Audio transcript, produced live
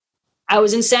I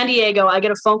was in San Diego. I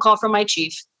get a phone call from my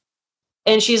chief.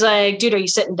 And she's like, dude, are you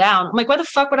sitting down? I'm like, why the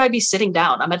fuck would I be sitting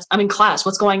down? I'm in class.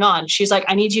 What's going on? She's like,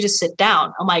 I need you to sit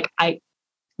down. I'm like,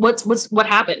 what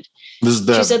happened?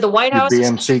 She said the White House.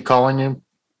 BMC calling you?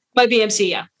 My BMC,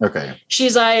 yeah. Okay.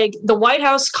 She's like, the White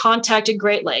House contacted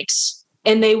Great Lakes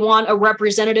and they want a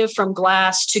representative from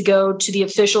Glass to go to the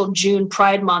official June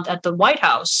Pride Month at the White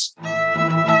House.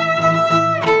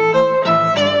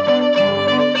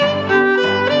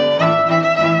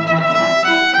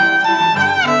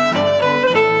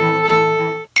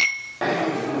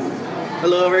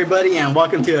 Hello, everybody, and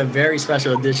welcome to a very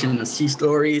special edition of Sea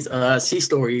Stories. Sea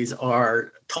Stories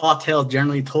are tall tales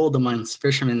generally told amongst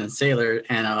fishermen and sailors.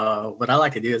 And what I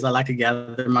like to do is I like to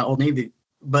gather my old Navy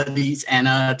buddies and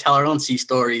tell our own sea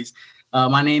stories.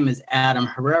 My name is Adam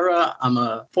Herrera. I'm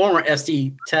a former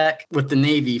FC tech with the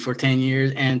Navy for 10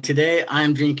 years. And today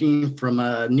I'm drinking from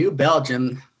New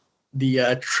Belgium,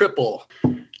 the triple.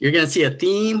 You're going to see a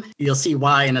theme. You'll see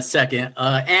why in a second.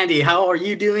 Andy, how are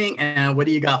you doing? And what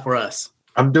do you got for us?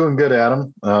 I'm doing good,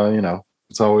 Adam.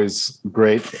 It's always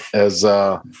great as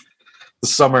the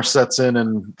summer sets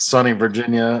in sunny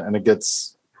Virginia and it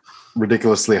gets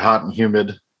ridiculously hot and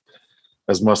humid,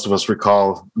 as most of us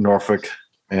recall Norfolk.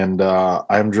 And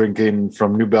I'm drinking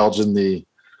from New Belgium, the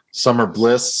Summer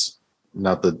Bliss.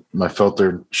 Not that my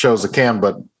filter shows a can,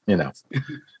 but, it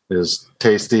is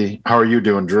tasty. How are you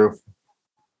doing, Drew?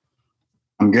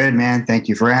 I'm good, man. Thank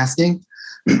you for asking.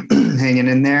 Hanging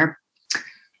in there.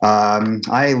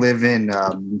 I live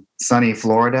in sunny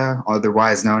Florida,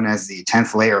 otherwise known as the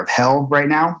 10th layer of hell right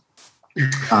now.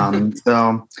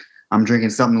 So I'm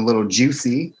drinking something a little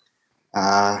juicy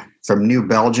from New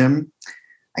Belgium.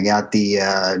 I got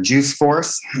the Juice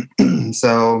Force.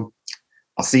 So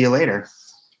I'll see you later.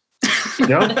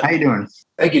 Joe, how you doing?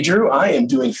 Thank you, Drew. I am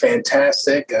doing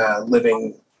fantastic,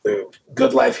 living the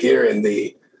good life here in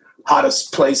the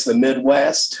hottest place in the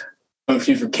Midwest. I'm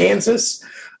from Kansas.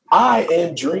 I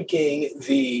am drinking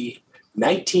the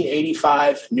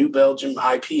 1985 New Belgium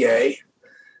IPA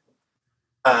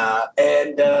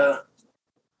and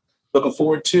looking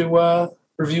forward to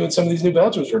reviewing some of these New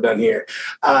Belgiums we're done here.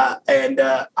 And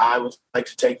I would like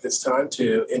to take this time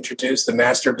to introduce the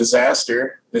master of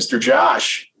disaster, Mr.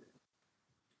 Josh.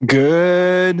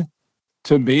 Good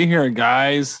to be here,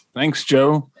 guys. Thanks,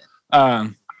 Joe.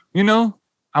 I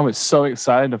was so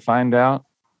excited to find out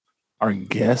our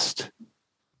guest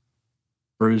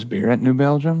brews beer at New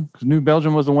Belgium, because New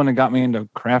Belgium was the one that got me into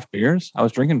craft beers. I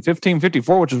was drinking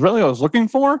 1554, which is really what I was looking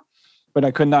for, but I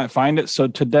could not find it. So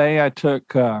today I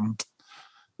took the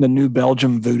New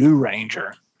Belgium Voodoo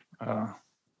Ranger.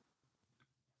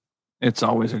 It's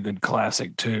always a good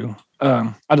classic too.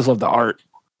 I just love the art.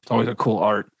 It's always a cool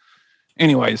art.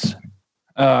 Anyways,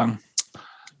 I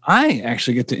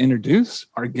actually get to introduce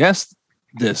our guest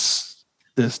this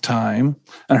time,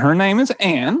 and her name is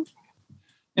Ann.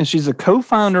 And she's a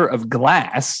co-founder of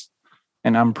Glass,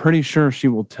 and I'm pretty sure she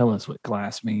will tell us what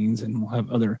Glass means, and we'll have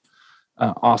other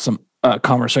awesome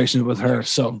conversations with her.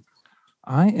 So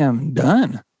I am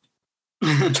done.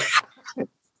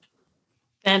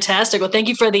 Fantastic. Well, thank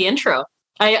you for the intro.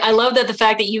 I love that the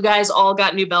fact that you guys all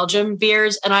got New Belgium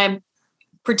beers, and I'm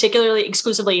particularly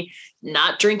exclusively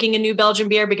not drinking a New Belgium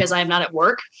beer because I am not at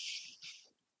work.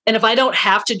 And if I don't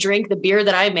have to drink the beer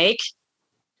that I make,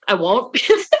 I won't.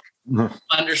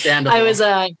 Understandable. I was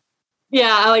like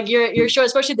you're sure,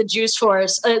 especially the Juice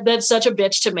Force. That's such a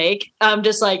bitch to make.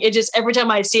 Just like it, just every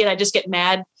time I see it, I just get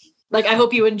mad. Like, I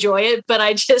hope you enjoy it, but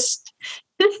I just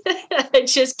I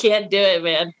just can't do it,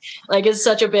 man. Like, it's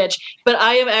such a bitch. But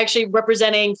I am actually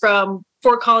representing from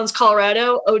Fort Collins,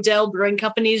 Colorado, Odell Brewing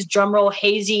Company's drumroll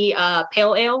hazy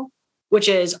pale ale, which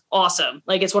is awesome.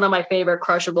 Like, it's one of my favorite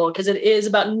crushable because it is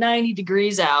about 90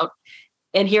 degrees out.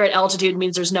 And here at altitude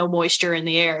means there's no moisture in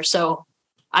the air. So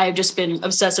I've just been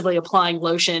obsessively applying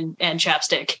lotion and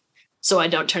chapstick so I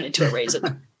don't turn into a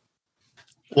raisin.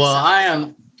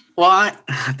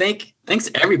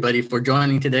 Thanks everybody for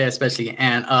joining today, especially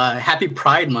Ann. Happy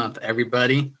Pride Month,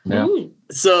 everybody. Yeah.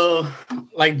 So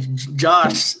like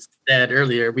Josh said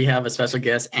earlier, we have a special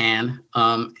guest, Ann.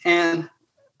 And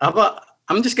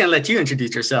I'm just going to let you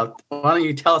introduce yourself. Why don't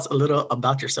you tell us a little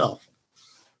about yourself?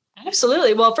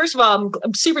 Absolutely. Well, first of all,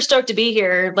 I'm super stoked to be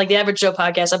here. Like the Average Joe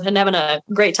podcast, I've been having a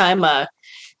great time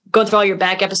going through all your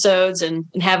back episodes and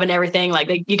having everything. Like,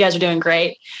 you guys are doing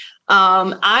great.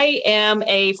 I am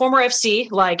a former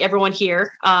FC, like everyone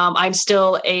here. I'm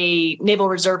still a naval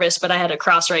reservist, but I had a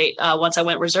cross rate once I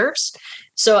went reserves.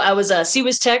 So I was a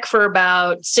CWIS tech for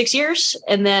about 6 years,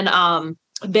 and then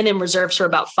been in reserves for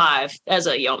about 5 as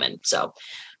a yeoman. So,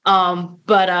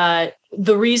 but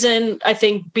the reason I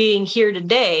think being here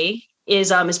today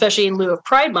is, especially in lieu of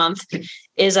Pride Month,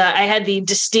 is I had the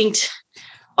distinct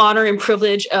honor and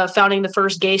privilege of founding the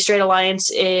first gay straight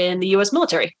alliance in the U.S.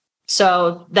 military.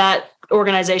 So that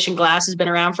organization, GLASS, has been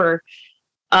around for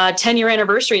 10-year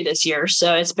anniversary this year.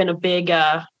 So it's been a big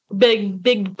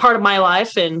part of my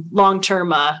life and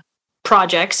long-term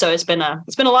project. So it's been a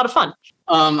lot of fun.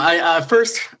 I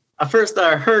first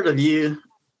heard of you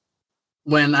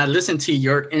when I listened to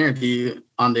your interview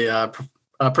on the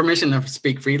Permission to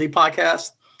Speak Freely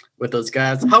podcast with those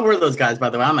guys. How were those guys, by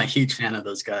the way? I'm a huge fan of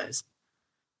those guys.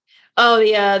 Oh,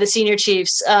 the senior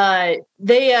chiefs.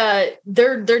 They're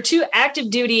two active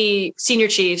duty senior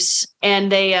chiefs,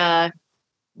 and they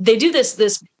do this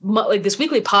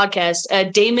weekly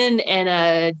podcast. Damon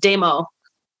and Damo,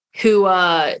 who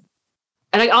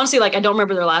and I honestly I don't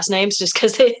remember their last names just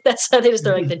because they're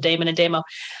like the Damon and Damo.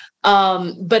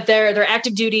 But they're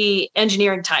active duty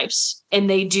engineering types, and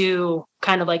they do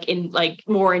kind of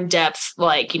more in depth,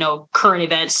 current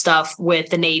event stuff with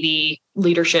the Navy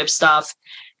leadership stuff.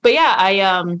 But yeah,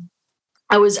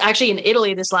 I was actually in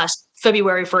Italy this last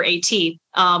February for AT,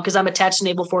 because I'm attached to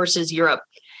Naval Forces Europe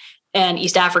and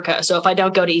East Africa. So if I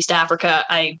don't go to East Africa,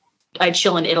 I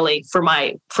chill in Italy for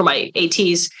my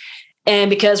ATs. And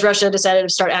because Russia decided to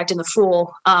start acting the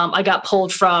fool, I got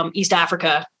pulled from East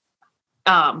Africa.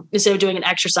 Instead of doing an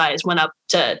exercise, went up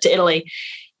to Italy.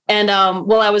 And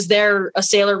while I was there, a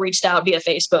sailor reached out via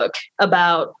Facebook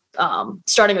about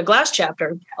starting a GLASS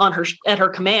chapter at her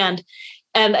command.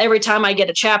 And every time I get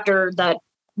a chapter that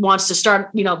wants to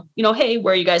start, hey,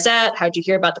 where are you guys at? How'd you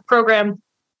hear about the program?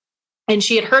 And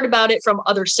she had heard about it from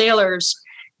other sailors,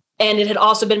 and it had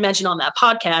also been mentioned on that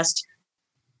podcast.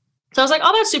 So I was like,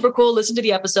 oh, that's super cool. Listen to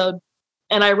the episode.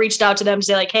 And I reached out to them to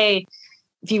say hey,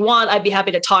 if you want, I'd be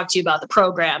happy to talk to you about the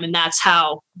program. And that's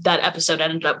how that episode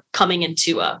ended up coming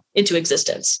into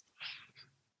existence.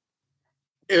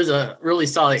 It was a really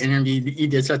solid interview. You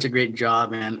did such a great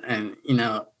job, and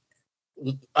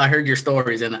I heard your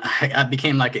stories, and I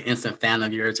became an instant fan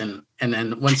of yours. And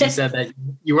then once you said that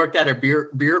you worked at a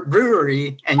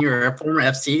brewery and you're a former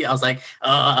FC, I was like,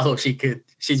 oh, I hope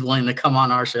she's willing to come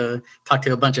on our show, talk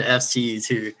to a bunch of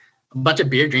FCs, a bunch of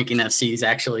beer drinking FCs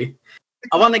actually.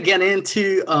 I want to get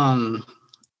into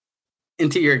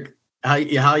your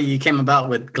how you came about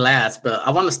with GLASS, but I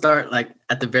want to start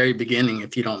at the very beginning,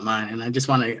 if you don't mind. And I just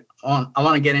want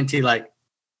to get into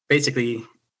basically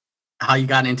how you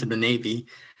got into the Navy.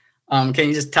 Can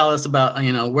you just tell us about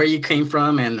where you came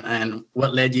from and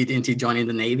what led you into joining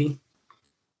the Navy?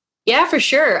 Yeah, for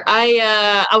sure.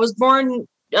 I was born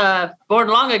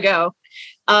long ago.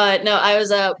 No, I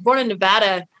was born in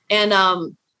Nevada,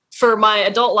 and for my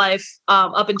adult life,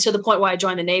 up until the point where I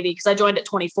joined the Navy, because I joined at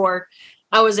 24,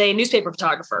 I was a newspaper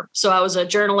photographer. So I was a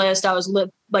journalist. I was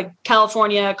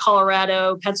California,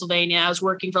 Colorado, Pennsylvania. I was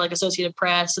working for Associated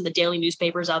Press and the daily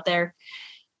newspapers out there.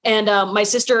 And my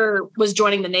sister was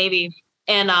joining the Navy,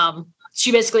 and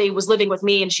she basically was living with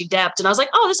me, and she depped. And I was like,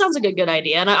 oh, this sounds like a good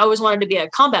idea. And I always wanted to be a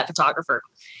combat photographer.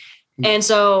 And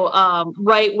so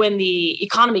right when the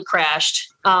economy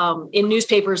crashed, in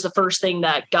newspapers, the first thing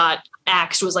that got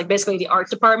axed was basically the art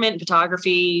department,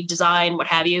 photography, design, what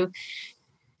have you.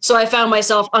 So I found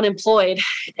myself unemployed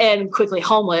and quickly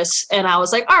homeless. And I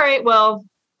was like, all right, well,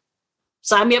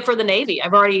 sign me up for the Navy.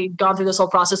 I've already gone through this whole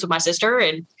process with my sister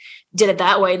and did it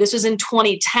that way. This was in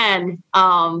 2010.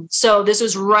 So this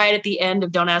was right at the end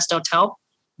of Don't Ask, Don't Tell,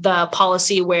 the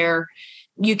policy where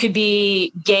you could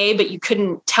be gay, but you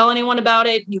couldn't tell anyone about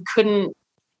it. You couldn't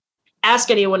ask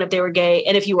anyone if they were gay.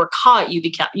 And if you were caught, you'd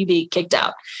be kicked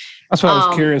out. That's what I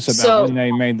was curious about when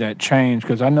they made that change,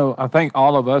 because I think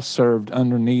all of us served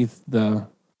underneath the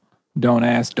Don't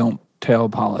Ask, Don't Tell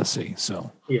policy.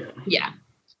 So yeah.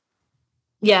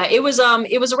 It was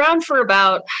around for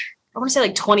about, I want to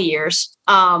say 20 years.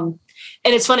 And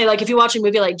it's funny, if you watch a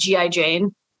movie like G.I.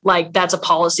 Jane, that's a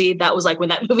policy that was when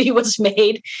that movie was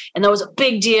made, and that was a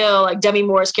big deal. Demi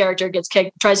Moore's character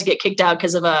tries to get kicked out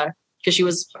because she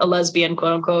was a lesbian,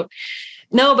 quote unquote.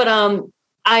 No, but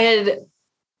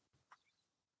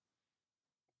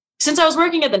since I was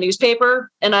working at the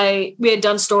newspaper, and we had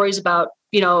done stories about,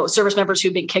 service members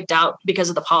who'd been kicked out because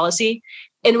of the policy.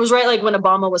 And it was right when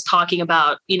Obama was talking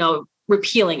about,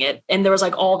 repealing it. And there was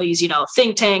all these,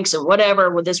 think tanks and whatever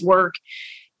with this work.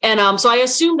 And so I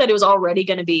assumed that it was already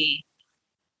going to be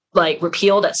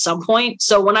repealed at some point.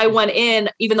 So when I went in,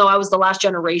 even though I was the last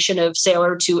generation of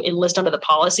sailor to enlist under the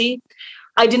policy,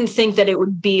 I didn't think that it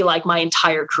would be my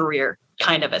entire career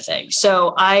kind of a thing.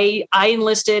 So I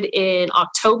enlisted in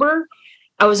October.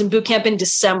 I was in boot camp in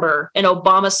December, and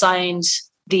Obama signed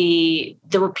the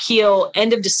repeal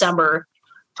end of December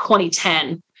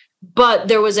 2010. but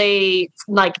there was a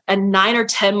 9 or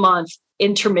 10 month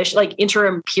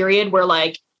interim period where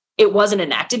like it wasn't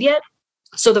enacted yet.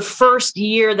 So the first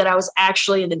year that I was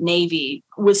actually in the Navy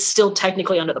was still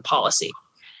technically under the policy.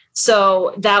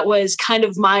 So that was kind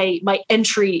of my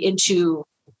entry into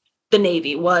the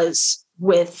Navy was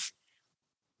with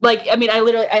I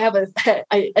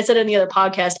said in the other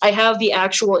podcast, I have the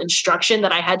actual instruction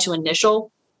that I had to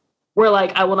initial where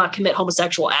like, I will not commit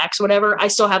homosexual acts, whatever. I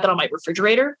still have that on my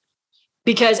refrigerator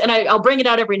because, and I'll bring it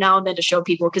out every now and then to show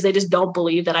people because they just don't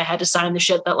believe that I had to sign the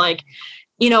shit that like,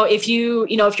 if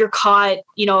you're caught,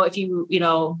 if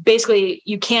you, basically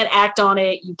you can't act on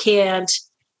it. You can't,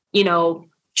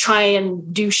 try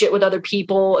and do shit with other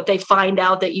people if they find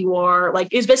out that you are like,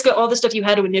 it's basically all the stuff you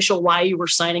had to initial while you were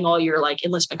signing all your like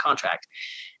enlistment contract.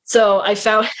 So I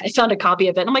found a copy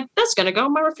of it and I'm like, that's going to go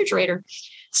in my refrigerator.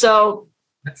 So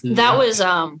that was,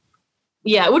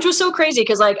 which was so crazy.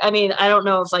 Cause like, I mean, I don't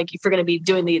know if like, if you're going to be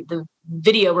doing the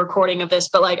video recording of this,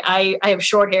 but like, I have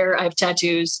short hair, I have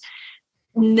tattoos,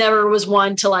 never was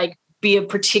one to like be a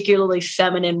particularly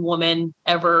feminine woman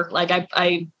ever. Like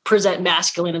I present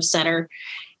masculine of center.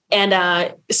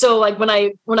 And so like when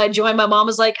I joined, my mom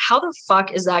was like, how the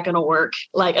fuck is that going to work?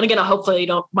 Like, and again, hopefully you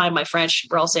don't mind my French,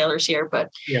 we're all sailors here,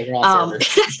 but yeah, we're all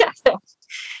sailors.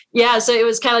 Yeah. So it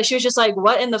was kind of like, she was just like,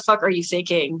 what in the fuck are you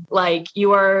thinking? Like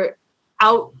you are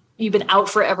out, you've been out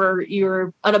forever.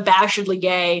 You're unabashedly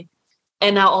gay.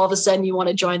 And now all of a sudden you want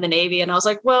to join the Navy. And I was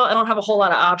like, well, I don't have a whole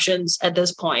lot of options at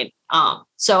this point.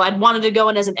 So I'd wanted to go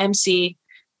in as an MC.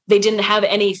 They didn't have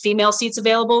any female seats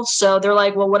available. So they're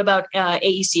like, well, what about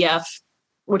AECF,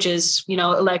 which is,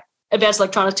 advanced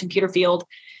electronics computer field.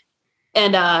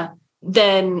 And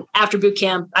then after boot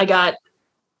camp, I got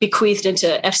bequeathed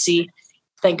into FC.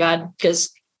 Thank God, because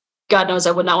God knows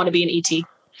I would not want to be an ET.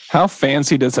 How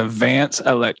fancy does advanced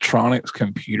electronics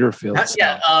computer field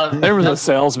sound? There was a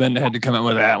salesman that had to come up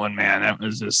with that one, man. That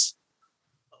was just...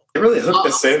 It really hooked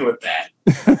us in with that.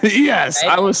 Yes,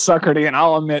 right? I was suckered in.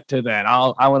 I'll admit to that.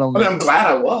 I would admit. I'm glad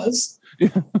I was.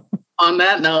 On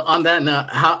that note,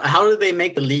 how did they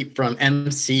make the leap from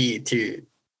MC to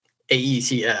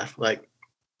AECF? Like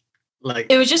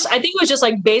it was just, I think it was just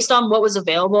like based on what was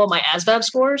available, my ASVAB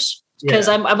scores. Because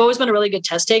I've always been a really good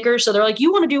test taker. So they're like,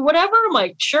 you want to do whatever? I'm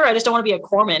like, sure. I just don't want to be a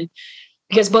corpsman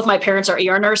because both my parents are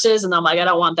ER nurses. And I'm like, I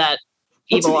don't want that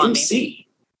evil on me.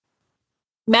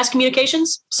 Mass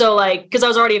communications. So like, because I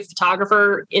was already a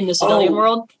photographer in the civilian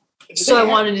world. So I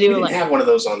wanted to do like. Have one of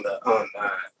those on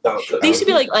they used to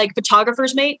be like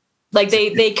photographer's mate. Like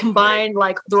they combined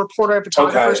like the reporter and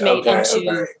photographer's mate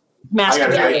into mass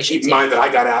communications. Keep in mind that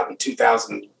I got out in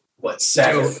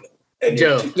 2007.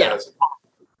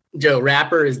 Joe,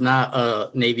 rapper is not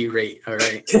a Navy rate, all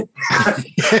right? Oh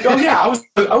yeah,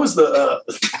 I was the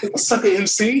sucker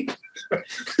MC.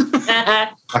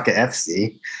 Sucker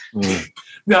FC.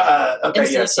 No,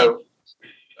 okay, yeah. So,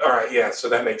 all right, yeah. So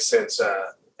that makes sense.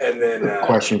 And then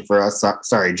question for us.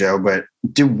 Sorry, Joe, but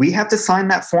do we have to sign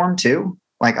that form too?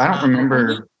 Like, I don't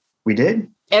remember. We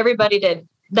did. Everybody did.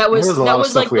 That was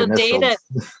like the day that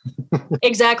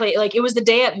exactly. Like it was the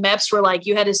day at MEPS where like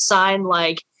you had to sign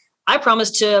like. I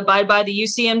promised to abide by the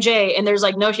UCMJ, and there's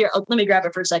like no here. Oh, let me grab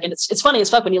it for a second. It's funny as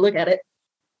fuck when you look at it.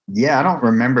 Yeah, I don't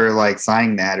remember like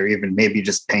signing that, or even maybe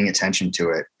just paying attention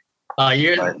to it.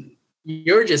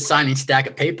 You're just signing stack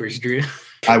of papers, Drew.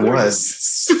 I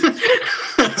was.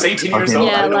 It's 18 years old.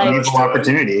 Yeah, like equal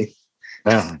opportunity.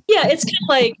 Yeah, it's kind of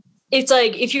like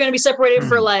if you're gonna be separated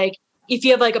for like if you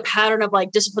have like a pattern of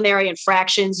like disciplinary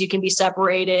infractions, you can be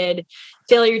separated.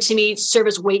 Failure to meet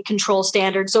service weight control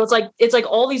standards. So it's like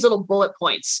all these little bullet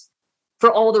points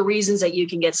for all the reasons that you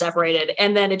can get separated.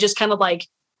 And then it just kind of like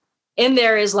in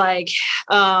there is like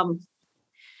a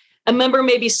member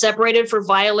may be separated for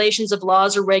violations of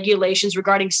laws or regulations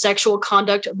regarding sexual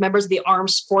conduct of members of the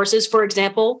armed forces. For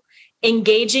example,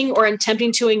 engaging or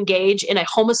attempting to engage in a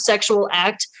homosexual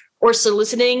act or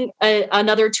soliciting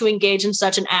another to engage in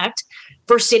such an act,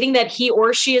 for stating that he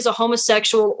or she is a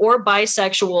homosexual or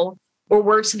bisexual or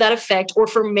words to that effect, or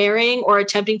for marrying or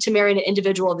attempting to marry an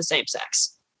individual of the same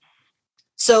sex.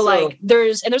 So like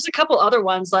there's a couple other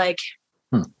ones like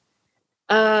like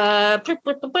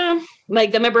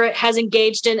the member has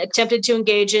attempted to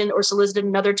engage in or solicited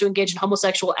another to engage in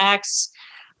homosexual acts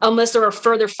unless there are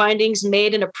further findings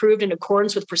made and approved in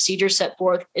accordance with procedures set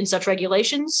forth in such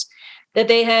regulations that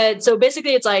they had. So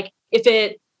basically it's like if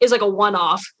it is like a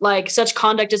one-off, like such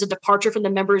conduct is a departure from the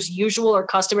member's usual or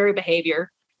customary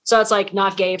behavior. So it's like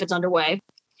not gay if it's underway.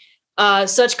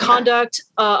 Such conduct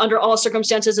under all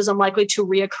circumstances is unlikely to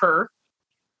reoccur,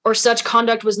 or such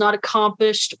conduct was not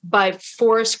accomplished by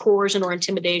force, coercion, or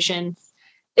intimidation.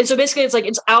 And so basically it's like,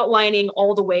 it's outlining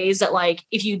all the ways that like,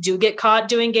 if you do get caught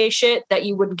doing gay shit, that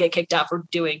you wouldn't get kicked out for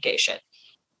doing gay shit.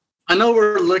 I know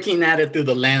we're looking at it through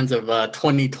the lens of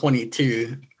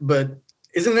 2022, but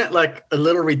isn't it like a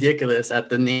little ridiculous that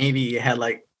the Navy had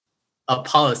like a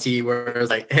policy where it's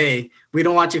like, hey, we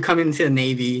don't want you coming into the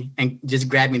Navy and just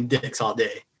grabbing dicks all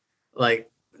day. Like,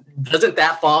 doesn't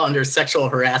that fall under sexual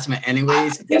harassment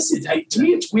anyways? I guess to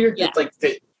me it's weird that like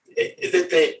that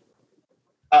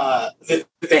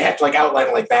they have to like outline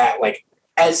it like that, like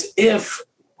as if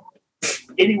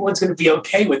anyone's going to be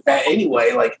okay with that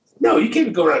anyway. Like, no, you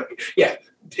can't go around. Yeah.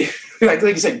 like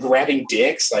you said, grabbing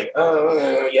dicks, like,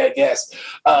 oh, yeah, I guess.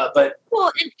 But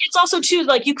well, it's also too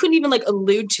like you couldn't even like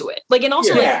allude to it. Like, and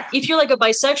also like, if you're like a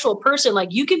bisexual person,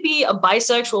 like you could be a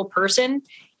bisexual person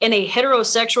in a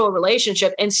heterosexual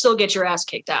relationship and still get your ass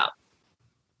kicked out.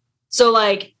 So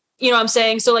like, you know what I'm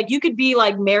saying? So like you could be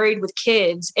like married with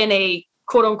kids in a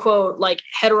quote unquote like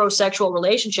heterosexual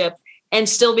relationship and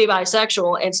still be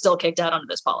bisexual and still kicked out under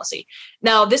this policy.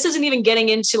 Now, this isn't even getting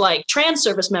into like trans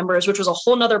service members, which was a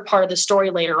whole nother part of the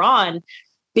story later on,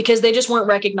 because they just weren't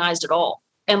recognized at all.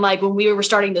 And like when we were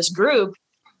starting this group,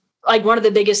 like one of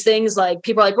the biggest things, like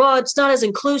people are like, well, it's not as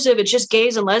inclusive. It's just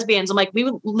gays and lesbians. I'm like,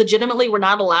 we legitimately were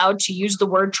not allowed to use the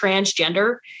word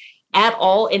transgender at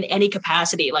all in any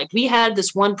capacity. Like we had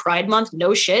this one Pride Month,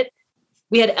 no shit.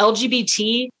 We had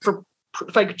LGBT for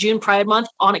like June Pride Month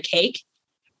on a cake.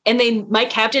 And my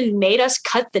captain made us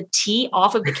cut the T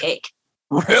off of the cake.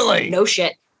 Really? No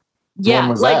shit. Yeah. When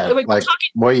was like, that? we're Like talking,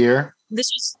 what year?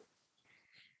 this was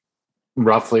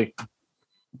Roughly.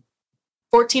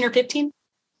 14 or 15.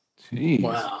 Jeez.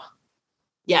 Wow.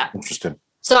 Yeah. Interesting.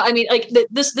 So, I mean, like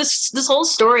this whole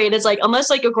story, and it's like,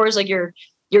 unless like, of course, like you're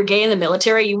gay in the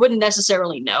military, you wouldn't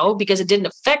necessarily know because it didn't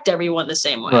affect everyone the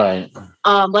same way.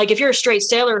 Right. Like if you're a straight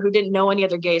sailor who didn't know any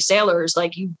other gay sailors,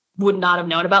 like you would not have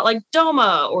known about like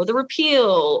DOMA or the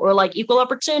repeal or like equal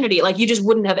opportunity. Like you just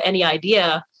wouldn't have any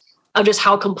idea of just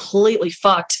how completely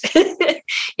fucked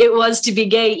it was to be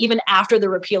gay even after the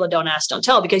repeal of Don't Ask, Don't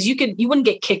Tell, because you wouldn't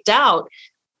get kicked out,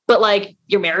 but like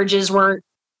your marriages weren't,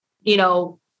 you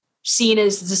know, seen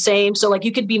as the same. So like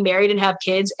you could be married and have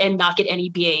kids and not get any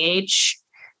BAH.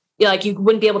 Like you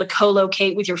wouldn't be able to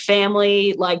co-locate with your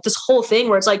family, like this whole thing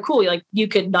where it's like, cool, like you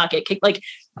could not get kicked. Like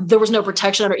there was no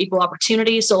protection under equal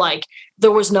opportunity. So like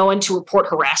there was no one to report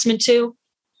harassment to.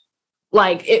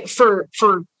 Like it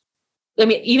I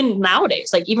mean, even nowadays,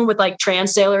 like even with like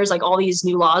trans sailors, like all these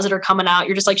new laws that are coming out,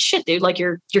 you're just like, shit, dude, like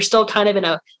you're still kind of in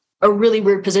a really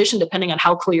weird position depending on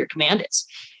how cool your command is.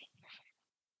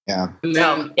 Yeah.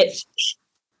 No, It's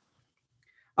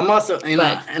I'm also, you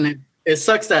know, and it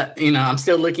sucks that, you know, I'm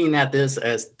still looking at this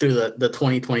as through the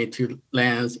 2022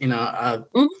 lens, you know,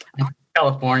 I'm from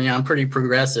California, I'm pretty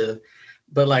progressive,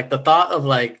 but like the thought of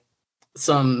like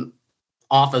some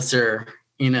officer,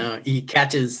 you know, he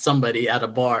catches somebody at a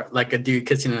bar, like a dude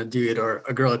kissing a dude or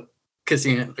a girl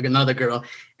kissing another girl,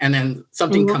 and then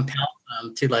something compels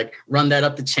them to like run that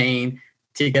up the chain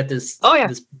to get this,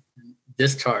 this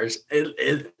discharge.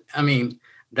 I mean,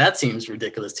 that seems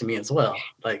ridiculous to me as well.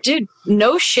 Like, dude,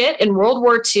 no shit. In World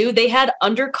War II, they had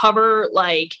undercover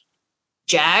like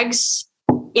JAGs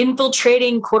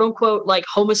infiltrating quote unquote like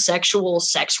homosexual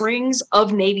sex rings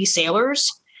of Navy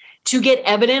sailors to get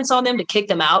evidence on them to kick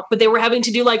them out. But they were having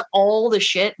to do like all the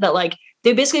shit that like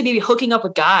they basically be hooking up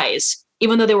with guys,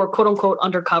 even though they were quote unquote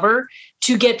undercover,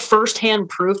 to get firsthand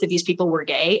proof that these people were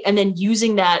gay and then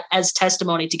using that as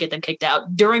testimony to get them kicked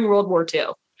out during World War II.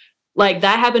 Like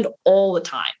that happened all the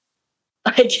time.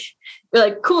 Like you're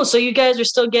like, cool. So you guys are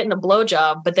still getting a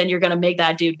blowjob, but then you're going to make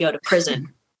that dude go to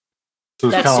prison. So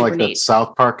it's kind of like that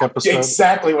South Park episode.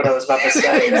 Exactly what I was about to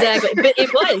say. Exactly. But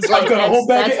it was like, I've got a whole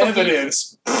bag of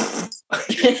evidence.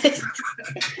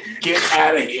 Get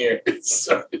out of here. It's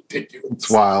so ridiculous. It's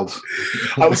wild.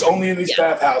 I was only in these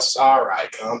bathhouses. All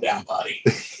right, calm down, buddy.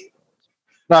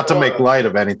 Not to make light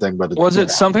of anything, but was it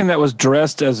something that was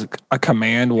dressed as a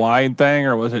command-wide thing,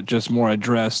 or was it just more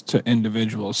addressed to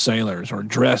individual sailors, or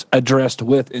addressed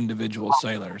with individual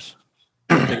sailors?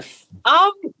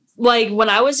 Like when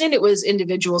I was in, it was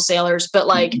individual sailors, but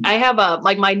like I have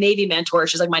like my Navy mentor.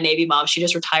 She's like my Navy mom. She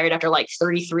just retired after like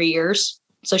 33 years.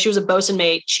 So she was a bosun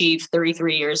mate chief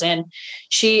 33 years in.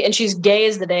 She's gay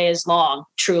as the day is long,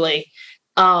 truly.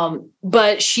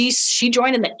 But she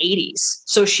joined in the 80s.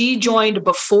 So she joined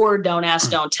before Don't Ask,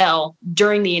 Don't Tell,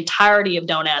 during the entirety of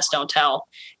Don't Ask, Don't Tell,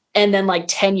 and then like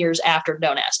 10 years after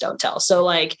Don't Ask, Don't Tell. So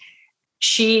like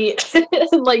she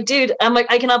like, dude, I'm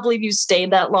like, I cannot believe you stayed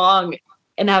that long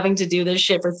and having to do this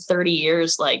shit for 30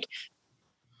 years. Like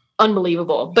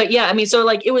unbelievable. But yeah, I mean, so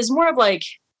like it was more of like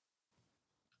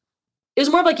was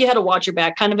more of like you had to watch your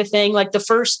back kind of a thing. Like the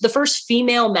first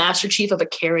female master chief of a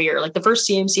carrier, like the first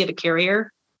CMC of a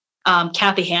carrier,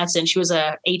 Kathy Hansen, she was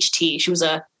a HT. She was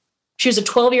a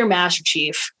 12-year master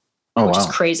chief, which is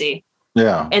crazy.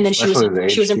 Yeah. And then she was in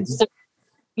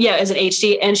as an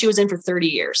HT, and she was in for 30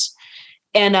 years.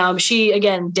 And she,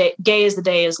 again, gay as the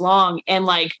day is long. And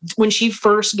like when she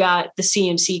first got the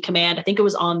CMC command, I think it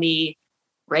was on the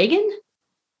Reagan.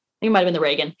 I think it might've been the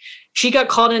Reagan. She got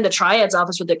called into Triad's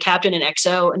office with the captain and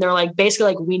XO. And they're like, basically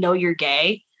like, we know you're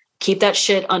gay. Keep that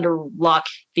shit under lock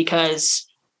because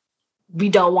we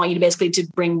don't want you to basically to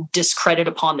bring discredit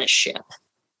upon this ship.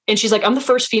 And she's like, I'm the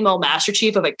first female master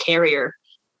chief of a carrier.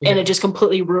 Yeah. And it just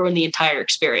completely ruined the entire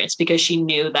experience because she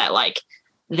knew that like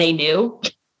they knew.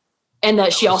 And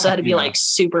that she also had to be like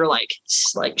super like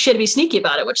she had to be sneaky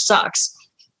about it, which sucks.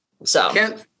 So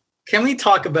can we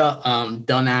talk about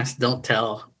don't ask, don't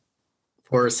tell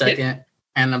for a second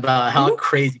and about how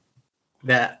crazy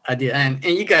that idea and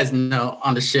you guys know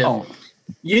on the ship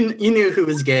you knew who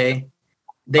was gay.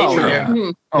 They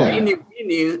knew you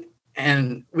knew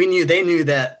and we knew they knew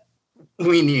that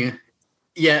we knew.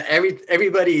 Yeah,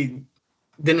 everybody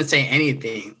didn't say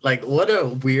anything. Like what a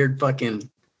weird fucking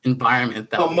environment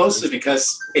that mostly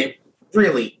because it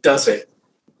really doesn't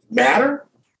matter.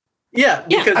 Yeah,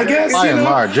 because I guess by and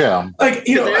large, like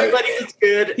everybody was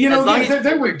good.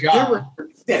 There were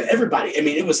everybody. I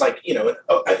mean, it was like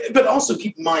but also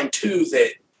keep in mind too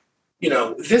that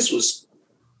this was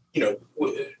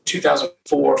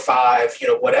 2004, 5,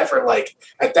 whatever. Like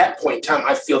at that point in time,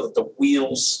 I feel that the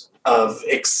wheels of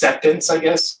acceptance, I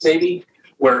guess maybe,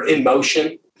 were in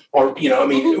motion. Or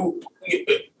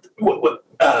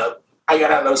I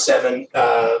got out in 07.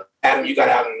 Adam, you got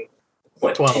out in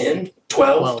what, 12.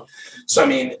 12? So, I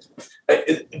mean,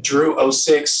 Drew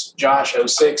 06, Josh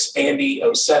 06, Andy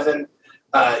 07.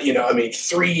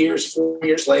 3 years, 4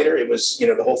 years later, it was,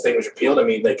 the whole thing was repealed. I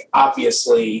mean, like,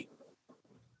 obviously,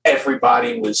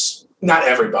 everybody was, not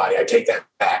everybody, I take that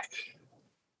back.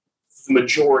 The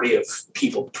majority of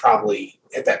people probably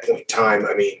at that point in time,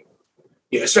 I mean,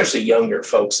 especially younger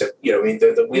folks that,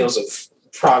 the wheels of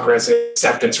progress and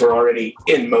acceptance were already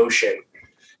in motion,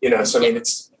 so I mean,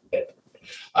 it's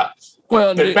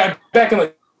but back in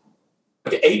like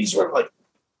the 80s where like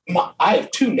I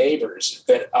have two neighbors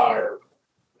that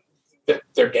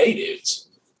they're gay dudes,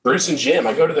 Bruce and Jim.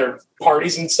 I go to their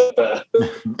parties and stuff,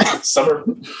 summer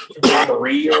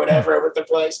jamboree or whatever over at their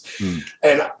place,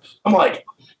 and I'm like,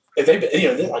 if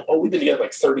they're like, oh, we've been together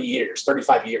like 30 years,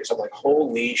 35 years. I'm like,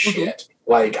 holy shit.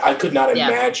 Like, I could not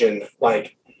imagine,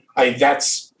 like,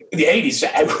 that's the 80s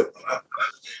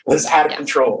was out of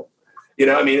control.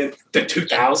 I mean, the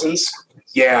 2000s.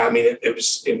 Yeah. I mean, it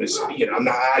was,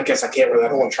 I guess I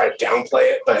don't want to try to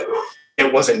downplay it, but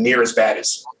it wasn't near as bad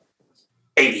as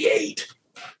 88,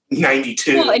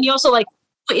 92. Well, and you also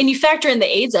you factor in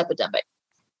the AIDS epidemic.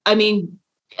 I mean,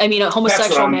 a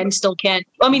homosexual man still can't.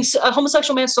 A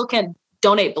homosexual man still can't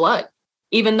donate blood,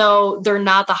 even though they're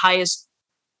not the highest.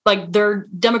 Like their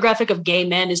demographic of gay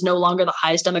men is no longer the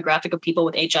highest demographic of people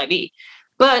with HIV.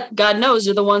 But God knows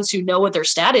they're the ones who know what their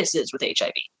status is with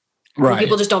HIV. Right.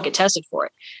 People just don't get tested for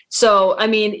it. So I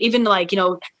mean, even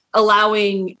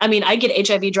allowing. I get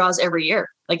HIV draws every year.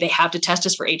 Like they have to test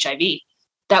us for HIV.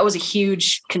 That was a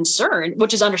huge concern,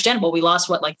 which is understandable. We lost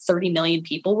 30 million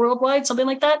people worldwide, something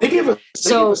like that. They give us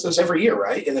those every year,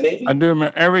 right? In the Navy, I do them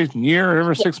every year,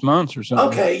 every 6 months or something.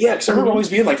 Okay, yeah, because I remember always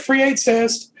being like free AIDS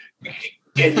test,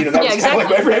 and that was exactly. Kind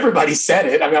of like everybody said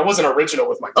it. I mean, I wasn't original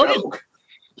with my joke,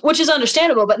 which is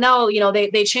understandable. But now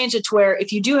they changed it to where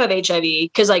if you do have HIV,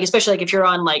 because especially if you're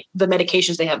on the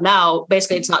medications they have now,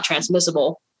 basically it's not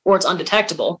transmissible or it's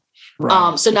undetectable.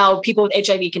 Right. So now people with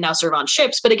HIV can now serve on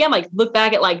ships. But again, look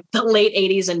back at the late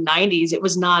 80s and 90s, it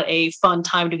was not a fun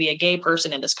time to be a gay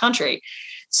person in this country.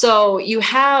 So you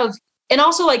have, and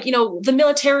also the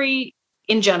military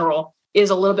in general is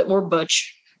a little bit more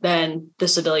butch than the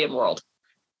civilian world.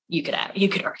 You could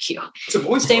argue.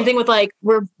 Same thing with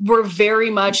we're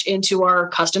very much into our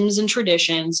customs and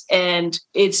traditions, and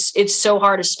it's so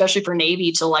hard, especially for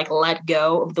Navy, to let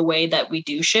go of the way that we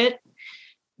do shit.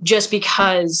 Just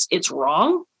because it's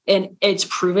wrong and it's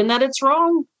proven that it's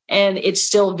wrong. And it's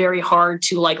still very hard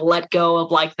to let go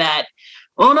of that.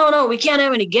 Oh, no, we can't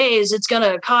have any gays. It's going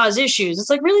to cause issues.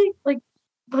 It's really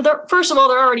first of all,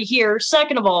 they're already here.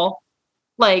 Second of all,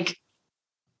 the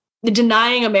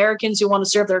denying Americans who want to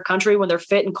serve their country when they're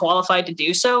fit and qualified to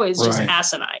do so is just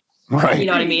asinine. Right. You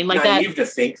know what I mean? You have to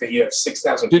think that you have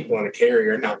 6,000 people on a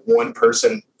carrier and not one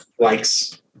person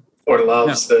likes or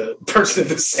loves the person of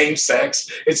the same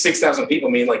sex. It's 6,000 people.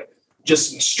 I mean,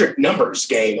 just strict numbers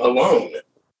game alone.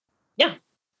 Yeah.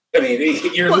 I mean,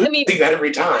 you're losing that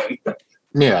every time.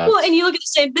 Yeah. Well, and you look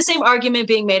at the same argument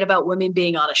being made about women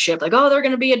being on a ship, like, oh, they're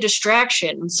going to be a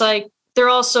distraction. It's like they're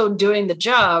also doing the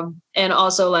job, and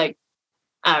also like,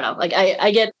 I don't know, like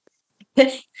I get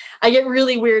I get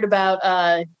really weird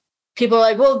about people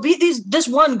like, well, this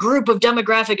one group of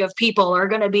demographic of people are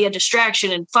going to be a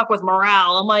distraction and fuck with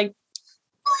morale. I'm like,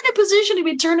 I'm in a position to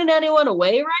be turning anyone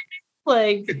away right now,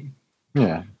 like.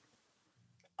 Yeah.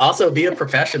 Also, be a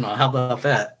professional. How about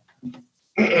that?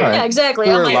 Yeah, exactly.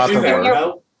 There I'm are like, lots of work.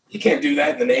 No, you can't do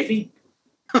that in the Navy.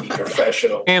 Be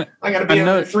professional. And I got to be on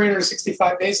there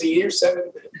 365 days a year,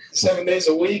 seven days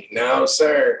a week. No,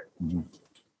 sir.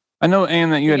 I know,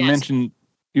 Ann, that you had mentioned,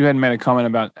 you had made a comment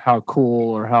about how cool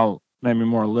or how maybe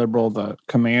more liberal the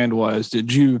command was.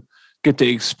 Did you get to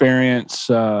experience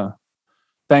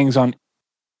things on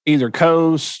either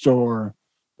coast, or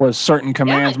was certain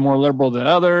commands more liberal than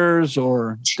others,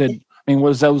 or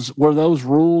were those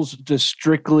rules just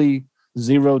strictly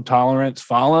zero tolerance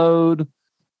followed,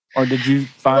 or did you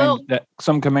find that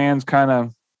some commands kind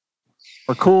of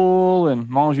were cool and as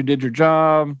long as you did your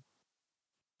job?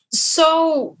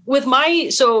 So with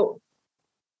so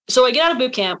I get out of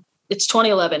boot camp. It's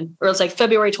 2011, or it's like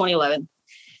February 2011,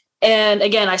 and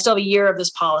again, I still have a year of this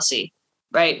policy,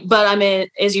 right? But I'm in,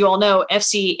 as you all know,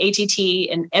 FC,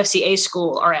 ATT, and FCA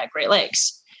school are at Great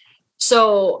Lakes.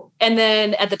 So, and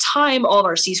then at the time, all of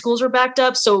our C schools were backed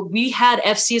up. So we had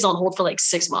FCs on hold for like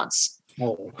 6 months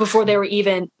before they were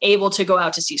even able to go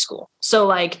out to C school. So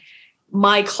like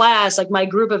my class, like my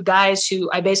group of guys who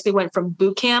I basically went from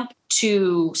boot camp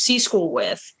to C school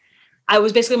with, I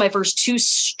was basically my first 2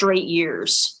 straight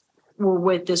years were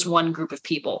with this one group of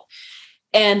people.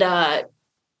 And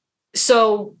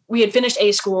so we had finished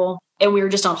A school and we were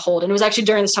just on hold. And it was actually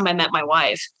during this time I met my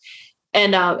wife,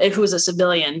 and who was a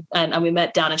civilian, and we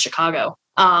met down in Chicago.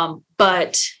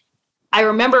 But I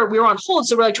remember we were on hold,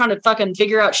 so we're like trying to fucking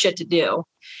figure out shit to do.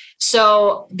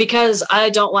 So because I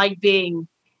don't like being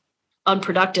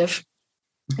unproductive,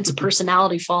 it's a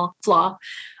personality flaw.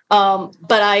 But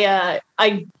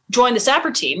I joined the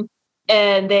Sapper team,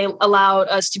 and they allowed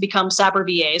us to become Sapper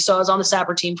VA. So I was on the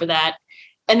Sapper team for that.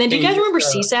 And then, do you guys remember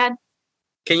CSAD?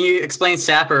 Can you explain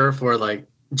Sapper for like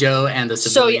Joe and the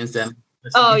civilians then?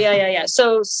 Oh, yeah.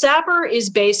 So Sapper is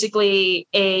basically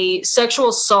a sexual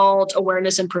assault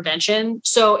awareness and prevention.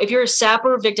 So if you're a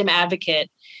Sapper victim advocate,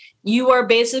 you are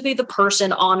basically the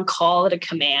person on call at a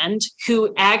command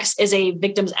who acts as a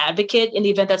victim's advocate in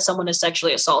the event that someone is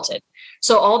sexually assaulted.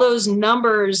 So all those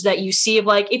numbers that you see of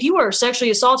like, if you are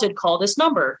sexually assaulted, call this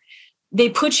number. They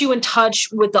put you in touch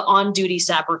with the on-duty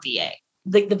Sapper VA,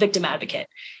 the victim advocate.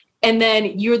 And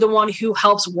then you're the one who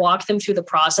helps walk them through the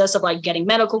process of like getting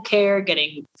medical care,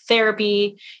 getting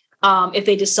therapy. If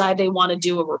they decide they want to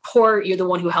do a report, you're the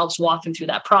one who helps walk them through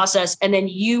that process. And then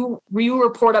you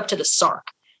report up to the SARC,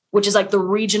 which is like the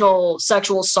regional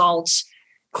sexual assault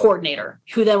coordinator,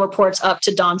 who then reports up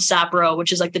to Don Sapro,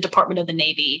 which is like the Department of the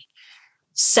Navy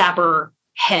Sapper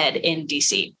head in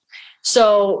DC.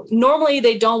 So normally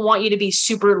they don't want you to be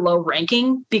super low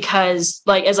ranking because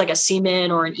like as like a seaman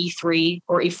or an E3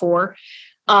 or E4,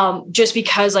 just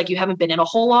because like you haven't been in a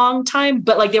whole long time,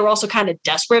 but like they were also kind of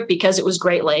desperate because it was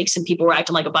Great Lakes and people were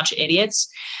acting like a bunch of idiots.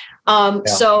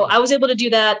 So I was able to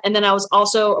do that. And then I was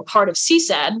also a part of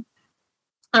CSAD.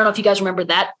 I don't know if you guys remember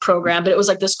that program, but it was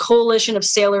like this coalition of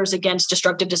sailors against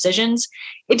destructive decisions.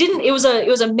 It was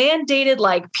a mandated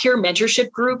like peer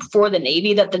mentorship group for the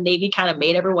Navy that the Navy kind of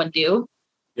made everyone do.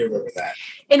 You remember that?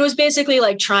 And it was basically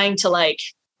like trying to like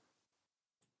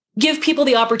give people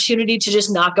the opportunity to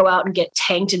just not go out and get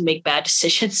tanked and make bad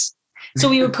decisions. So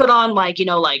we would put on like, you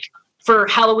know, like for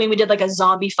Halloween, we did like a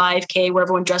zombie 5K where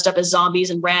everyone dressed up as zombies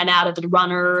and ran out of the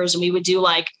runners. And we would do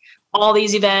like all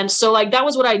these events. So like that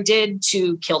was what I did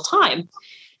to kill time.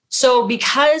 So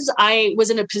because I was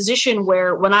in a position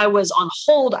where when I was on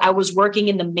hold, I was working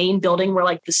in the main building where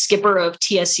like the skipper of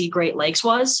TSC Great Lakes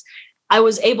was, I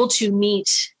was able to meet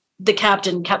the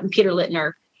Captain Peter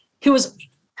Littner, who was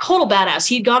total badass.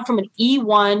 He'd gone from an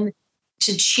E1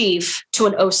 to chief to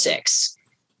an 06.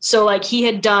 So like he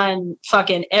had done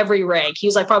fucking every rank. He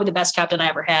was like probably the best captain I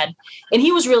ever had. And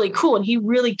he was really cool. And he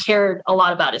really cared a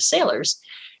lot about his sailors.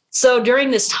 So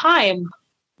during this time,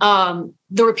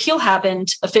 the repeal happened,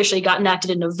 officially got enacted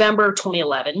in November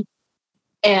 2011.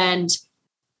 And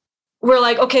we're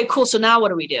like, okay, cool. So now what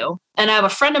do we do? And I have a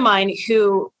friend of mine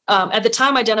who at the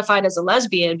time identified as a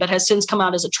lesbian, but has since come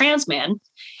out as a trans man.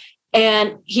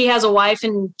 And he has a wife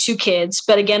and 2 kids.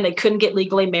 But again, they couldn't get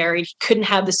legally married. He couldn't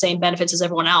have the same benefits as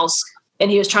everyone else. And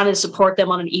he was trying to support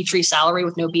them on an E3 salary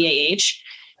with no BAH.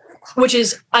 which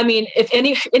is, I mean, if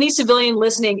any civilian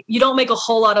listening, you don't make a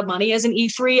whole lot of money as an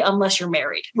E3 unless you're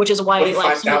married, which is why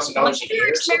 $25,000 a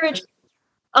year.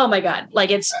 Oh my God.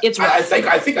 Like it's rough.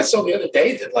 I think I saw the other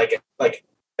day that like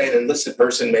an enlisted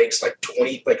person makes like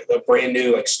 20, like a brand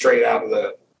new, like straight out of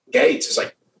the gates is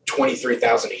like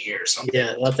 23,000 a year or something.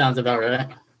 Yeah, that sounds about right.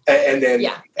 And then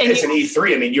and as an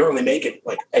E3, I mean, you're only making,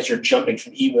 like, as you're jumping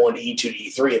from E1 to E2 to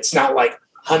E3, it's not like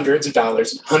hundreds of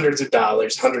dollars.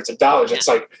 It's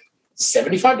like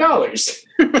 $75,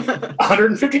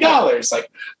 $150.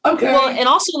 Like, okay. Well, and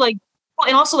also like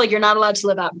you're not allowed to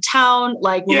live out in town.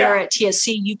 Like when we were at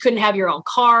TSC, you couldn't have your own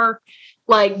car.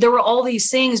 Like there were all these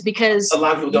things because a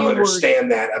lot of people don't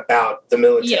understand that about the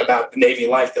military, about the Navy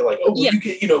life. They're like, oh, well, you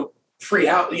get, free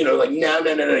out, like, no.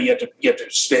 You have to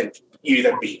spend, you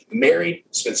either be married,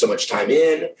 spend so much time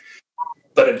in.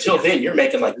 But until then, you're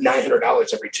making like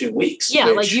 $900 every 2 weeks. Yeah,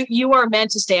 like you are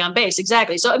meant to stay on base.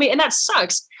 Exactly. So, I mean, and that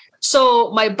sucks. So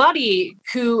my buddy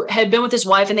who had been with his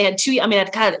wife and they had two, I mean,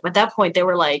 at that point, they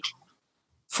were like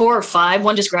 4 or 5.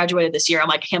 One just graduated this year. I'm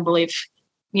like, I can't believe,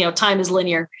 time is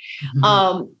linear.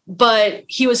 Mm-hmm. But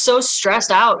he was so stressed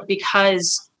out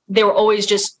because they were always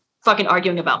just fucking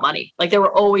arguing about money. Like they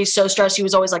were always so stressed. He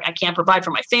was always like, I can't provide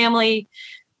for my family.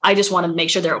 I just want to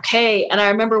make sure they're okay. And I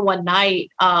remember one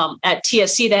night at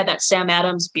TSC, they had that Sam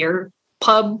Adams beer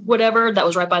pub, whatever, that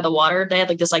was right by the water. They had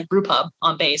like this like brew pub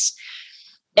on base.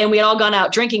 And we had all gone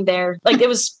out drinking there. Like it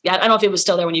was, I don't know if it was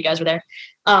still there when you guys were there.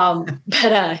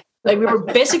 But like we were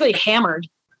basically hammered.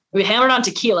 We hammered on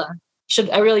tequila.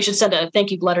 I really should send a thank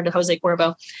you letter to Jose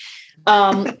Cuervo.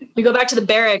 We go back to the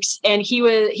barracks and he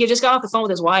had just got off the phone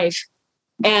with his wife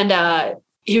and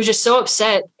he was just so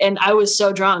upset and I was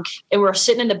so drunk and we're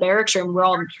sitting in the barracks room. We're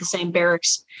all in the same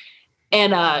barracks.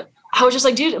 And I was just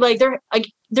like, dude, like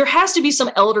there has to be some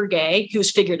elder gay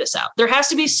who's figured this out. There has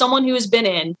to be someone who has been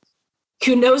in,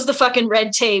 who knows the fucking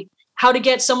red tape, how to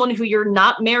get someone who you're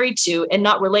not married to and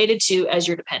not related to as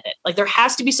your dependent. Like there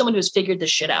has to be someone who's figured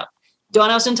this shit out. Dawn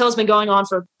House Intel has been going on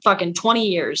for fucking 20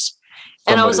 years.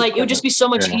 And I was like, it would just be so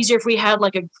much easier if we had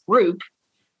like a group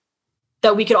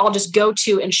that we could all just go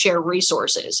to and share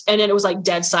resources. And then it was like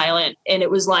dead silent. And it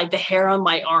was like the hair on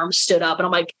my arm stood up and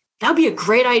I'm like, that'd be a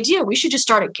great idea. We should just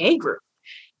start a gay group.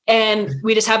 And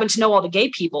we just happened to know all the gay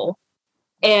people.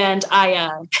 And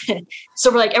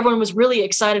so we're like, everyone was really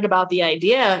excited about the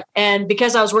idea. And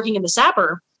because I was working in the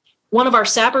Sapper, one of our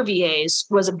Sapper VAs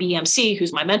was a BMC,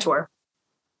 who's my mentor,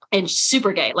 and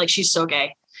super gay. Like she's so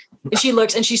gay. And she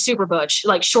looks, and she's super butch,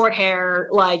 like short hair,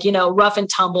 like, rough and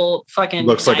tumble, fucking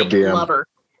looks like a BM. Lover.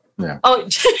 Yeah. Oh,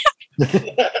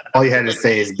 all you had to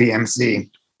say is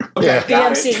BMC. Yeah.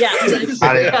 BMC. Yeah.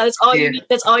 That's all you need.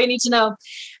 That's all you need to know.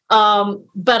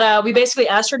 But we basically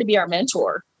asked her to be our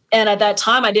mentor. And at that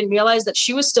time, I didn't realize that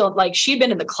she was still like, she'd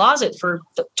been in the closet for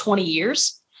 20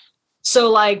 years. So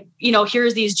like,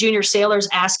 here's these junior sailors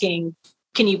asking,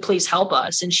 can you please help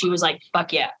us? And she was like,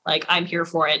 fuck yeah. Like, I'm here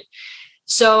for it.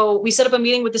 So we set up a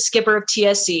meeting with the skipper of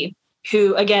TSC,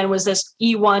 who again was this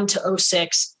E1 to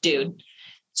 06 dude,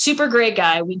 super great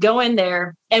guy. We go in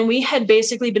there and we had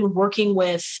basically been working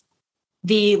with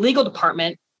the legal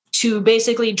department to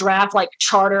basically draft like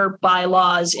charter,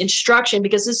 bylaws, instruction,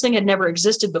 because this thing had never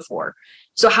existed before.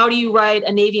 So how do you write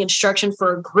a Navy instruction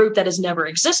for a group that has never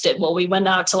existed? Well, we went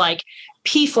out to like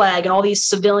PFLAG and all these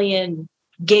civilian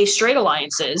gay straight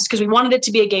alliances because we wanted it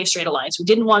to be a gay straight alliance. We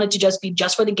didn't want it to just be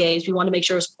just for the gays. We wanted to make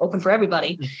sure it was open for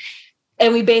everybody.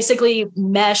 And we basically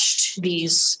meshed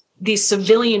these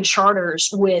civilian charters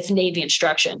with Navy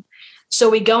instruction. So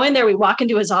we go in there, we walk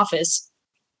into his office,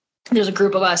 there's a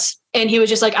group of us, and he was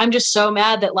just like, I'm just so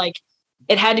mad that like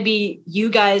it had to be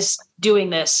you guys doing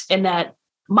this and that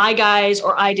my guys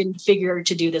or I didn't figure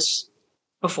to do this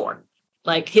before.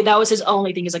 Like that was his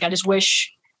only thing. He's like, I just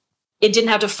wish it didn't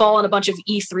have to fall on a bunch of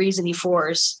E3s and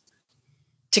E4s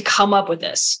to come up with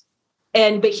this.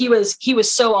 But he was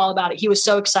so all about it. He was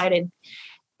so excited.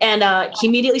 And he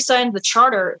immediately signed the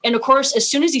charter. And of course, as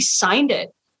soon as he signed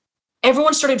it,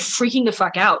 everyone started freaking the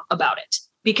fuck out about it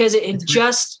because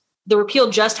the repeal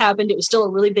just happened. It was still a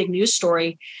really big news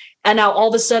story. And now all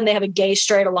of a sudden they have a gay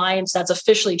straight alliance that's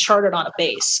officially chartered on a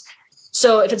base.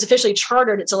 So if it's officially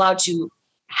chartered, it's allowed to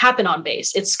happen on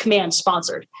base. It's command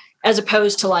sponsored, as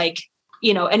opposed to like,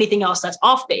 anything else that's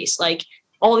off base. Like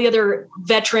all the other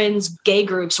veterans, gay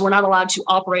groups were not allowed to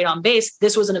operate on base.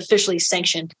 This was an officially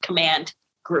sanctioned command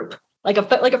group, like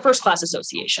a first class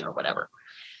association or whatever.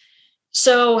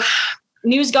 So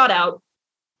news got out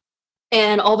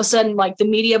and all of a sudden like the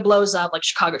media blows up, like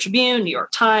Chicago Tribune, New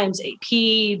York Times, AP,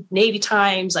 Navy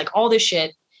Times, like all this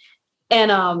shit. And,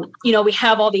 we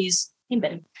have all these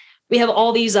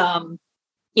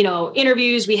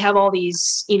interviews. We have all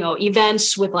these,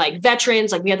 events with like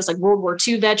veterans. Like we had this like World War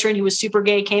II veteran who was super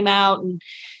gay, came out and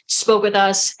spoke with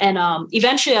us. And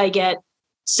eventually I get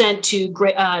sent to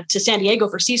San Diego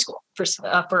for C school for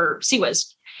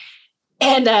CWIS.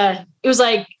 And it was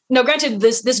like, no, granted,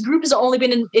 this group has only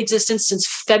been in existence since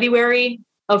February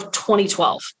of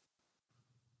 2012.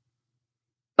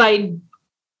 By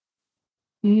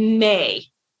May,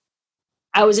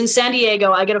 I was in San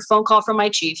Diego. I get a phone call from my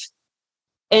chief.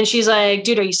 And she's like,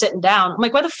 dude, are you sitting down? I'm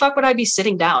like, why the fuck would I be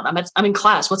sitting down? I'm in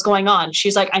class. What's going on?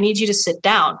 She's like, I need you to sit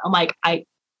down. I'm like,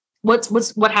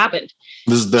 what happened?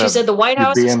 She said the White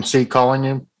House. BMC calling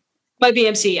you? My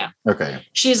BMC, yeah. Okay.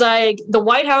 She's like, the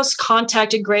White House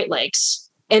contacted Great Lakes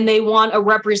and they want a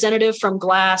representative from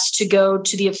Glass to go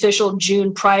to the official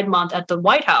June Pride Month at the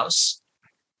White House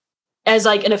as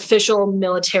like an official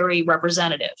military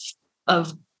representative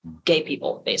of gay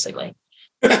people, basically.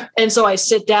 And so I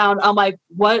sit down, I'm like,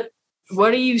 what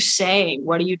are you saying?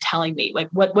 What are you telling me? Like,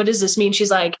 what does this mean?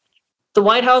 She's like, the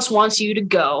White House wants you to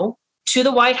go to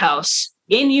the White House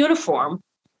in uniform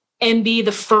and be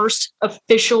the first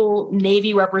official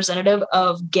Navy representative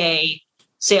of gay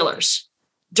sailors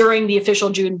during the official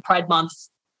June Pride Month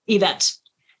event.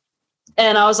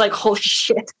 And I was like, holy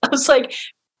shit. I was like,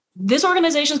 this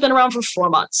organization's been around for 4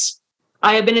 months.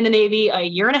 I have been in the Navy a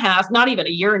year and a half, not even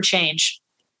a year and change.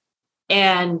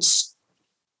 And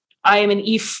I'm an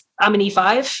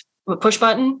E5, I'm a push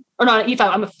button, or not an E5,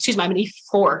 I'm an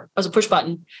E4. I was a push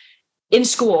button in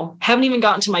school, haven't even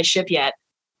gotten to my ship yet.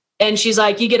 And she's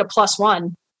like, you get a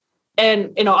 +1.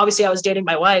 And, obviously I was dating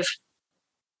my wife.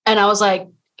 And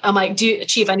I'm like,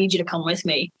 Chief, I need you to come with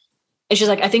me. And she's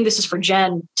like, I think this is for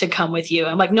Jen to come with you.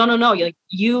 I'm like, no. You're like,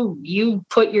 you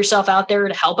put yourself out there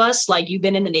to help us. Like, you've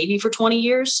been in the Navy for 20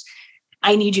 years.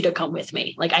 I need you to come with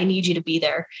me. Like, I need you to be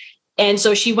there. And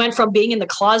so she went from being in the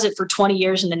closet for 20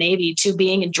 years in the Navy to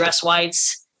being in dress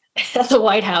whites at the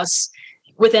White House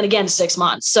within, again, 6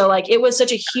 months. So like, it was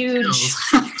such a huge,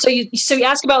 so you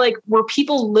ask about like, were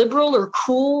people liberal or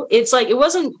cool? It's like, it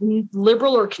wasn't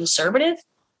liberal or conservative.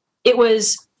 It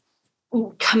was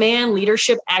command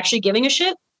leadership actually giving a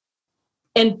shit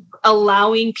and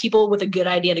allowing people with a good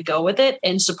idea to go with it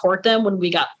and support them when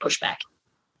we got pushback.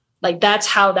 Like, that's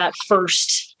how that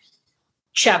first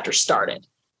chapter started.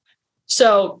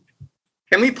 So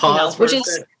can we pause for a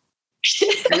second?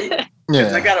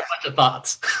 Yeah. I got a bunch of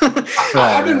thoughts.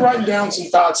 I've been writing down some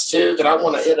thoughts too that I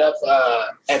want to hit up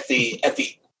at the.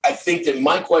 I think that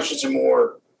my questions are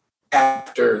more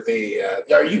after the.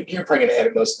 You're probably going to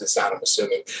edit most of this out, I'm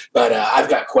assuming, but I've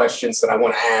got questions that I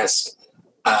want to ask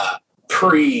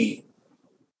pre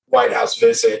White House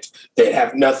visit that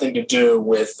have nothing to do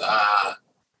with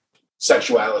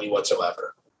sexuality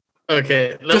whatsoever.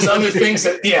 Okay. Just other things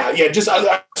that, just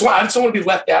I just don't want to be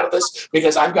left out of this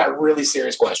because I've got really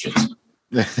serious questions.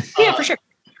 Yeah, for sure.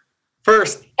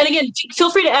 First, and again,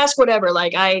 feel free to ask whatever.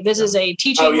 Like, this is a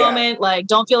teaching moment. Like,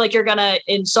 don't feel like you're gonna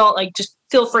insult. Like, just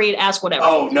feel free to ask whatever.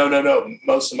 Oh, no.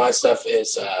 Most of my stuff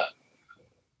is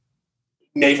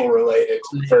naval related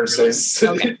versus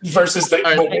the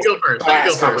right,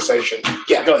 class conversation.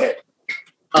 Yeah, go ahead.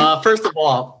 First of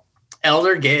all,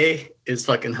 elder gay is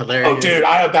fucking hilarious. Oh, dude,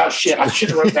 I should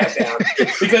have wrote that down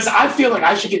because I feel like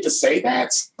I should get to say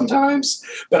that sometimes,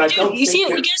 but I don't. You guys see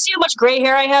how much gray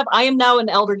hair I have? I am now an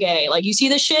elder gay. Like, you see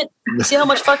this shit? You see how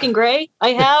much fucking gray I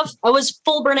have? I was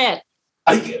full brunette.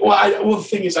 The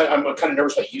thing is, I'm kind of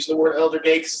nervous about using the word elder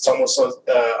gay because it's almost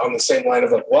on the same line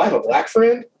of like, well, I have a black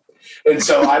friend. And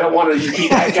so I don't want to be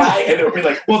that guy, and it'll be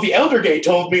like, well, the elder gay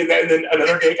told me, and then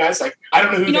another gay guy's like, I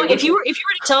don't know who. If you were to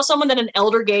tell someone that an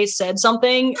elder gay said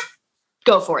something,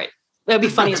 go for it. That'd be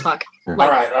funny as fuck. Like,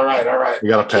 all right. You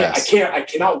gotta pass. I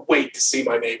cannot wait to see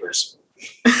my neighbors.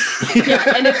 Yeah,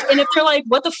 and if they're like,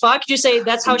 what the fuck? You say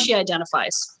that's how she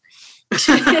identifies.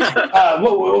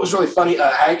 What was really funny?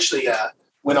 I actually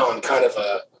went on kind of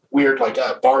a weird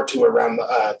bar tour around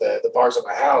the bars of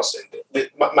my house, and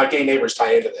my gay neighbors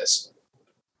tie into this.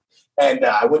 And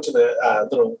I went to the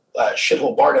little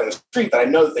shithole bar down the street that I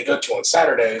know that they go to on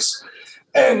Saturdays,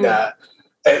 and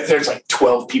there's like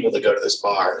 12 people that go to this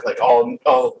bar, like all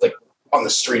like on the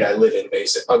street I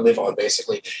live on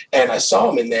basically. And I saw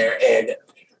them in there, and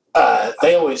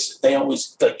they always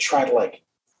like try to like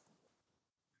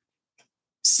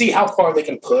see how far they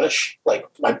can push like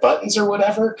my buttons or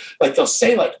whatever. Like, they'll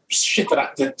say like shit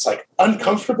that's like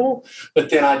uncomfortable, but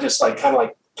then I just like kind of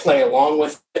like play along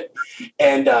with it.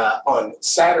 And on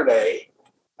Saturday,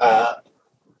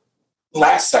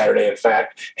 last Saturday, in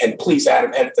fact, and please,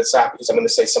 Adam, edit this out because I'm going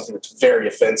to say something that's very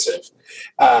offensive.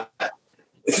 They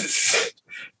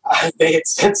had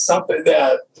said something.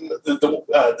 The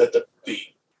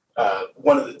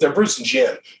they're Bruce and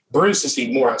Jim. Bruce is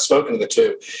the more outspoken of the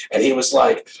two. And he was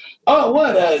like, oh,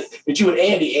 what? Did you and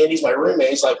Andy? Andy's my roommate.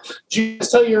 He's like, did you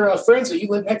just tell your friends that you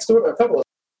live next door to a couple of?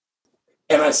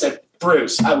 And I said,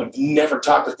 Bruce, I would never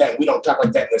talk like that. We don't talk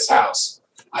like that in this house.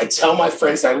 I tell my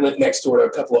friends that I live next door to a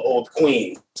couple of old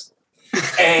queens.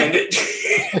 And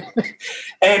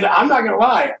and I'm not gonna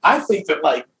lie, I think that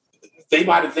like they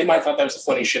might have thought that was the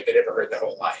funniest shit they'd ever heard in their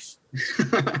whole life.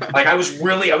 Like I was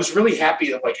really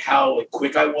happy at like how like,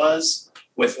 quick I was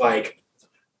with like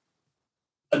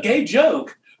a gay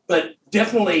joke, but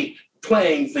definitely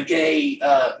playing the gay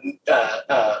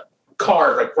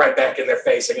card like right back in their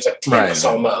face. Like it was like tennis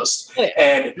almost. Oh, yeah.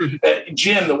 And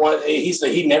Jim, the one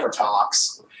he never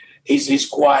talks. He's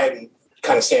quiet and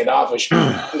kind of standoffish.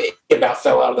 He about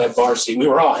fell out of that bar seat. We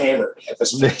were all hammered at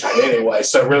this time anyway,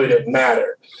 so it really didn't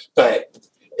matter. But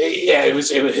yeah, I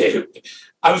was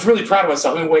really proud of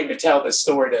myself. I've been waiting to tell this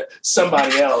story to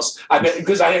somebody else.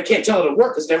 Because I can't tell it at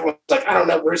work because everyone's like, I don't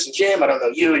know Bruce and Jim. I don't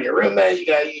know you and your roommate.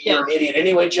 You're an idiot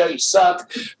anyway, Joe. You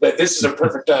suck. But this is a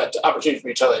perfect opportunity for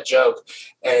me to tell that joke.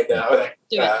 And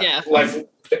life,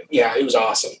 yeah, it was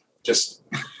awesome. Just,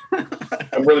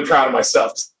 I'm really proud of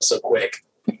myself so quick.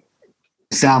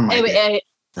 Sound like it.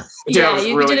 Yeah,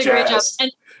 you really did a great job. And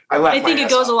I think it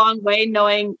goes a long way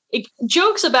knowing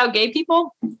jokes about gay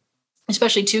people,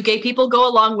 especially two gay people, go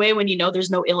a long way when you know there's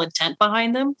no ill intent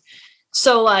behind them.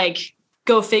 So like,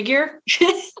 go figure.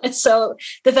 So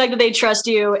the fact that they trust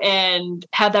you and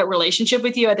have that relationship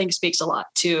with you, I think speaks a lot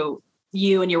to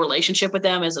you and your relationship with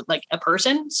them as like a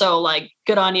person. So like,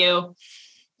 good on you.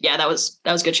 Yeah, that was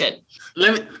good shit.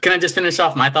 Can I just finish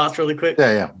off my thoughts really quick?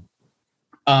 Yeah.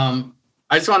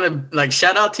 I just want to like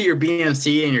shout out to your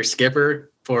BMC and your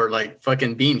skipper for like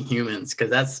fucking being humans, because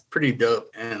that's pretty dope,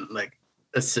 and like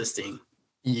assisting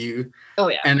you. Oh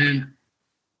yeah. And then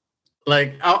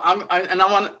like I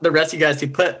want the rest of you guys to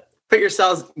put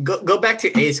yourselves go back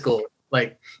to A school.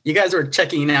 Like you guys were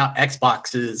checking out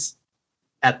Xboxes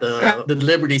at the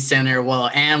Liberty Center while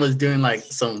Ann was doing like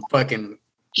some fucking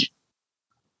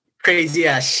crazy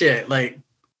ass shit. Like,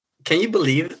 can you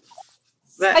believe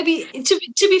that? I mean, to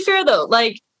be fair though,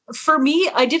 like for me,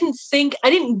 I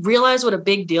didn't realize what a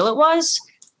big deal it was,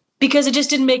 because it just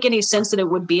didn't make any sense that it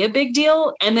would be a big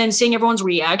deal. And then seeing everyone's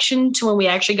reaction to when we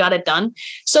actually got it done.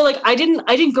 So like, I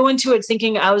didn't go into it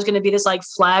thinking I was going to be this like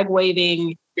flag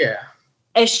waving,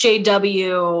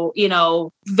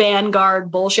 SJW,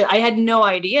 Vanguard bullshit. I had no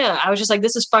idea. I was just like,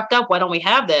 this is fucked up. Why don't we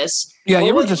have this? Yeah.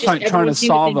 You were just like trying to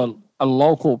solve a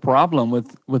local problem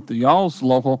with the y'all's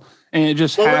local. And it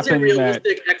just happened was your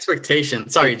realistic expectation?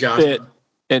 Sorry, Josh.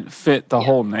 It fit the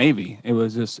whole Navy. It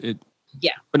was just it.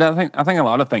 Yeah. But I think a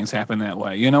lot of things happen that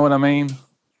way. You know what I mean?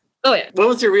 Oh yeah. What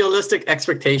was your realistic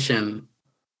expectation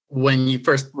when you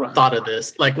first thought of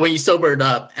this? Like when you sobered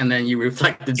up and then you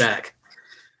reflected back?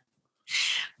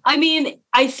 I mean,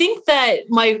 I think that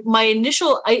my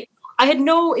initial I had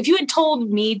if you had told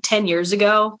me 10 years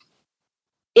ago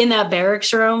in that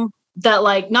barracks room that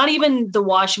like not even the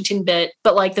Washington bit,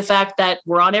 but like the fact that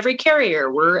we're on every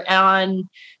carrier, we're on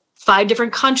 5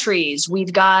 different countries,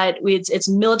 it's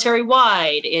military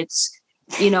wide, it's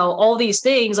all these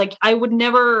things, like I would be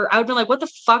like, what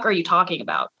the fuck are you talking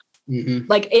about? Mm-hmm.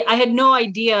 Like I had no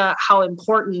idea how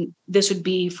important this would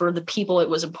be for the people it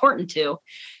was important to.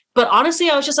 But honestly,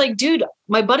 I was just like, dude,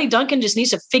 my buddy Duncan just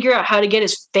needs to figure out how to get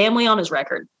his family on his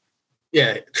record.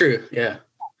 Yeah, true. Yeah.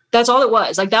 That's all it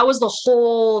was. Like that was the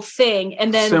whole thing.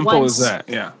 And then simple as that.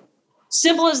 Yeah.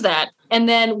 Simple as that. And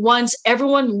then once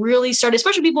everyone really started,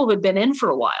 especially people who had been in for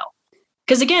a while,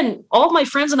 because again, all of my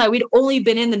friends and I, we'd only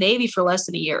been in the Navy for less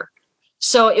than a year.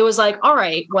 So it was like, all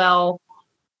right, well,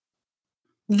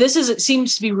 it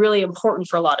seems to be really important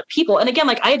for a lot of people. And again,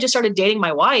 like I had just started dating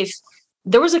my wife.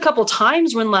 There was a couple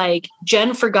times when like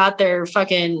Jen forgot their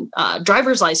fucking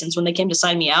driver's license when they came to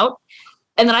sign me out.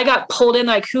 And then I got pulled in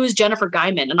like, who is Jennifer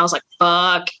Geiman? And I was like,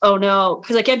 fuck, oh no.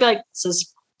 Because I can't be like, this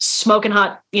is smoking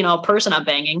hot, person I'm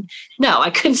banging. No, I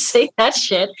couldn't say that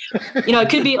shit. It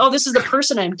could be, oh, this is the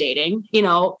person I'm dating,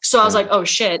 So I was like, oh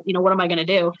shit, what am I going to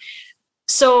do?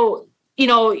 So,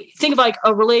 think of like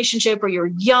a relationship where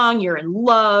you're young, you're in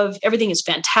love, everything is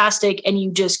fantastic. And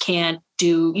you just can't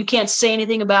say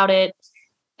anything about it.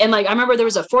 And like, I remember there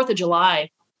was a 4th of July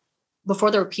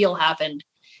before the repeal happened.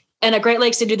 And at Great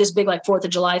Lakes, they do this big like 4th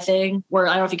of July thing where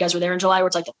I don't know if you guys were there in July, where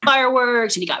it's like the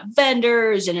fireworks and you got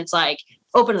vendors and it's like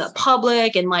open to the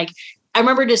public. And like, I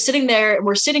remember just sitting there and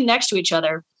we're sitting next to each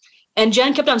other and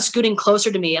Jen kept on scooting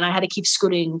closer to me and I had to keep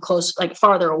scooting close, like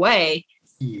farther away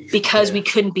because we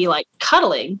couldn't be like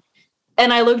cuddling.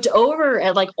 And I looked over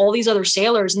at like all these other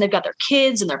sailors, and they've got their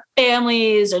kids and their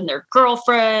families and their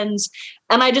girlfriends.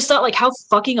 And I just thought, like, how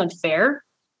fucking unfair.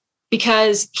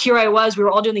 Because here I was, we were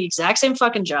all doing the exact same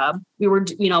fucking job. We were,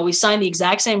 we signed the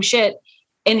exact same shit.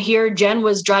 And here Jen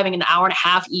was driving an hour and a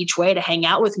half each way to hang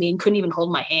out with me and couldn't even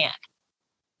hold my hand.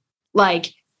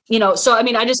 Like, so I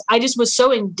mean, I just was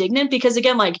so indignant because,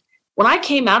 again, like, when I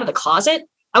came out of the closet,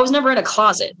 I was never in a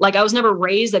closet. Like, I was never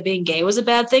raised that being gay was a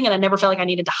bad thing, and I never felt like I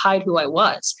needed to hide who I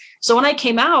was. So when I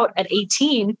came out at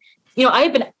 18, I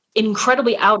had been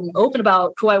incredibly out and open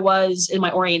about who I was in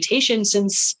my orientation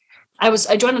since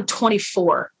I joined at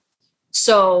 24.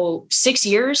 So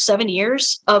 7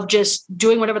 years of just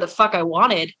doing whatever the fuck I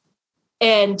wanted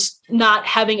and not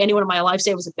having anyone in my life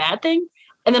say it was a bad thing.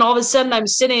 And then all of a sudden I'm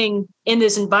sitting in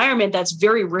this environment that's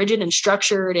very rigid and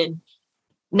structured, and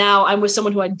now I'm with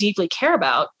someone who I deeply care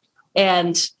about,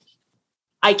 and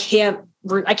I can't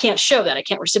show that. I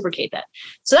can't reciprocate that.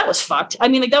 So that was fucked. I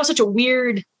mean, like, that was such a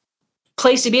weird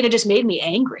place to be, and it just made me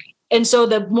angry. And so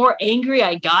the more angry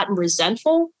I got and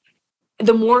resentful,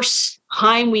 the more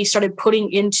time we started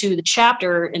putting into the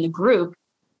chapter in the group,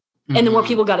 and the more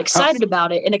people got excited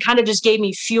about it. And it kind of just gave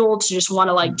me fuel to just want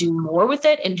to like do more with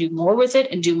it and do more with it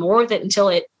and do more with it until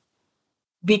it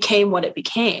became what it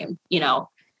became,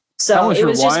 So it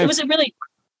was really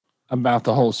about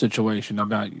the whole situation,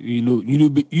 about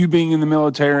you being in the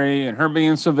military and her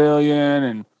being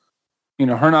civilian, and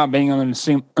her not being under the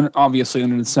same, obviously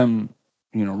under some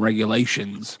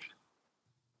regulations.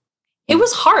 It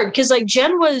was hard because like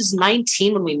Jen was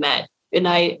 19 when we met, and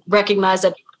I recognized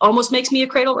that almost makes me a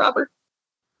cradle robber,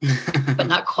 but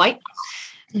not quite.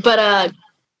 But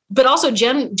also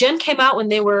Jen came out when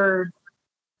they were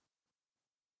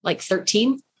like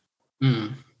 13.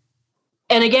 And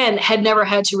again, had never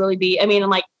had to really be, I mean, and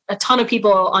like a ton of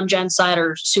people on Jen's side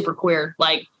are super queer,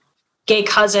 like gay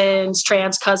cousins,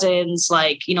 trans cousins,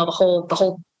 like, the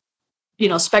whole,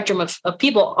 spectrum of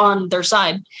people on their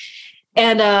side.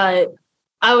 And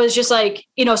I was just like,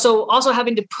 so also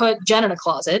having to put Jen in a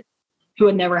closet, who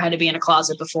had never had to be in a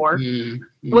closet before,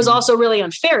 was also really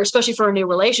unfair, especially for a new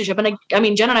relationship. And I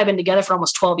mean, Jen and I have been together for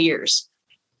almost 12 years.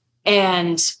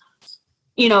 And,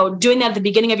 doing that at the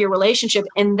beginning of your relationship,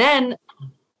 and then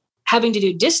having to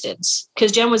do distance,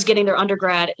 because Jen was getting their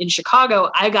undergrad in Chicago.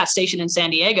 I got stationed in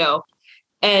San Diego,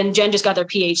 and Jen just got their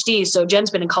PhD. So Jen's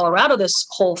been in Colorado this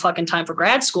whole fucking time for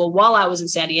grad school while I was in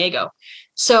San Diego.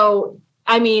 So,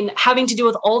 I mean, having to deal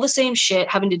with all the same shit,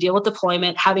 having to deal with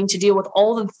deployment, having to deal with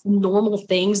all the normal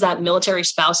things that military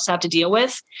spouses have to deal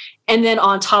with. And then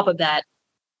on top of that,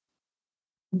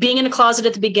 being in a closet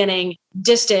at the beginning,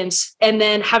 distance, and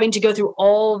then having to go through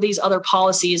all these other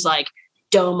policies like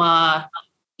DOMA,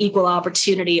 equal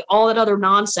opportunity, all that other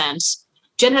nonsense.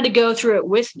 Jen had to go through it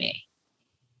with me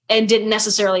and didn't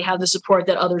necessarily have the support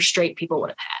that other straight people would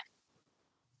have had.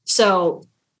 So,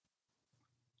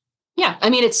 yeah, I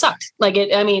mean, it sucked.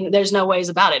 There's no ways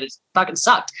about it. It fucking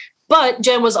sucked. But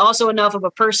Jen was also enough of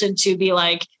a person to be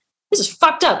like, this is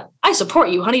fucked up. I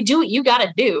support you, honey. Do what you got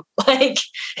to do. To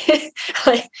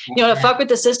fuck with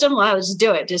the system, well, just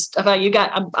do it. Just about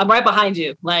I'm right behind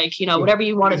you. Whatever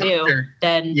you want to do,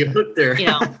 then you hooked her.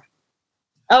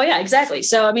 Oh yeah, exactly.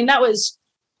 So, I mean, that was,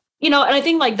 and I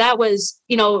think like that was,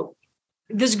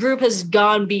 this group has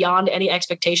gone beyond any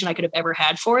expectation I could have ever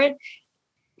had for it.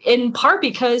 In part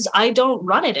because I don't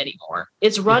run it anymore.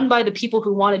 It's run by the people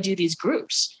who want to do these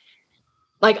groups.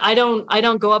 Like, I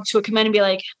don't go up to a command and be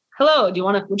like, hello, would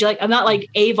you like, I'm not like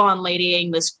Avon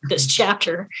ladying this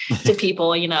chapter to people,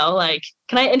 like,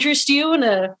 can I interest you in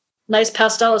a nice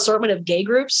pastel assortment of gay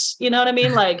groups? You know what I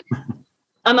mean? Like,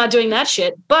 I'm not doing that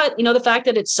shit. But, the fact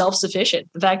that it's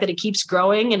self-sufficient, the fact that it keeps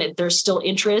growing and there's still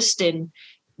interest, and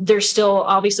there's still,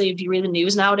 obviously, if you read the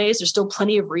news nowadays, there's still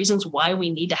plenty of reasons why we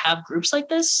need to have groups like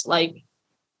this. Like,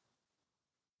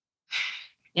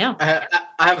 yeah.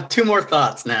 I have two more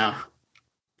thoughts now.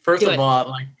 First of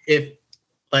all,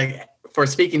 for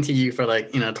speaking to you for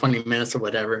 20 minutes or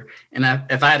whatever, and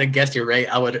if I had to guess your rate,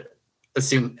 I would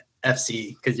assume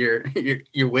FC, because you're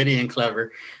witty and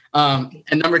clever. And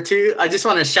number two, I just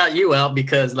want to shout you out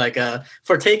because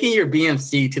for taking your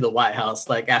BMC to the White House,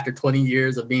 after 20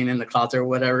 years of being in the closet or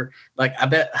whatever, I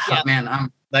bet,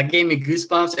 man, that gave me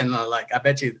goosebumps. And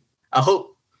I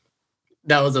hope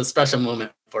that was a special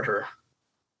moment for her.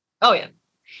 Oh yeah.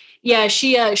 Yeah.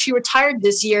 She retired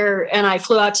this year, and I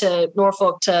flew out to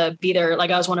Norfolk to be there.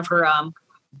 I was one of her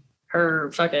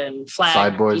fucking flag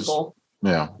side boys. People.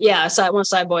 Yeah. Yeah. One of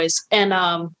side boys. And,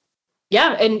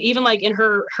 yeah. And even in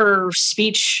her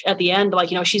speech at the end,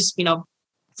 she's,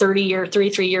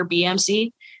 33 year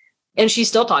BMC. And she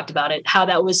still talked about it, how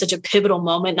that was such a pivotal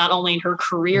moment, not only in her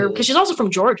career, because she's also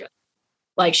from Georgia.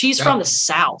 Like she's from the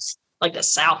South, like the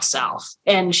South.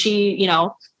 And she,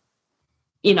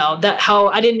 that how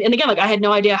I didn't, and again, like I had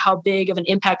no idea how big of an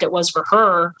impact it was for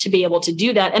her to be able to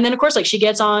do that. And then of course, like she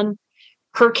gets on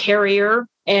her carrier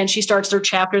and she starts their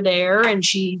chapter there and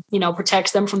she,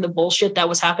 protects them from the bullshit that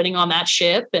was happening on that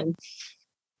ship. And,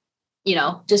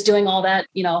 just doing all that,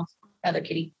 other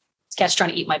kitty. This cat's trying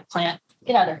to eat my plant.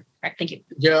 Get out of there. All right, thank you.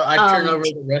 Joe, I turn over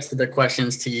the rest of the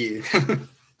questions to you.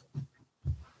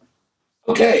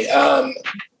 Okay. All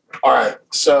right.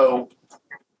 So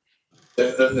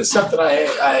the stuff that I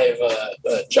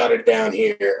have jotted down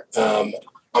here, I'm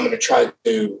going to try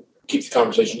to keep the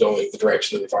conversation going the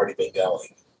direction that we've already been going.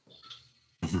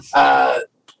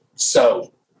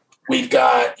 So we've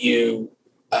got you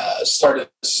started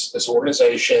this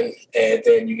organization, and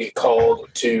then you get called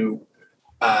to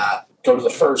go to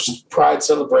the first Pride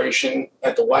celebration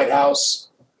at the White House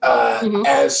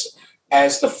as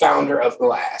the founder of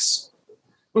GLASS.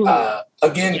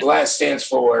 Again, GLASS stands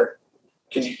for.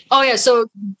 Oh yeah, so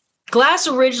GLASS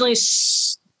originally,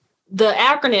 the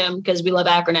acronym, because we love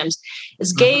acronyms,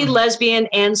 is Gay, Lesbian,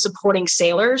 and Supporting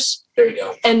Sailors. There you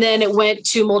go. And then it went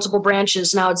to multiple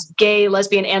branches. Now it's Gay,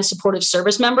 Lesbian, and Supportive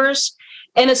Service Members.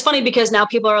 And it's funny because now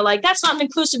people are like, that's not an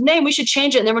inclusive name. We should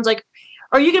change it. And everyone's like,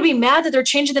 are you going to be mad that they're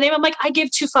changing the name? I'm like, I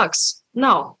give two fucks.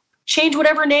 No. Change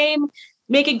whatever name.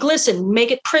 Make it Glisten.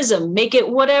 Make it Prism. Make it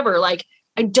whatever. Like,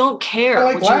 I don't care.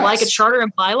 Would you like a charter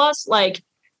and bylaws? Like,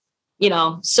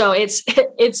 so it's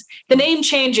the name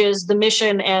changes, the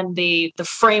mission and the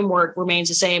framework remains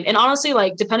the same. And honestly,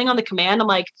 like, depending on the command, I'm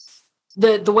like,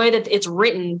 the way that it's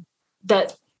written,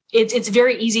 that it's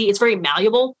very easy. It's very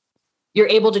malleable. You're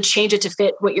able to change it to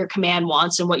fit what your command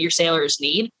wants and what your sailors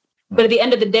need. But at the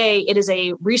end of the day, it is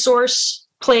a resource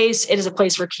place. It is a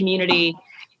place for community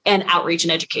and outreach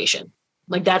and education.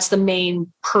 Like that's the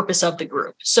main purpose of the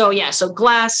group. So yeah, so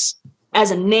GLASS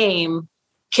as a name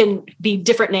can be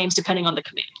different names depending on the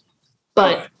command,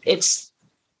 but it's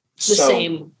the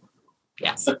same.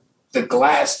 Yeah. The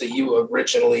GLASS that you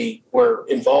originally were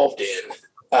involved in,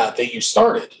 that you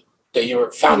started, that you were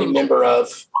a founding member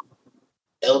of,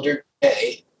 Elder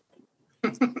Day,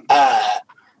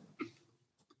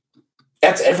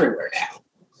 that's everywhere now.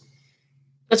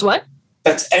 That's what?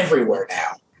 That's everywhere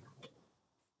now.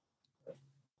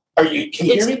 Can you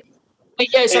hear me?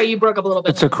 Yeah, sorry, you broke up a little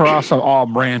bit. It's across all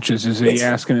branches. Is he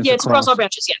asking? It's across all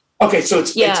branches. Yeah. Okay, so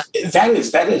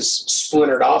that is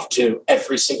splintered off to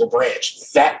every single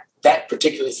branch. That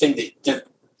particular thing the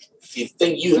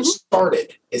thing you have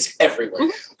started is everywhere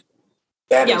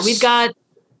now. We've got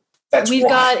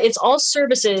it's all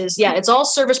services. Yeah, it's all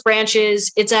service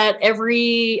branches. It's at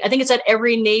every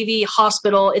Navy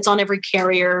hospital. It's on every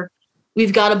carrier.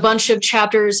 We've got a bunch of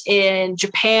chapters in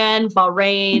Japan,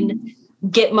 Bahrain,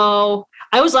 Gitmo.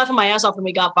 I was laughing my ass off when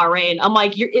we got Bahrain. I'm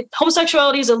like,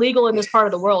 homosexuality is illegal in this part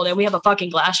of the world, and we have a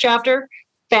fucking GLASS chapter.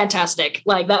 Fantastic.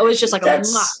 Like that was just like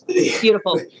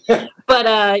beautiful. But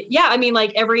I mean,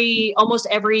 like almost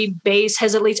every base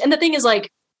has at least, and the thing is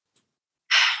like,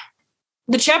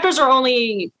 the chapters are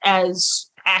only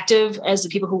as active as the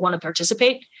people who want to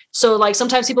participate. So like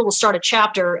sometimes people will start a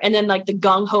chapter and then like the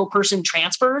gung-ho person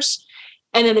transfers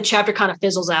and then the chapter kind of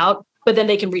fizzles out, but then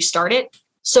they can restart it.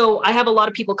 So I have a lot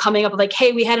of people coming up with like,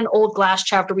 hey, we had an old GLASS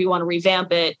chapter. We want to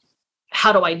revamp it.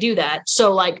 How do I do that?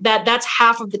 So like that's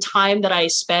half of the time that I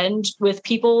spend with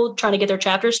people trying to get their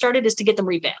chapters started is to get them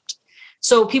revamped.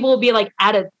 So people will be like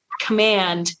at a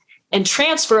command and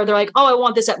transfer. They're like, oh, I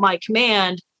want this at my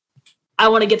command. I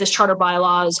want to get this charter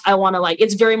bylaws. I want to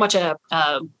it's very much a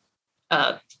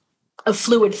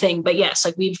fluid thing, but yes,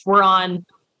 like we're on,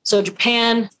 so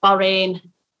Japan, Bahrain,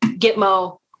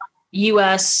 Gitmo,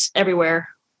 US, everywhere.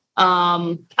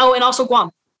 And also Guam.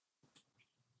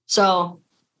 So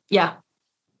yeah.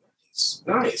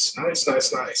 Nice. Okay.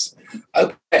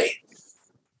 Are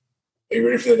you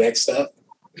ready for the next step?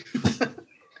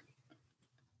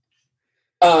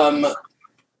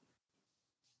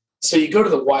 So you go to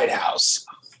the White House.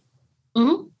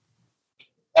 Mm-hmm.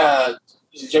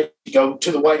 Did you go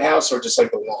to the White House or just like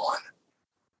the lawn?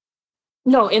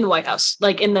 No, in the White House,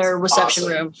 like in their reception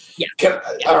room. Yeah.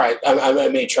 All right. I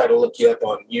may try to look you up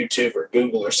on YouTube or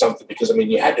Google or something because I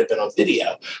mean you had to have been on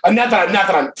video. Not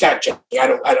that I'm fact checking. I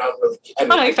don't really.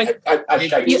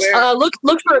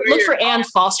 Look for Ann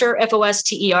Foster,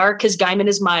 Foster, because Geiman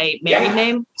is my married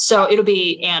name, so it'll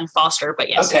be Ann Foster. But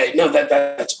yes. Okay. No,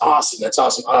 that's awesome. That's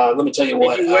awesome. Let me tell you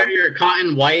what. Did you wear your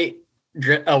cotton white,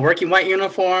 working white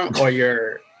uniform or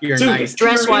your Dude, nice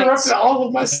dress white? All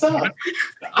of my stuff.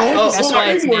 I have this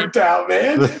whole thing worked out,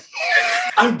 man.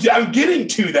 I'm getting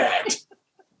to that.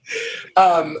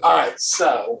 All right,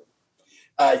 so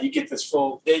you get this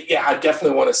full. Yeah, I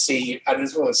definitely want to see. I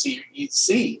just want to see you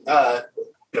see a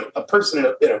person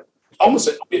in a almost.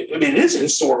 It is a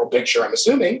historical picture. I'm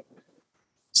assuming.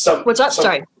 What's up?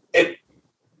 Sorry.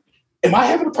 Am I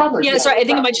having a problem? Yeah, sorry. I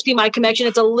think it might just be my connection.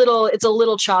 It's a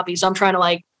little choppy, so I'm trying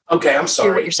to Okay, I'm sorry.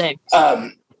 hear what you're saying.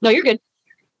 No, you're good.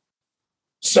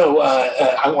 So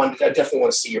I definitely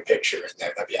want to see your picture in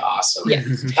there. That'd be awesome. Yeah.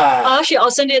 Actually, I'll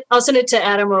send it to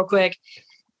Adam real quick.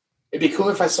 It'd be cool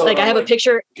if I saw. I have a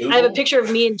picture. Google. I have a picture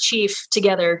of me and Chief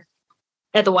together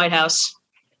at the White House,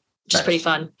 which is pretty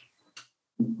fun.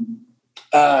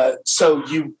 So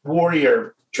you wore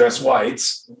your dress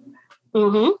whites.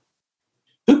 Mm-hmm.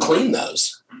 Who cleaned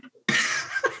those?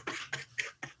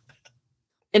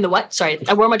 In the what? Sorry,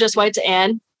 I wore my dress whites.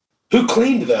 And who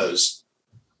cleaned those?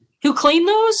 Who cleaned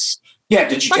those? Yeah,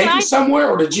 did you take them somewhere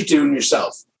or did you do them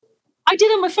yourself? I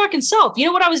did them my fucking self. You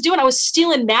know what I was doing? I was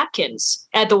stealing napkins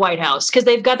at the White House because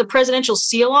they've got the presidential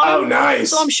seal on. Oh, nice.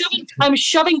 So I'm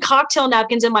shoving cocktail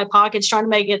napkins in my pockets, trying to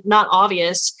make it not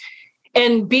obvious.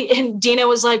 And Dina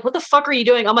was like, "What the fuck are you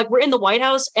doing?" I'm like, "We're in the White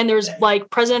House, and there's like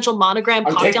presidential monogram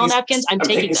cocktail napkins. I'm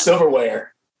taking them."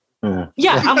 Silverware.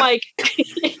 Yeah, I'm like,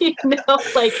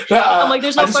 I'm like,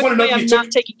 there's no fucking way I'm not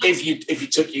taking. If you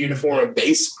took your uniform on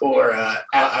base or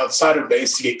outside of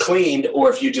base to get cleaned,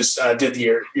 or if you just did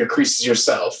your creases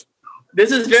yourself.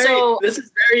 This is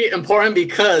very important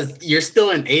because you're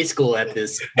still in A school at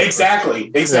this.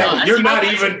 Exactly. You're not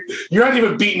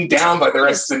even beaten down by the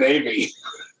rest of the Navy.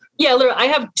 Yeah, literally, I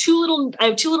have two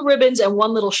little ribbons and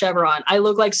one little chevron. I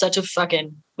look like such a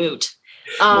fucking boot.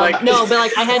 No, but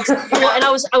like I had, and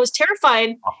I was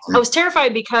terrified. I was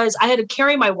terrified because I had to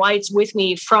carry my whites with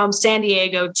me from San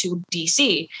Diego to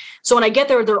DC. So when I get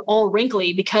there, they're all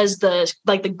wrinkly because the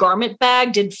garment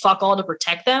bag did fuck all to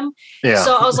protect them. Yeah.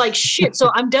 So I was like, shit. So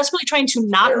I'm desperately trying to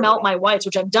not melt my whites,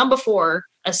 which I've done before.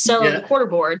 A cell of the quarter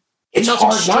board. It's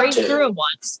hard straight through them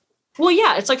once. Well,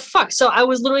 yeah, it's like fuck. So I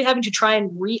was literally having to try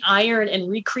and re-iron and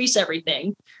re-crease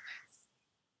everything.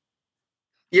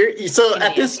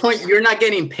 At this point, you're not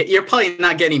getting paid. You're probably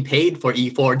not getting paid for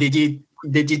E4.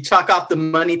 Did you chalk off the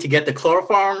money to get the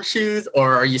chloroform shoes,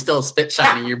 or are you still spit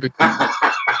shining your boots?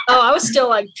 I was still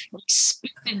like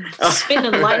spitting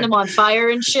and lighting them on fire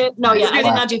and shit. No, yeah, I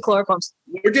did not do chloroforms.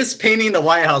 We're just painting the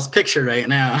White House picture right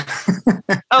now.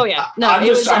 Oh yeah, no, I'm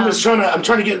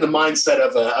trying to get in the mindset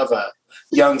of a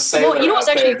young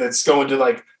sailor that's going to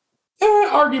like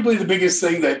arguably the biggest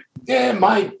thing that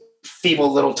my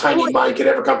feeble little tiny mind could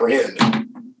ever comprehend.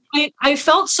 I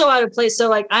felt so out of place. So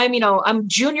like I'm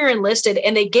junior enlisted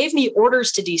and they gave me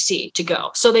orders to DC to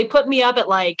go. So they put me up at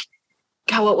like,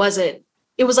 God, what was it?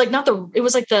 It was like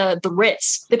the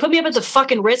Ritz. They put me up at the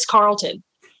fucking Ritz Carlton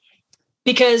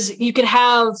because you could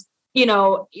have, I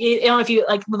don't know if you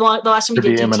like the last time you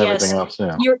did DTS, and everything else,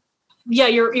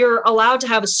 you're allowed to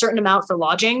have a certain amount for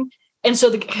lodging. And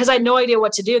so because I had no idea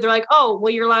what to do, they're like, oh,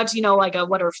 well, you're allowed to, like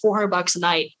 $400 a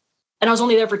night. And I was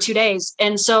only there for 2 days.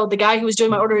 And so the guy who was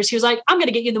doing my orders, he was like, I'm going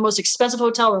to get you the most expensive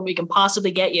hotel room we can possibly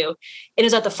get you. It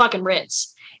is at the fucking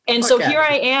Ritz. And so here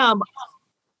I am,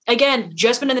 again,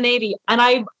 just been in the Navy.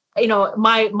 And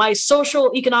my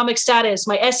social economic status,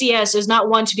 my SES is not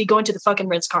one to be going to the fucking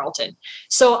Ritz Carlton.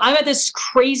 So I'm at this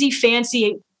crazy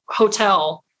fancy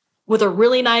hotel with a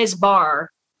really nice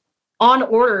bar on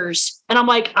orders. And I'm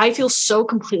like, I feel so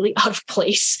completely out of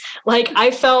place. Like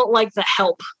I felt like the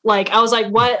help. Like I was like,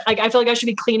 what? Like I feel like I should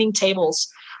be cleaning tables.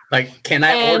 Like, can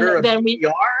I order a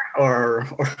PR or?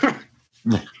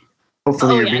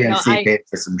 Hopefully your BNC paid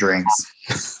for some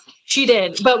drinks. She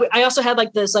did, but I also had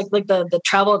like this, like the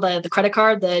travel, the credit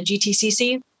card, the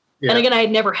GTCC. Yeah. And again, I had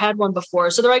never had one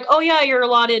before. So they're like, oh yeah, you're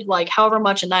allotted like however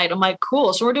much a night. I'm like,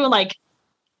 cool. So we're doing like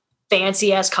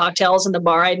fancy ass cocktails in the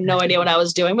bar. I had no idea what I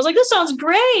was doing. I was like, this sounds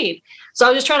great. So I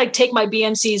was just trying to take my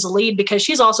BMC's lead because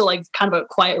she's also like kind of a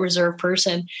quiet, reserved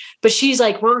person. But she's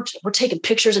like, we're taking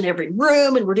pictures in every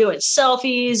room and we're doing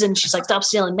selfies. And she's like, stop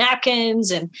stealing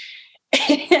napkins. And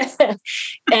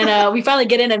and we finally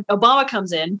get in and Obama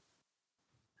comes in.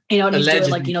 And he's doing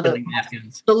like, the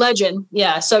legend.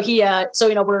 Yeah. So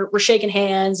we're shaking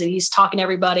hands and he's talking to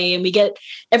everybody and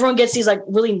everyone gets these like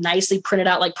really nicely printed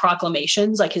out like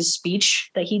proclamations, like his speech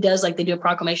that he does, like they do a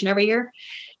proclamation every year.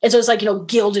 And so it's like,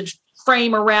 gilded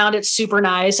frame around it, super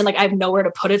nice. And like, I have nowhere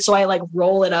to put it. So I like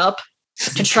roll it up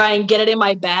to try and get it in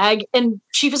my bag. And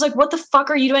Chief is like, what the fuck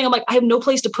are you doing? I'm like, I have no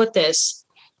place to put this.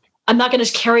 I'm not going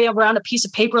to carry around a piece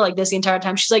of paper like this the entire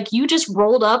time. She's like, you just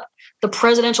rolled up the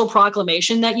presidential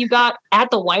proclamation that you got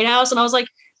at the White House. And I was like,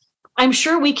 I'm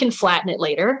sure we can flatten it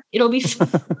later. It'll be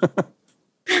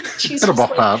Jesus, It'll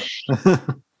buff like,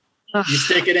 out. You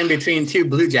stick it in between two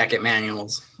Blue Jacket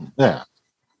manuals. Yeah.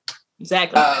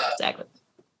 exactly. Exactly.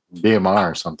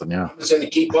 BMR or something, yeah. I'm just going to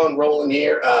keep on rolling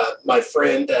here. My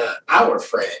friend, our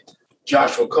friend,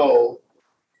 Joshua Cole,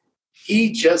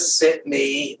 he just sent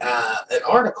me an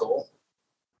article,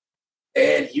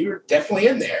 and you're definitely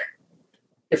in there.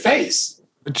 Your face.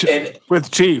 With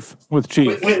Chief. With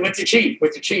the chief.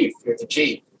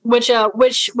 Which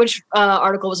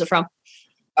article was it from?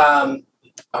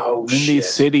 Windy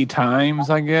City Times,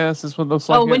 I guess, is what it looks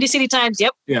like. Oh, Windy City Times.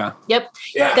 Yep. Yeah. Yep.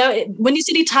 Yeah. Windy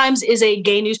City Times is a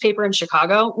gay newspaper in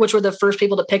Chicago, which were the first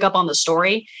people to pick up on the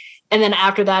story. And then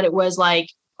after that, it was like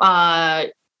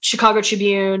Chicago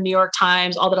Tribune, New York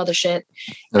Times, all that other shit.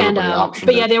 But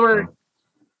yeah, they were,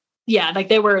 like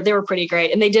they were pretty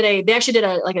great. And they actually did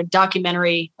a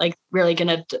documentary, like really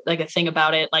gonna like a thing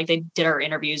about it. Like they did our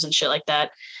interviews and shit like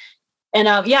that. And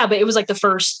but it was like the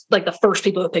first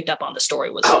people who picked up on the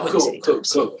story was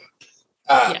cool.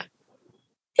 I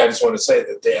just want to say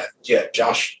that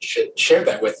Josh shared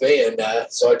that with me, and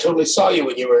so I totally saw you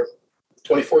when you were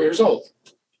 24 years old.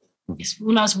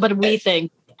 But a wee thing.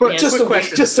 Just a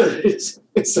question.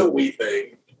 It's a wee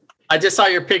thing. I just saw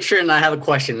your picture, and I have a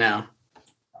question now.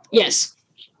 Yes.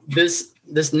 This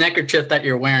neckerchief that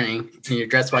you're wearing in your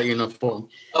dress white uniform.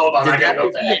 Hold on, I gotta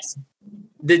go back. Yes.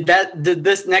 Did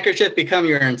this neckerchief become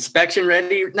your inspection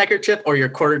ready neckerchief or your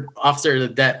quarter officer of the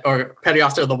debt or petty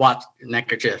officer of the watch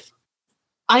neckerchief?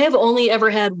 I have only ever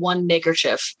had one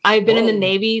neckerchief. I've been in the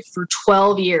Navy for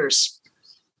 12 years.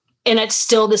 And it's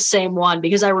still the same one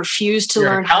because I refuse to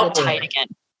learn how to tie it again.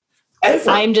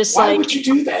 I'm just Why would you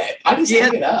do that? I just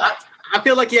hang it up. I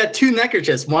feel like you had two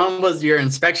neckerchiefs. One was your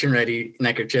inspection ready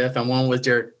neckerchief and one was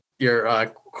your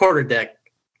quarter deck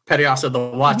petty officer of the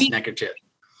watch neckerchief.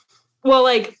 Well,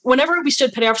 like whenever we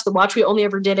stood petty officer of the watch, we only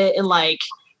ever did it in like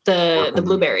the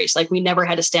blueberries. Like we never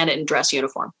had to stand it in dress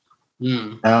uniform.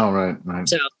 Oh, right.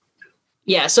 So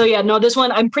no, this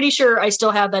one, I'm pretty sure I still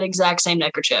have that exact same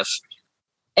neckerchief.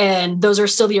 And those are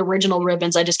still the original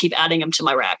ribbons. I just keep adding them to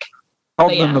my rack.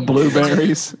 Called them the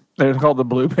blueberries. They're called the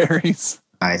blueberries.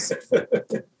 Nice.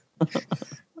 It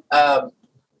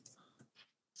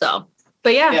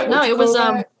was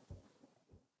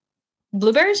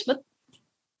blueberries. What?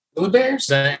 Blueberries?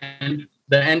 The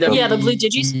end of the blue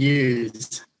digis.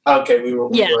 Used. Okay, we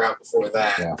were out before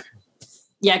that.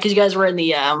 Yeah, because you guys were in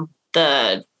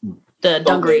the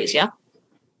dungarees. Yeah.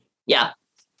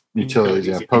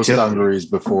 Utilities, post dungarees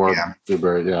before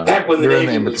Blueberry. Yeah, back when the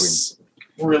Navy was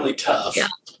really tough.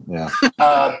 Yeah.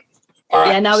 All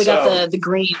right. Yeah. Now we got the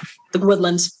green, the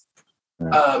woodlands.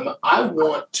 I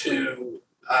want to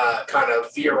kind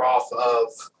of veer off of,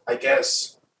 I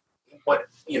guess, what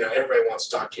everybody wants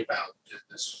to talk to you about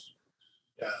this,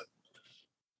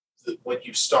 what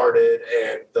you started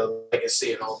and the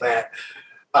legacy and all that.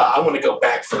 I want to go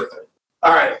back further.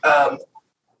 All right.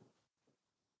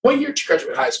 What year did you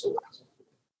graduate high school?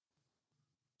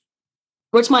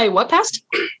 What's my what past?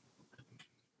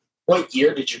 What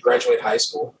year did you graduate high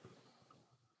school?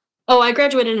 Oh, I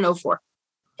graduated in 2004.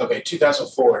 Okay,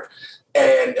 2004.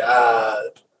 And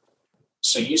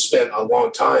so you spent a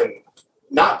long time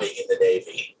not being in the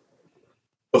Navy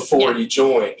before you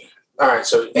joined. All right,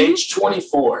 so age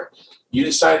 24, you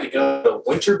decided to go to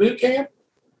winter boot camp?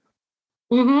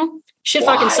 Mm-hmm. Shit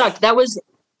Why? fucking sucked. That was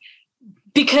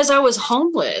because I was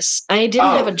homeless. I didn't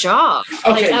have a job.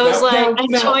 Okay, I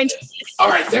joined. All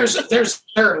right, there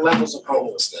are levels of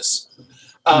homelessness.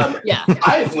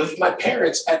 I've lived with my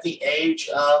parents at the age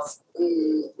of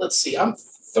let's see, I'm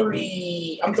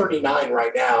 39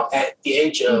 right now. At the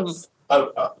age of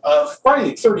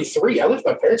probably 33, I lived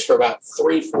with my parents for about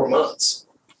 3-4 months.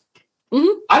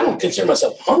 Mm-hmm. I don't consider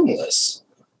myself homeless.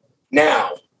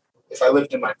 Now, if I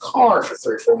lived in my car for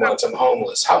 3 or 4 months, I'm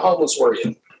homeless. How homeless were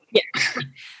you? Yeah,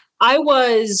 I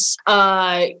was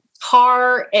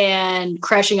car and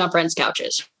crashing on friends'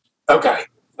 couches. Okay.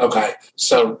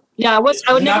 So yeah,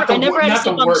 I never had to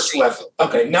sleep on the street. Level.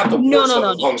 Okay, not the worst level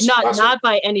of homelessness. Not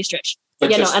by any stretch.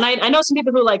 But and I know some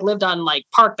people who like lived on like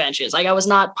park benches. Like I was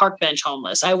not park bench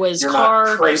homeless. I was you're car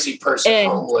not crazy person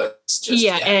homeless.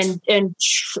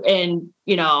 And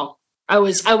I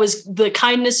was the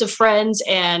kindness of friends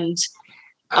and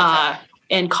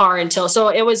car until so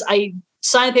it was I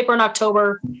signed the paper in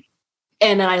October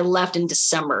and then I left in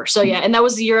December. So and that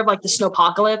was the year of like the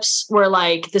snowpocalypse where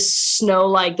like the snow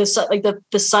like the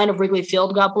sign of Wrigley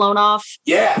Field got blown off.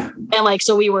 Yeah. And like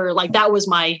so we were like that was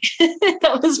my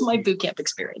boot camp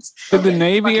experience. Did the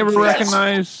Navy ever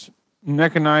recognize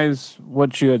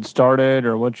what you had started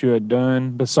or what you had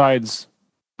done besides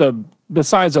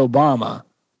Obama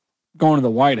going to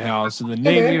the White House and the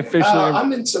Navy officially.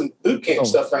 I'm in some boot camp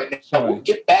stuff right now. Sorry. We'll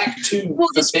get back to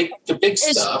the big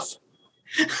stuff.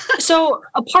 So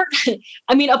apart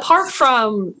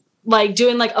from like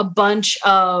doing like a bunch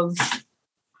of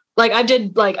like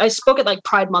I spoke at like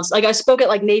Pride Month, like I spoke at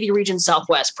like Navy Region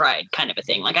Southwest Pride kind of a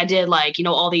thing. Like I did like, you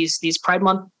know, all these Pride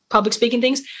Month public speaking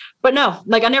things, but no,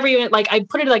 like I never even like I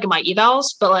put it like in my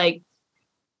evals, but like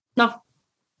no,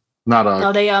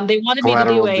 they wanted me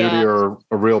to do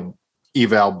a real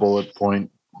eval bullet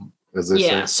point, as they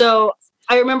say. So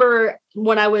I remember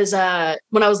when I was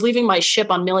leaving my ship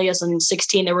on Milius in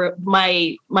 16,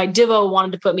 my Divo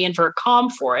wanted to put me in for a comm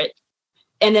for it.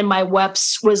 And then my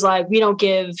WEPS was like, we don't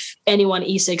give anyone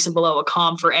E6 and below a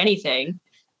comm for anything.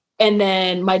 And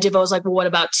then my Divo was like, well, what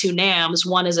about 2 NAMs?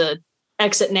 One is a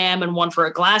exit NAM and one for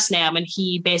a glass NAM. And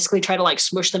he basically tried to like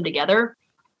smush them together.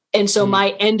 And so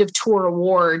my end of tour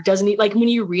award doesn't, like when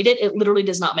you read it, it literally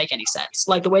does not make any sense.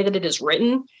 Like the way that it is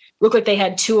written, looked like they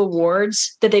had 2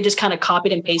 awards that they just kind of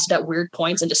copied and pasted at weird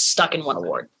points and just stuck in one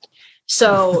award.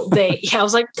 So I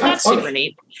was like, that's super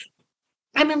neat.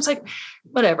 I mean, I was like,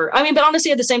 whatever. I mean, but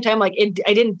honestly, at the same time, like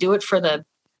I didn't do it for the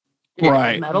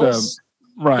medals.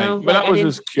 But I was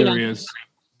just curious.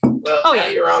 Well, now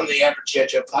you're on the Average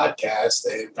Judge podcast,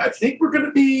 and I think we're going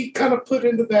to be kind of put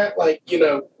into that, like, you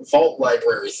know, vault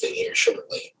library thing here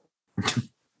shortly.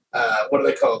 What do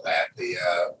they call that? The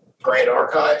Grand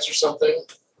Archives or something?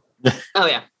 Oh,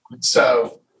 yeah.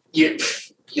 So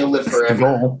you'll live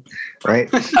forever.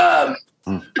 Right? All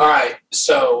right.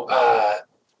 So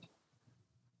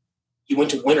you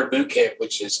went to winter boot camp,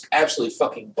 which is absolutely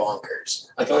fucking bonkers.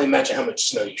 I can only imagine how much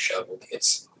snow you shoveled.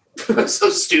 It's so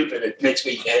stupid. It makes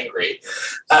me angry.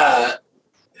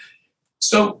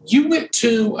 So you went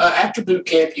to, after boot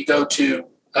camp, you go to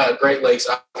Great Lakes,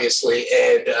 obviously,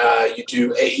 and you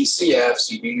do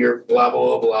AECFs, you do your blah,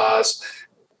 blah, blah, blahs.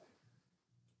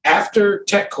 After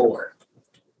Tech Corps,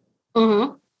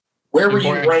 where were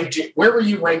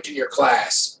you ranked in your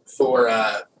class for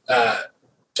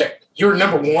Tech? You were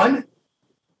number 1?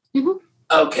 Mm-hmm.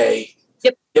 Okay.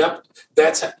 Yep.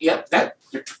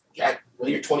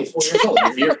 You're 24 years old.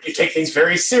 You take things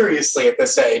very seriously at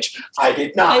this age. I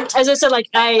did not. As I said, like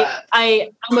I'm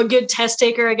a good test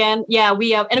taker again. Yeah,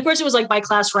 we have, and of course it was like by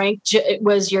class rank. It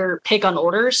was your pick on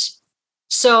orders.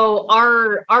 So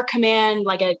our command,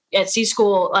 like at C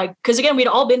school, like because again we'd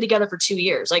all been together for 2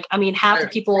 years. Like I mean, half the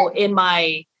people in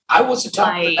my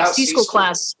C school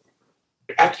class.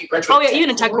 After you graduated. Oh yeah, even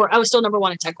in Tech Corps, I was still number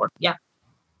 1 in Tech Corps. Yeah.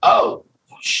 Oh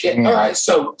shit! Yeah. All right,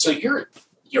 so you're.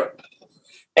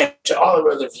 And to all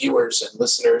our other viewers and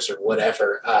listeners or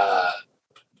whatever,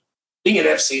 being an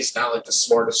FC is not like the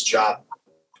smartest job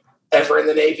ever in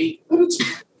the Navy. But it's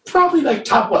probably like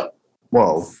top what?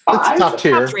 Whoa. 5? It's top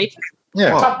tier. Top 3. Yeah.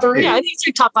 Top 3? Yeah, I think it's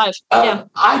like top 5. Yeah.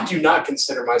 I do not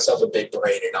consider myself a big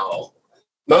brain at all.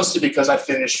 Mostly because I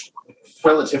finished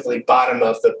relatively bottom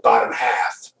of the bottom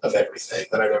half of everything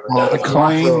that I've ever done.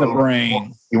 Claim the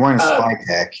brain. You weren't a spy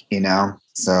tech, you know?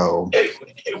 So,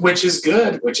 which is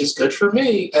good for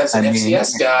me as an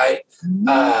FCS guy.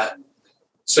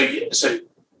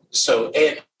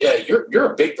 You're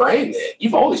a big brain. Then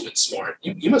you've always been smart.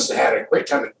 You must have had a great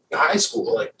time in high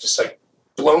school, like just like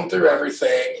blown through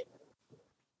everything.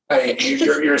 I mean,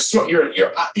 you're smart.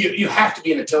 You have to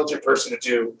be an intelligent person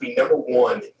to be number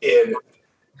 1 in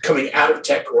coming out of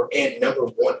Tech Corps and number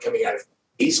 1 coming out of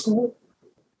A school.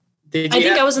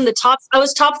 I was in the top. I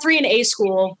was top 3 in A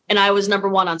school, and I was number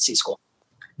 1 on C school.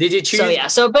 Did you choose? So yeah.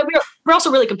 So, but we're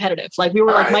also really competitive. Like we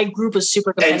were, like my group was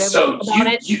super competitive. And so about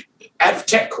it. You out of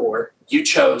Tech Corps, you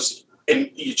chose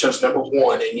number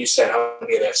 1, and you said I'm going to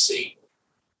be an FC.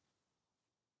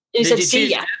 You said C,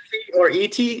 yeah. FC or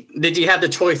ET? Did you have the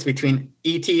choice between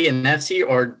ET and FC,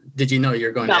 or did you know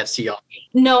you're going to FC?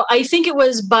 No, I think it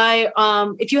was by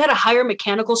if you had a higher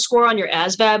mechanical score on your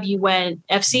ASVAB, you went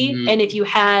FC, and if you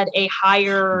had a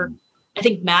higher, I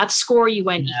think math score, you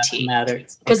went ET.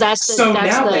 Because that's the, so that's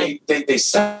now the, they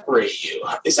separate you.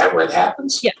 Is that where it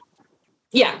happens? Yeah.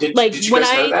 Yeah. Did you when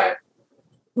guys know that?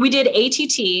 We did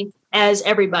ATT as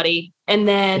everybody, and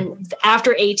then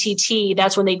after ATT,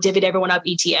 that's when they divvied everyone up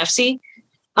ETFC.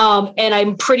 And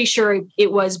I'm pretty sure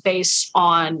it was based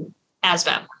on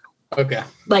ASVAB. Okay.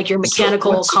 Like your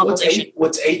mechanical composition.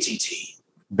 What's ATT?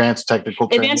 Advanced technical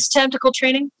training. Advanced technical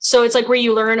training. So it's like where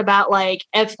you learn about like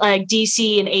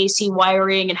DC and AC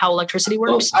wiring and how electricity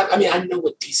works. Well, I mean, I know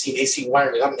what DC and AC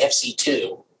wiring is. I'm an FC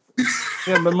too.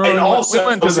 Yeah, but and also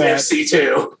we was an FC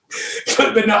too.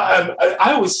 but no,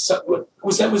 I always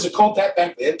was it called that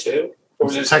back then too? Or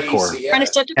was it Tech Corps? Apprentice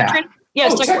technical training? Yeah,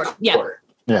 it's Tech Corps.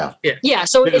 Yeah. Yeah.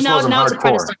 So It just now wasn't it's hardcore.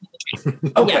 apprentice technical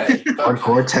training. Okay.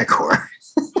 Hardcore Tech Corps.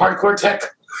 Hardcore tech.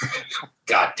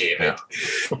 God damn it.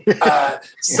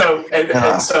 So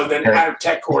then out of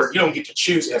tech core, you don't get to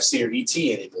choose FC or ET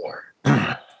anymore.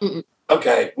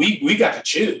 Okay, we got to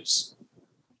choose.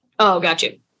 Oh, got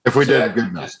you. If we did, good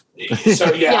enough.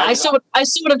 So yeah, I still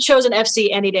would have chosen FC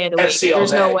any day of the week. FC all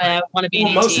There's no day. way I want to be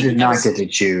an Most ET. I did not get to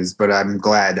choose, but I'm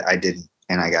glad I didn't,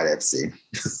 and I got FC.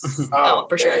 Oh,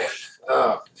 for sure.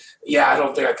 Yeah, I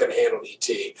don't think I could handle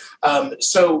ET.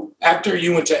 So after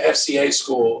you went to FCA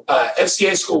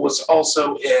school was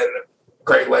also in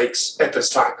Great Lakes at this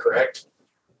time, correct?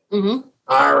 Mm-hmm.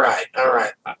 All right.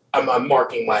 I'm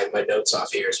marking my notes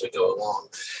off here as we go along.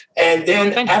 And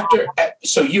then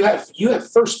so you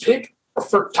have first pick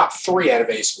or top 3 out of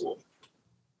A school.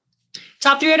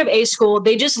 Top 3 out of A school.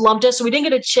 They just lumped us, so we didn't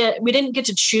get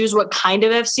to choose what kind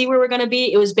of FC we were going to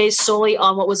be. It was based solely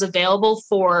on what was available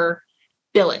for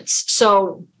billets.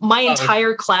 So my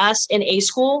entire class in A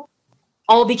school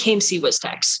all became CWIS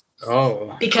techs.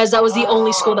 Oh. Because that was the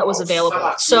only school that was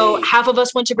available. So half of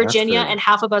us went to Virginia That's great. and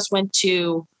half of us went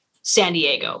to San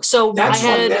Diego. So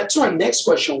That's my next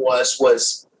question was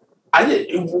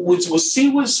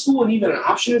CWIS school even an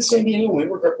option in San Diego when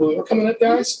we were coming up,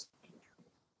 guys?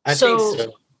 I think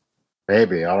so.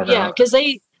 Maybe, I don't know. Yeah, because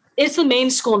it's the main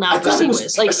school now for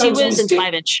CWIS, like CWIS and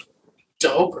 5-inch.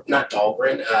 Not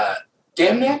Dahlgren,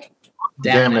 Damneck?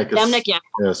 Damneck, yeah.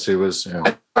 Yes, he was. Yeah.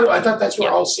 I thought that's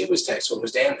where all CWIS techs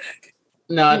was Damneck.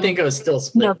 No, I think it was still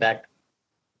split No. back.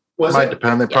 Was Might it?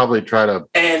 depend. They probably try to.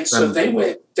 And so they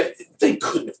went. They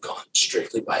couldn't have gone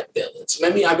strictly by billets.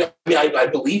 I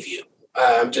believe you.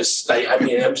 I'm just kind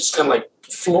of like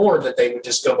floored that they would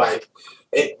just go by.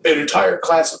 An entire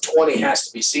class of 20 has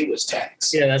to be CWIS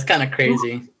techs. Yeah, that's kind of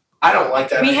crazy. I don't like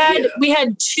that.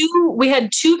 We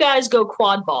had two guys go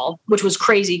quad ball, which was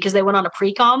crazy because they went on a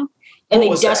pre-com and they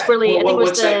desperately. I think it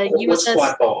was the what's USS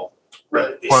quad ball?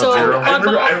 Quad zero.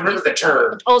 I remember the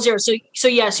term. All zero. So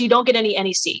you don't get any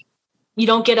NEC. You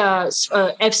don't get a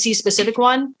FC specific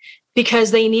one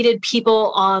because they needed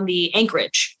people on the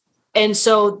Anchorage. And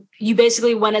so you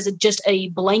basically went as just a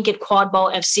blanket quad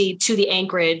ball FC to the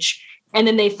Anchorage. And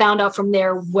then they found out from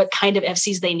there what kind of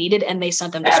FCs they needed, and they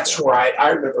sent them to That's school. right.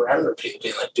 I remember people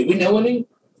being like, do we know any?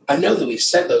 I know that we've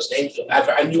said those names.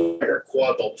 I knew I heard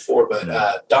quad ball before,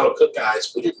 but Donald Cook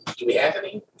guys, we didn't. Do we have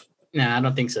any? Nah, I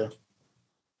don't think so.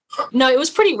 No, it was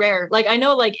pretty rare. Like I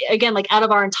know, like again, like out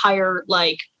of our entire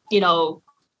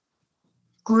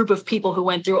group of people who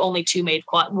went through, only 2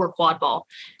 were quad ball.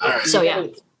 All right. So yeah.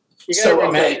 You gotta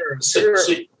remember,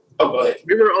 go ahead.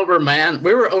 we were overmanned.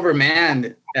 We were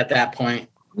overmanned at that point.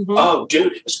 Mhm. Oh,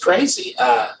 dude, it was crazy.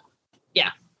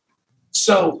 Yeah.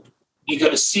 So you go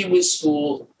to CWIS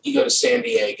school, you go to San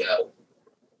Diego.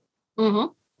 Mm-hmm.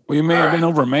 Well, you may have been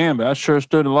overmanned, but I sure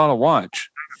stood a lot of watch.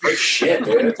 Oh, shit,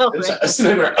 dude. No,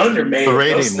 They were undermanned. The most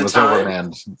rating of the was time.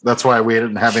 overmanned. That's why we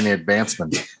didn't have any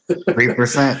advancement.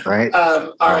 3%, right?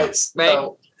 All right. Right.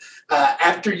 So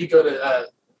after you go to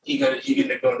you get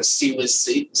to go to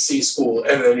CWIS C school,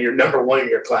 and then you're number 1 in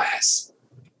your class.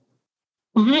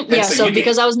 Mm-hmm. Yeah. So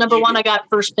because I was number 1, I got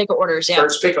first pick of orders. Yeah.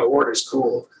 First pick of orders,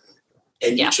 cool.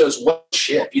 And you chose what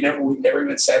ship? We never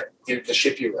even said the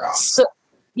ship you were on.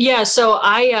 So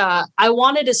I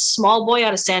wanted a small boy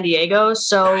out of San Diego,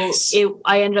 so Nice.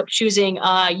 I ended up choosing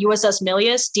USS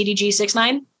Milius DDG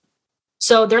 69.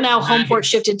 So they're now home port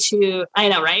shifted to. I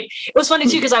know, right? It was funny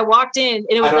too because I walked in and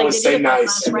it was I like always they say did it by nice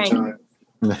class every rank. time.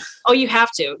 Oh, you have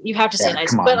to say Yeah,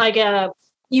 nice. come on. But like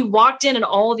you walked in and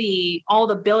all the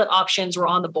billet options were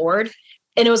on the board,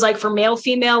 and it was like for male,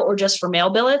 female, or just for male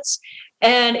billets.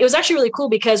 And it was actually really cool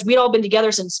because we'd all been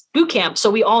together since boot camp,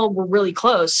 so we all were really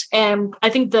close. And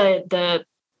I think the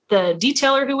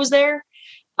detailer who was there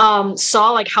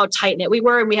saw like how tight knit we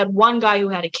were, and we had one guy who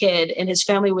had a kid, and his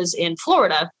family was in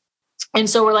Florida, and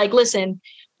so we're like, listen,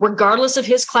 regardless of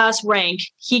his class rank,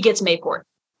 he gets Mayport.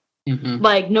 Mm-hmm.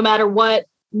 Like no matter what,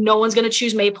 no one's going to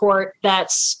choose Mayport.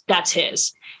 That's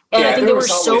his. And I think they were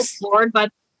so floored by.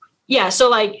 Yeah, so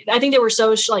like I think they were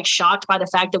so like shocked by the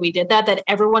fact that we did that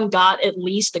everyone got at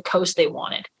least the coast they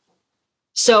wanted.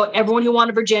 So everyone who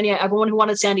wanted Virginia, everyone who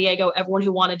wanted San Diego, everyone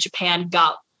who wanted Japan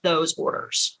got those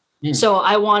orders. Mm. So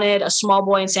I wanted a small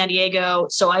boy in San Diego,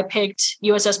 so I picked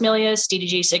USS Milius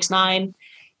DDG 69,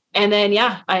 and then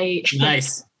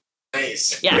Nice.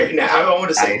 Nice. Yeah. Right now I want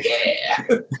to say yeah,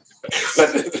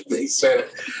 but they said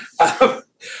it. All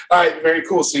right, very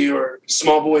cool. So you were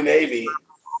small boy Navy.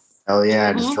 Hell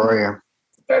yeah, Mhm. destroyer.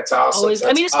 That's awesome. Always.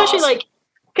 I mean, especially awesome. like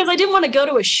because I didn't want to go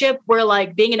to a ship where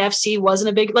like being an FC wasn't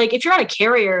a big like if you're on a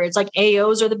carrier, it's like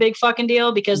AOs are the big fucking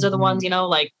deal because they're the ones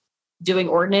like doing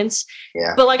ordnance.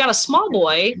 Yeah. But like on a small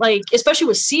boy, like especially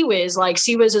with CWIS, like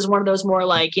CWIS is one of those more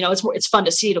like, it's fun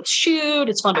to see to shoot,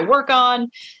 it's fun to work on.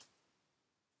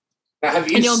 Now,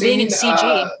 have you seen being in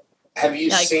CG? Have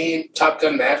you seen Top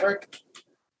Gun Maverick?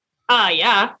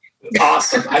 Yeah.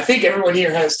 Awesome. I think everyone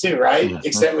here has too, right?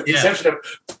 Except with the exception of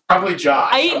probably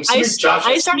Josh. I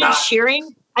started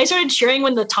cheering. I started cheering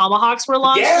when the tomahawks were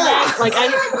launched. Yeah.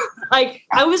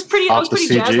 I was pretty jazzed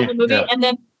with the movie, and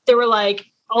then there were like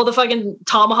all the fucking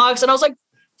tomahawks, and I was like,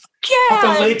 yeah. The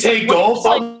latte golf.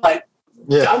 I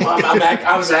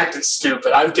was acting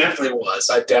stupid. I definitely was.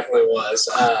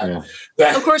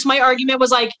 Of course, my argument was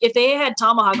like, if they had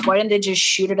tomahawks, why didn't they just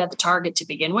shoot it at the target to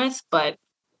begin with? But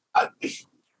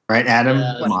right, Adam,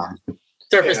 come on.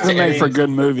 Surface They're made for good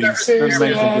movies.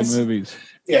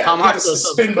 Yeah, tomahawks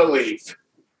suspend belief.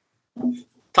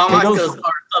 Tomahawk goes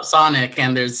subsonic,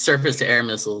 and there's surface-to-air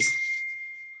missiles.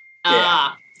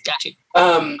 Got you.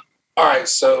 All right,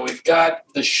 so we've got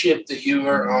the ship that you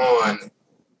are on.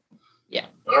 Yeah.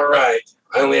 All right.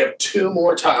 I only have 2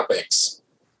 more topics.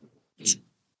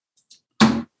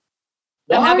 I'm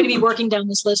happy to be working down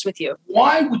this list with you.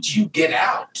 Why would you get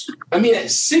out? I mean,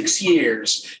 at 6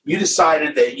 years, you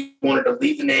decided that you wanted to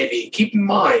leave the Navy. Keep in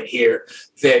mind here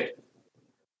that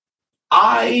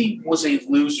I was a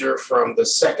loser from the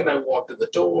second I walked in the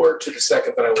door to the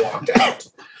second that I walked out.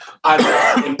 I'm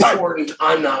not important.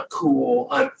 I'm not cool.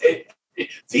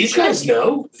 These guys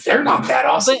know they're not that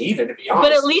awesome either, to be honest.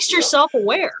 But at least you're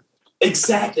self-aware.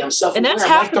 Exactly. I'm self-aware. And that's I'm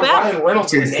half like the the battle. Ryan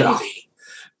Reynolds of the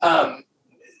Navy.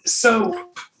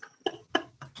 So,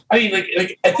 I mean,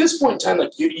 like at this point in time,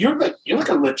 like you're like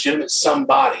a legitimate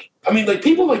somebody. I mean, like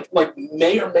people like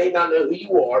may or may not know who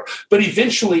you are, but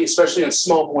eventually, especially in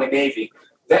small boy Navy,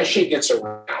 that shit gets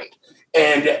around.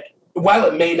 And while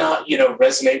it may not,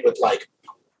 resonate with like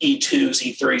E2s,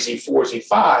 E3s, E4s,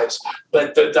 E5s,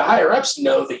 but the higher ups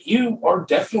know that you are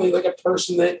definitely like a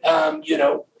person that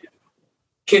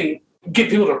can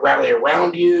get people to rally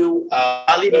around you.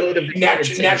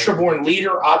 Natural born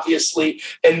leader, obviously,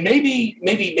 and maybe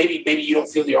you don't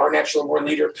feel you are a natural born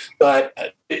leader, but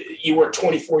you were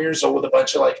 24 years old with a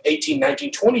bunch of like 18,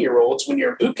 19, 20-year-olds when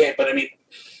you're in boot camp. But I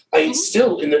mean,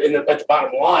 still at the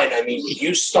bottom line, I mean,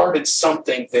 you started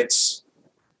something that's,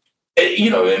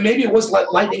 maybe it was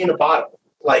lightning in a bottle.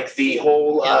 Like the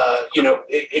whole,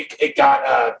 it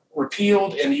got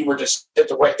repealed, and you were just at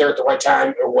the right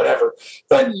time or whatever.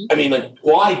 But I mean, like,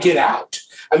 why get out?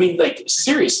 I mean, like,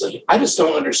 seriously, I just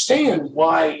don't understand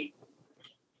why.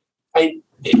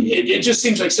 It just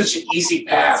seems like such an easy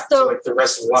path to like the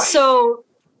rest of life. So,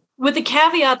 with the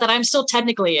caveat that I'm still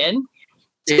technically in.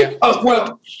 Yeah. Oh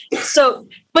well. So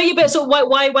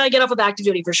why get off of active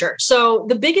duty for sure? So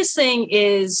the biggest thing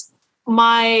is.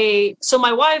 My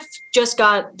wife just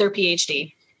got their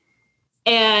PhD,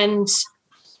 and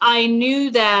I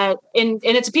knew that, and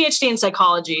it's a PhD in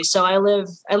psychology. So I live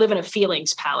in a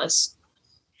feelings palace,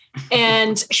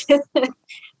 and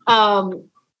and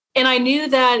I knew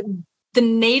that the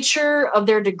nature of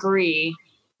their degree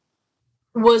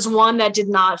was one that did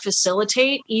not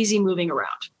facilitate easy moving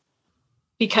around,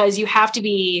 because you have to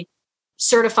be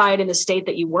certified in the state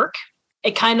that you work.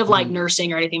 It kind of like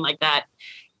nursing or anything like that.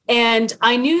 And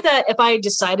I knew that if I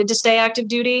decided to stay active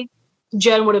duty,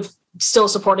 Jen would have still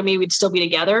supported me. We'd still be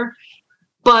together.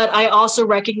 But I also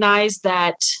recognized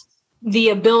that the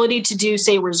ability to do,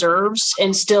 say, reserves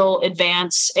and still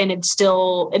advance and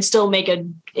still make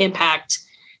an impact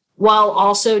while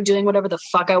also doing whatever the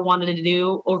fuck I wanted to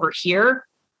do over here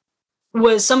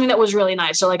was something that was really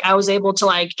nice. So like I was able to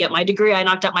like get my degree. I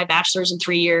knocked out my bachelor's in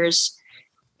 3 years.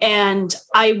 And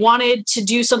I wanted to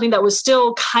do something that was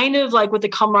still kind of like with the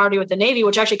camaraderie with the Navy,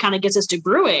 which actually kind of gets us to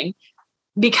brewing,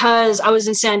 because I was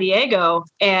in San Diego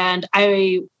and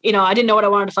I didn't know what I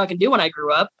wanted to fucking do when I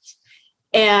grew up.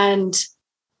 And,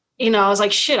 I was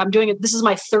like, shit, I'm doing it. This is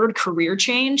my 3rd career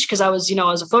change. Cause I was a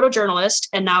photojournalist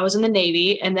and now I was in the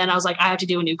Navy. And then I was like, I have to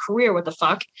do a new career. What the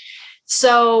fuck?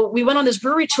 So we went on this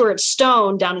brewery tour at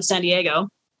Stone down in San Diego,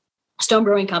 Stone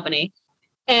Brewing Company.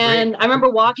 And I remember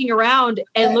walking around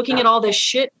and looking at all this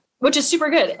shit, which is super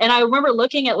good. And I remember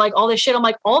looking at like all this shit. I'm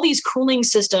like, all these cooling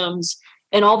systems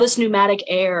and all this pneumatic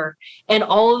air and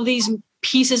all of these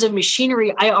pieces of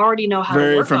machinery, I already know how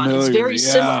to work on. It's very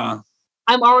similar.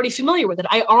 I'm already familiar with it.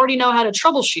 I already know how to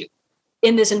troubleshoot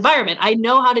in this environment. I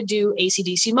know how to do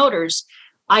AC/DC motors.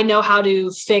 I know how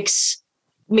to fix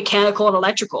mechanical and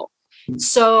electrical.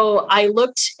 So I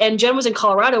looked, and Jen was in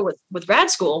Colorado with grad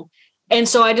school. And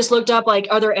so I just looked up, like,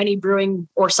 are there any brewing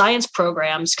or science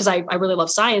programs? Because I really love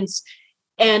science.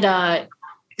 And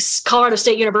Colorado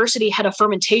State University had a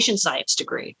fermentation science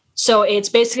degree. So it's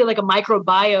basically like a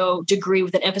microbiome degree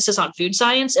with an emphasis on food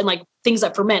science and like things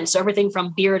that ferment. So everything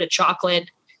from beer to chocolate,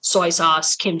 soy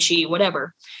sauce, kimchi,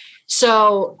 whatever.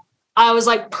 So I was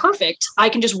like, perfect. I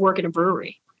can just work in a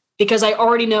brewery because I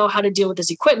already know how to deal with this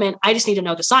equipment. I just need to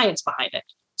know the science behind it.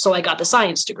 So I got the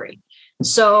science degree.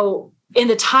 So in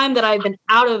the time that I've been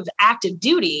out of active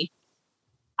duty,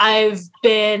 I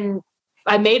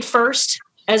made first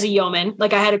as a yeoman.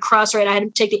 Like I had a cross rate. I had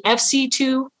to take the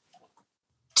FC2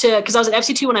 because I was at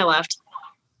FC2 when I left.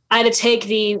 I had to take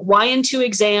the YN2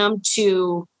 exam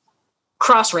to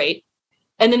cross rate.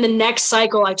 And then the next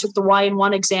cycle, I took the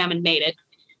YN1 exam and made it.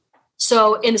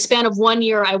 So in the span of 1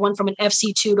 year, I went from an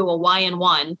FC2 to a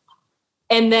YN1.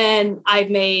 And then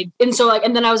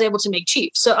then I was able to make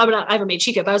chief. So I haven't made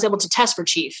chief yet, but I was able to test for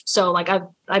chief. So like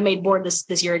I made board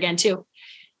this year again too.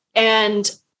 And,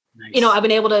 nice. I've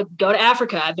been able to go to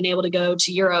Africa. I've been able to go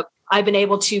to Europe. I've been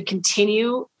able to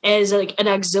continue as like an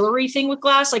auxiliary thing with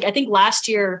glass. Like I think last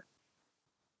year,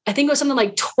 it was something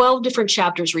like 12 different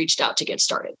chapters reached out to get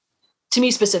started to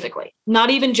me specifically, not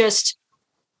even just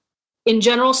in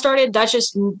general started. That's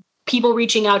just people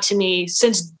reaching out to me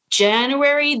since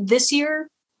January this year.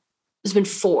 There's been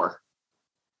 4.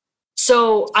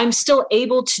 So I'm still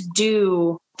able to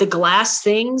do the glass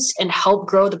things and help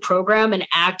grow the program and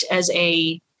act as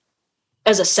a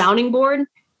sounding board,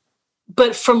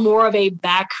 but from more of a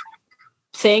back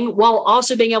thing while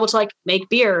also being able to like make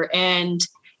beer and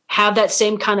have that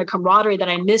same kind of camaraderie that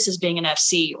I miss as being an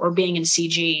FC or being in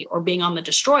CG or being on the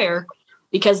destroyer,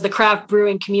 because the craft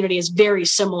brewing community is very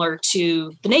similar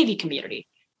to the Navy community.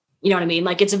 You know what I mean?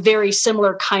 Like it's a very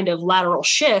similar kind of lateral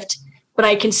shift, but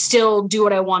I can still do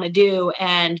what I want to do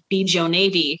and be Joe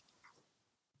Navy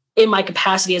in my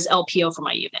capacity as LPO for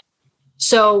my unit.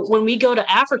 So when we go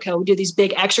to Africa, we do these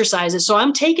big exercises. So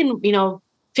I'm taking,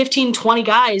 15, 20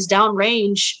 guys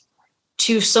downrange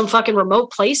to some fucking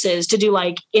remote places to do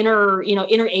like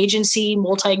interagency,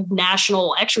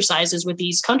 multinational exercises with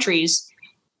these countries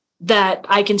that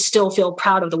I can still feel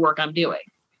proud of the work I'm doing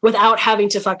without having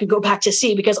to fucking go back to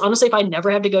sea. Because honestly, if I never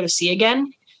have to go to sea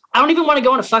again, I don't even want to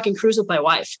go on a fucking cruise with my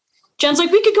wife. Jen's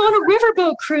like, we could go on a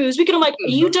riverboat cruise. I'm like,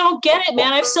 you don't get it,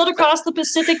 man. I've sailed across the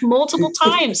Pacific multiple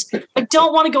times. I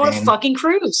don't want to go on a fucking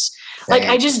cruise. Like,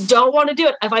 I just don't want to do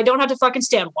it. If I don't have to fucking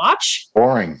stand watch.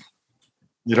 Boring.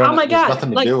 You don't. Oh my there's God.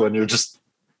 nothing to do, and you're just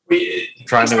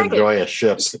trying to enjoy a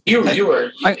ship. You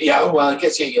were. Well, I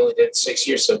guess you only did 6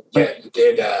 years, so yeah, you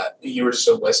did. You were just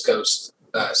a West Coast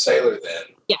sailor then.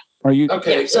 Yeah. Are you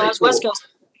okay? Yeah, so I was cool. West Coast.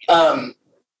 Did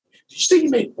you say you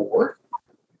made board?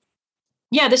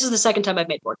 Yeah, this is the second time I've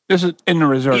made board. This is in the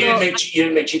reserve. You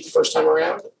didn't make cheat the first time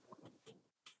around?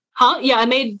 Huh? Yeah, I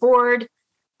made board.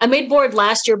 I made board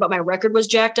last year, but my record was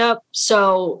jacked up.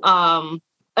 So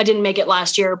I didn't make it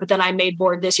last year, but then I made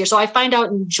board this year. So I find out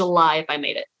in July if I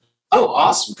made it. Oh,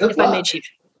 awesome. Good luck. I made chief.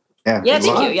 Yeah,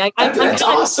 thank you. Yeah, that's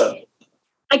awesome.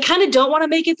 I kind of don't want to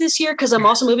make it this year because I'm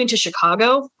also moving to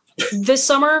Chicago this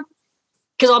summer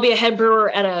because I'll be a head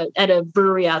brewer at a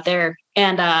brewery out there.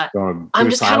 And I'm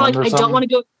just kind of like, I don't want to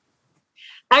go.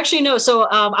 Actually, no. So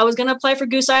I was going to apply for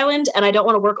Goose Island and I don't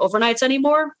want to work overnights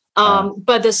anymore.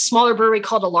 But this smaller brewery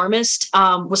called Alarmist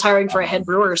was hiring for a head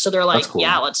brewer. So they're like, cool.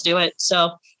 Yeah, let's do it.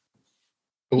 So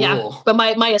cool. Yeah, but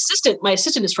my assistant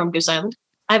is from Goose Island.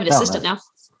 I have an assistant now.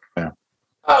 Yeah.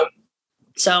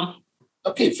 So.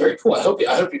 Okay, very cool. I hope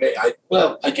you make.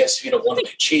 I guess if you don't want to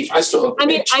make chief, I still hope you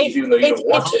make chief, even though you don't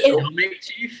want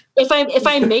to. If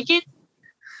I make it,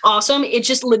 awesome. It's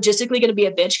just logistically going to be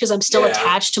a bitch because I'm still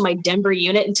attached to my Denver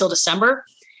unit until December,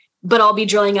 but I'll be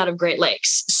drilling out of Great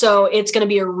Lakes, so it's going to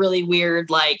be a really weird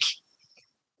like.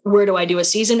 Where do I do a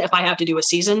season? If I have to do a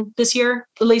season this year,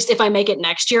 at least if I make it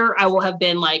next year, I will have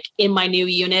been like in my new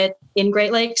unit in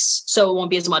Great Lakes, so it won't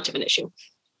be as much of an issue.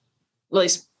 At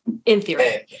least in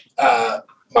theory. And,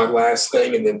 my last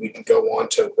thing, and then we can go on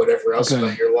to whatever else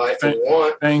about your life you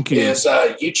want. Thank you. Is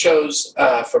you chose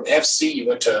from FC, you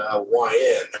went to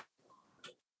YN.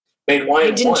 Made YN. I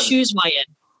didn't choose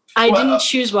YN. I didn't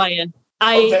choose YN.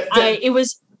 It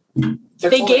was.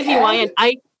 They gave me YN.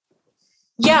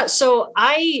 So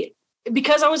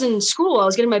because I was in school, I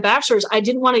was getting my bachelor's. I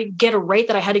didn't want to get a rate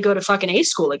that I had to go to fucking A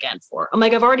school again for. I'm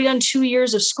like, I've already done 2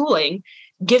 years of schooling.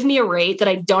 Give me a rate that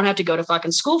I don't have to go to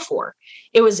fucking school for.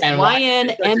 It was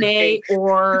YN, MA,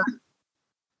 or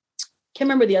can't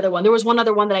remember the other one. There was one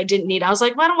other one that I didn't need. I was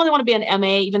like, well, I don't really want to be an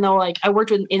MA, even though like I worked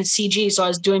in CG, so I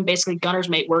was doing basically gunner's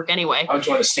mate work anyway. I was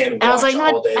trying to stand and watch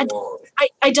all day long.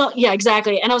 I don't. Yeah,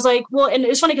 exactly. And I was like, well, and it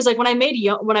was funny because like when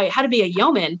I had to be a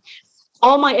yeoman,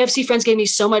 all my FC friends gave me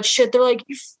so much shit. They're like,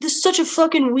 this is such a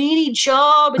fucking weenie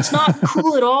job. It's not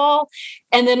cool at all.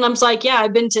 And then I'm like, yeah,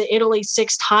 I've been to Italy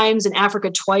 6 times and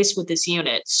Africa twice with this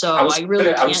unit. So I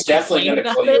was definitely going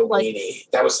to call you a weenie.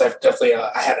 That was definitely,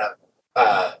 I had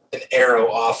an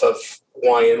arrow off of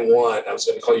YN1. I was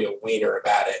going to call you a wiener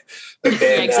about it. But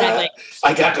then exactly.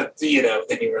 I got to,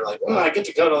 then you were like, well, I get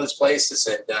to go to all these places.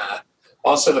 And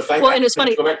also the fact that and it's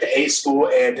funny. Go back to A school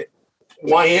and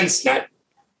YN's not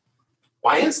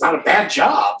a bad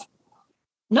job.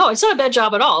 No, it's not a bad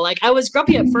job at all. Like, I was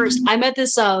grumpy at first. I met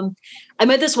this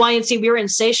YNC. We were in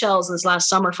Seychelles this last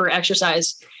summer for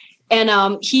exercise.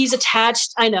 And he's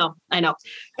attached. I know.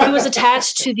 He was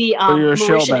attached to the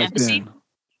Mauritian embassy. Then.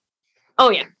 Oh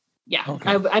yeah. Yeah.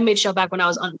 Okay. I made shell back when I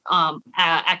was on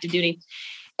active duty.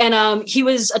 And he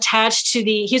was attached to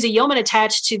he's a yeoman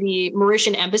attached to the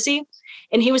Mauritian embassy.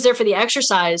 And he was there for the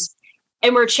exercise.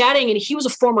 And we're chatting, and he was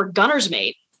a former gunner's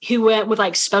mate who went with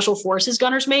like special forces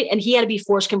gunner's mate, and he had to be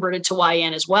force converted to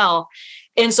YN as well.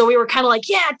 And so we were kind of like,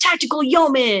 yeah, tactical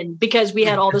yeoman, because we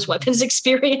had all this weapons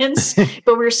experience,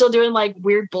 but we were still doing like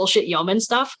weird bullshit yeoman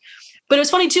stuff. But it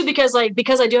was funny too, because I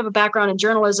do have a background in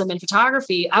journalism and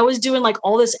photography, I was doing like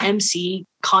all this MC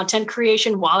content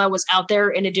creation while I was out there,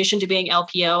 in addition to being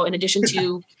LPO, in addition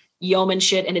to yeoman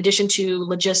shit, in addition to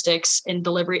logistics and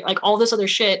delivery, like all this other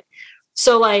shit.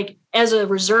 So like as a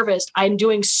reservist, I'm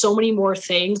doing so many more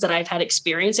things that I've had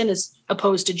experience in as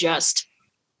opposed to just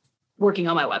working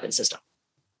on my weapon system.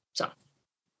 So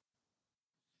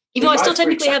even though I still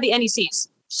technically have the NECs.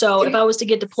 So if I was to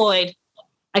get deployed,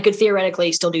 I could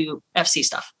theoretically still do FC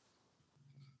stuff.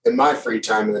 In my free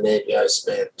time in the Navy, I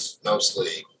spent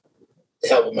mostly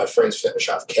helping my friends finish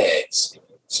off kegs.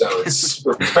 So it's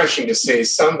refreshing to see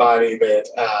somebody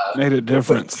that made a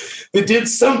difference. That did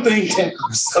something to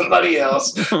somebody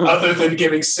else other than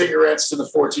giving cigarettes to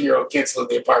the 14-year-old kids in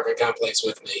the apartment complex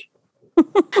with me.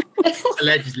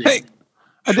 Allegedly. Hey,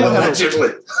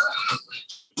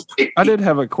 I did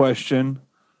have a question.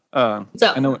 I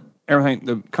know everything.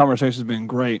 The conversation's been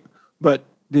great, but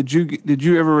did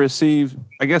you ever receive?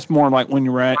 I guess more like when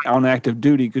you were on active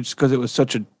duty, just because it was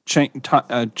such a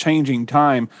changing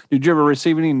time. Did you ever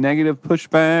receive any negative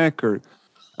pushback or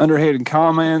underhanded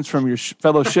comments from your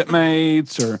fellow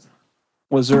shipmates, or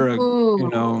was there a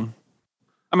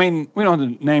I mean, we don't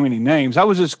have to name any names. I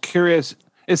was just curious.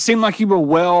 It seemed like you were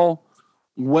well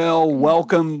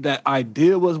welcomed. That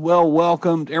idea was well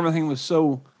welcomed. Everything was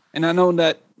so, and I know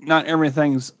that not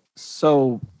everything's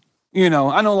so, I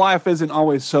know life isn't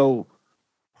always so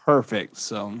perfect.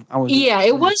 So I was,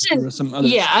 it wasn't. Some other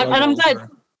and I'm glad.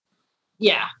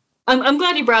 Yeah, I'm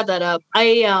glad you brought that up.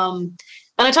 And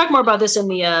I talk more about this in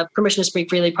the Permission to Speak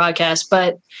Freely podcast.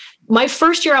 But my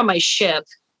first year on my ship,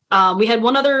 we had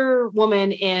one other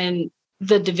woman in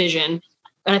the division,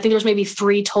 and I think there was maybe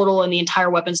 3 total in the entire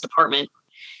weapons department.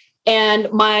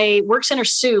 And my work center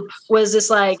soup was this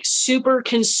like super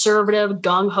conservative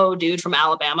gung-ho dude from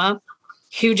Alabama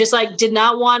who just like did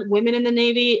not want women in the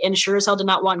Navy and sure as hell did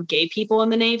not want gay people in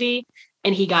the Navy.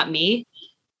 And he got me.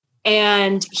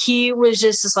 And he was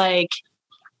just like,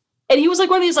 and he was like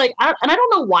one of these like, and I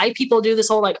don't know why people do this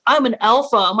whole like, I'm an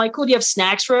alpha. I'm like, cool, do you have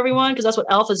snacks for everyone? Because that's what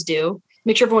alphas do.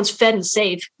 Make sure everyone's fed and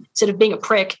safe instead of being a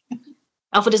prick.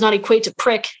 Alpha does not equate to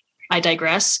prick. I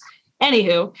digress.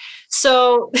 Anywho,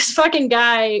 so this fucking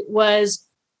guy was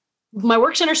my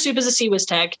work center soup as a CWIS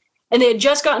tech, and they had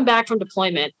just gotten back from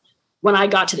deployment when I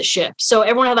got to the ship. So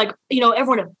everyone had like,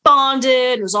 everyone had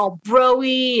bonded. It was all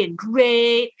bro-y and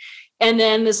great. And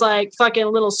then this like fucking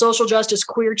little social justice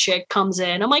queer chick comes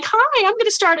in. I'm like, hi, I'm going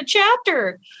to start a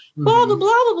chapter. Blah, blah,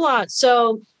 blah, blah, blah.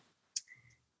 So,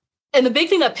 and the big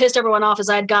thing that pissed everyone off is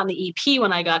I had gotten the EP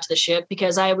when I got to the ship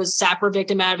because I was SAPR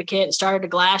victim advocate and started a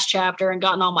glass chapter and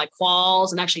gotten all my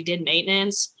quals and actually did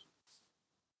maintenance.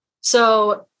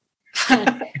 So, so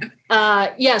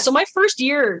my first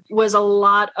year was a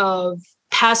lot of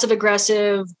passive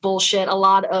aggressive bullshit, a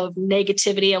lot of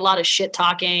negativity, a lot of shit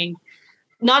talking.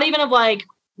 Not even of like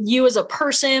you as a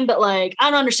person, but like, I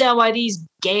don't understand why these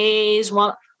gays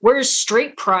want, where's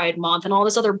straight pride month and all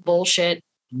this other bullshit.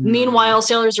 Meanwhile,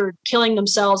 sailors are killing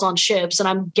themselves on ships and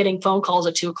I'm getting phone calls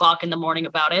at 2:00 in the morning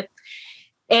about it.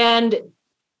 And,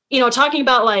 talking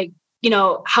about like,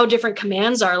 how different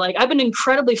commands are, like I've been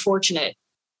incredibly fortunate.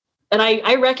 And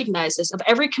I recognize this. Of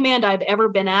every command I've ever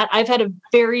been at, I've had a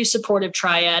very supportive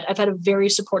triad. I've had a very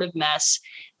supportive mess.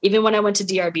 Even when I went to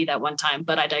DRB that one time,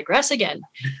 but I digress again.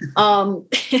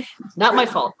 Not my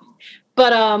fault.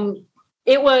 But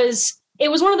it was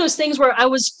one of those things where I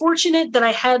was fortunate that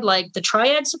I had like the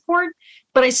triad support,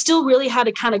 but I still really had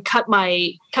to kind of cut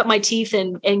my teeth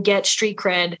and get street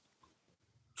cred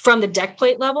from the deck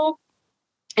plate level.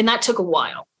 And that took a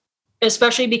while,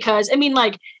 especially because, I mean,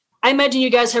 like, I imagine you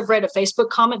guys have read a Facebook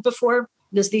comment before.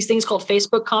 There's these things called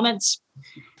Facebook comments.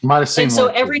 Might have seen And so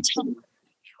one, every time,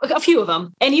 a few of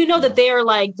them, and you know that they are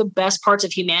like the best parts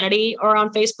of humanity are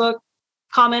on Facebook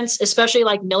comments, especially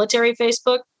like military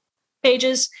Facebook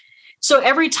pages. So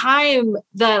every time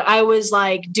that I was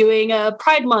like doing a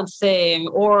Pride Month thing,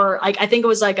 or like, I think it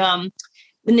was like the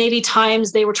Navy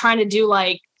Times, they were trying to do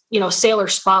like, you know, sailor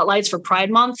spotlights for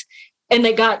Pride Month. And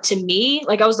they got to me,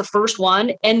 like I was the first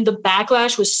one, and the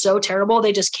backlash was so terrible,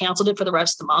 they just canceled it for the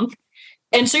rest of the month.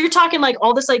 And so you're talking like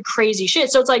all this like crazy shit.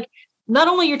 So it's like, not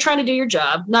only you're trying to do your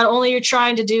job, not only you're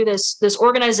trying to do this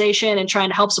organization and trying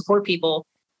to help support people,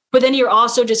 but then you're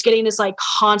also just getting this like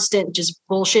constant just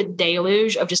bullshit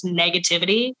deluge of just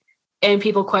negativity and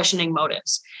people questioning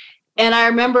motives. And I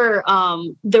remember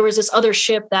there was this other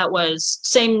ship that was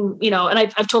same, you know, and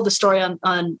I've told the story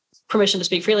on Permission to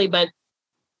Speak Freely, but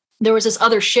there was this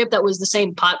other ship that was the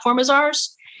same platform as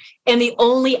ours. And the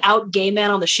only out gay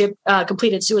man on the ship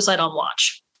completed suicide on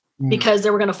watch because they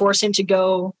were going to force him to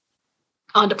go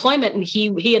on deployment. And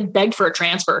he had begged for a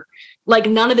transfer. Like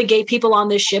none of the gay people on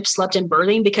this ship slept in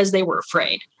berthing because they were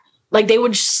afraid. Like they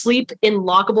would sleep in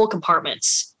lockable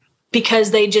compartments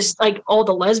because they just like all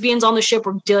the lesbians on the ship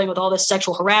were dealing with all this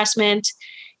sexual harassment.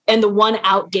 And the one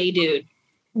out gay dude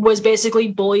was basically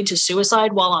bullied to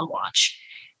suicide while on watch.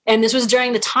 And this was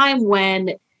during the time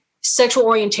when sexual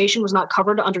orientation was not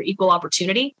covered under equal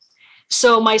opportunity.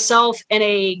 So myself and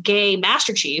a gay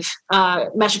Master Chief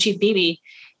BB,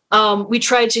 we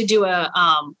tried to do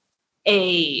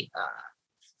a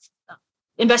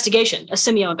investigation, a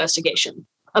semio investigation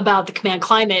about the command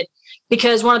climate,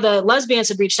 because one of the lesbians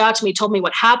had reached out to me, told me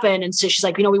what happened. And so she's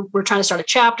like, you know, we're trying to start a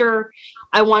chapter.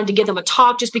 I wanted to give them a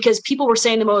talk just because people were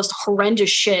saying the most horrendous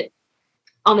shit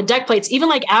on the deck plates, even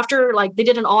like after like they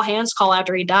did an all hands call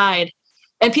after he died.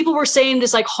 And people were saying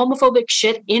this like homophobic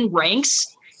shit in ranks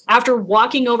after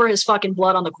walking over his fucking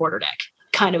blood on the quarterdeck,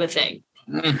 kind of a thing.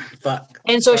 Fuck.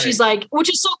 And so she's like, which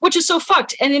is so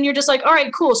fucked. And then you're just like, all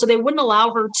right, cool. So they wouldn't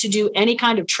allow her to do any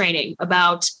kind of training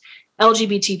about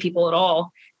LGBT people at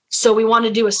all. So we wanted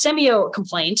to do a semio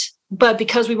complaint, but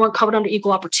because we weren't covered under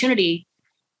equal opportunity,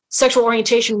 sexual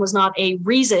orientation was not a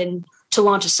reason to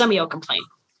launch a semio complaint.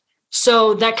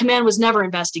 So that command was never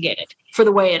investigated for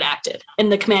the way it acted and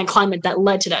the command climate that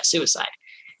led to that suicide.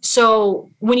 So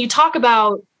when you talk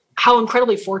about how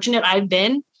incredibly fortunate I've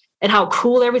been and how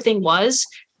cool everything was,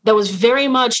 that was very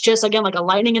much just, again, like a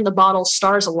lightning in the bottle,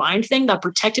 stars aligned thing that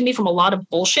protected me from a lot of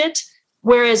bullshit.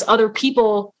 Whereas other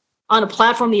people on a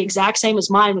platform the exact same as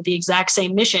mine with the exact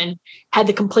same mission had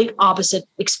the complete opposite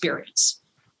experience.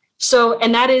 So,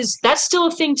 and that's still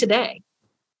a thing today.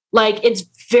 Like, it's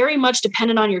very much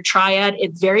dependent on your triad.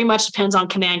 It very much depends on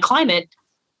command climate,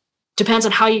 depends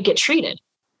on how you get treated.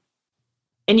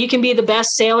 And you can be the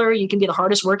best sailor, you can be the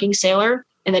hardest working sailor,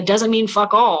 and that doesn't mean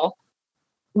fuck all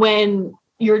when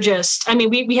you're just, I mean,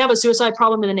 we have a suicide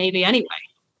problem in the Navy anyway.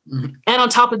 Mm-hmm. And on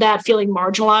top of that, feeling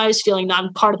marginalized, feeling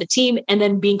not part of the team, and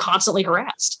then being constantly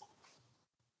harassed.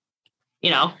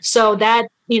 You know, so that,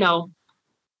 you know,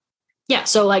 yeah.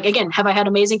 So like, again, have I had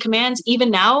amazing commands? Even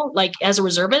now, like as a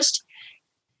reservist,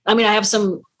 I mean, I have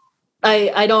some,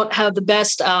 I don't have the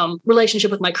best relationship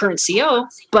with my current CO,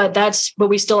 but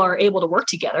we still are able to work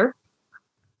together.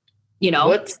 You know,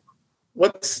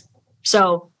 what's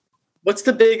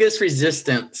the biggest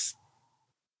resistance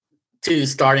to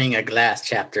starting a glass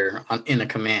chapter in a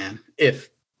command, if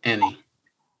any?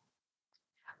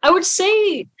 I would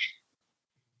say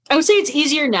it's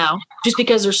easier now just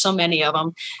because there's so many of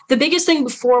them. The biggest thing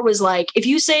before was like, if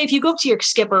you go up to your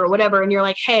skipper or whatever and you're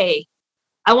like, hey,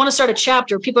 I want to start a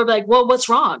chapter, people are like, well, what's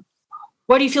wrong?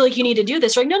 Why do you feel like you need to do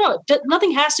this? Like, no,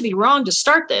 nothing has to be wrong to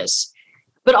start this.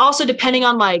 But also depending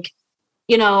on like,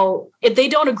 you know, if they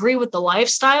don't agree with the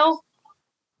lifestyle,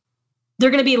 they're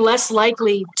going to be less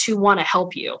likely to want to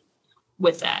help you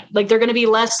with that. Like they're going to be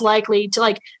less likely to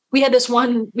like, we had this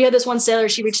one sailor,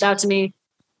 she reached out to me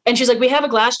and she's like, we have a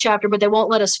glass chapter, but they won't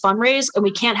let us fundraise and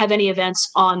we can't have any events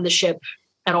on the ship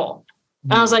at all.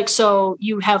 And I was like, so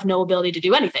you have no ability to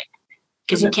do anything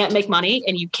because you can't make money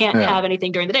and you can't have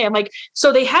anything during the day. I'm like,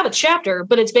 so they have a chapter,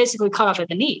 but it's basically cut off at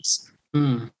the knees.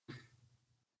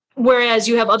 Whereas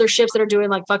you have other ships that are doing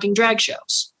like fucking drag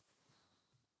shows,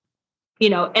 you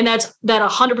know, and that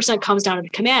 100% comes down to the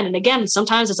command. And again,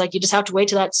 sometimes it's like, you just have to wait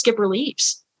till that skipper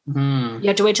leaves. You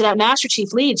have to wait till that master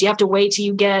chief leaves. You have to wait till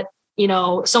you get, you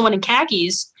know, someone in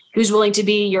khakis who's willing to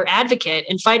be your advocate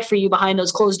and fight for you behind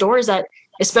those closed doors that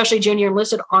especially junior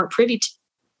enlisted aren't privy to.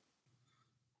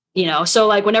 You know, so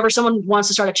like whenever someone wants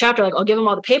to start a chapter, like I'll give them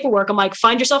all the paperwork. I'm like,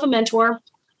 find yourself a mentor,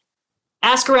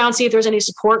 ask around, see if there's any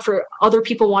support for other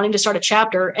people wanting to start a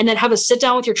chapter, and then have a sit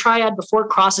down with your triad before it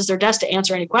crosses their desk to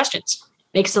answer any questions.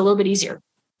 Makes it a little bit easier.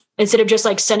 Instead of just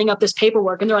like sending up this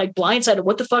paperwork and they're like blindsided.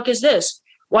 What the fuck is this?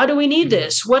 Why do we need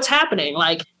this? What's happening?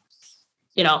 Like,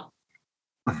 you know.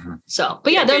 So,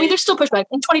 but yeah, I mean, there's still pushback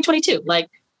in 2022. Like,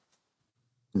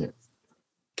 yeah.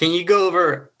 Can you go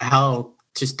over how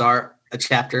to start a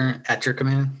chapter at your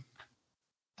command?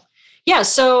 Yeah.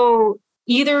 So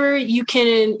either you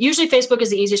can, usually Facebook is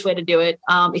the easiest way to do it.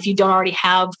 If you don't already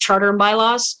have charter and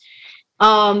bylaws.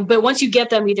 But once you get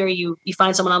them, either you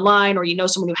find someone online or you know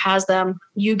someone who has them,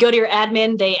 you go to your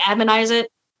admin, they adminize it.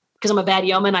 Because I'm a bad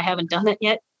yeoman, I haven't done it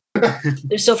yet.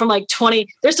 They're still from like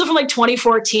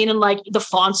 2014, and like the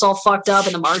font's all fucked up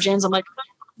and the margins. I'm like,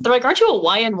 they're like, aren't you a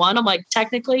YN1? I'm like,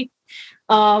 technically.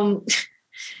 So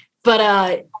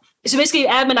basically you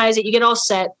adminize it, you get all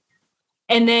set,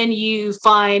 and then you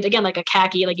find, again, like a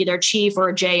khaki, like either a chief or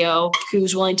a JO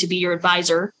who's willing to be your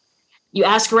advisor. You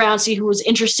ask around, see who was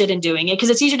interested in doing it,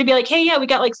 because it's easier to be like, hey, yeah, we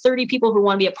got like 30 people who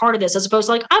want to be a part of this, as opposed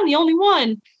to like, I'm the only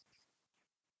one.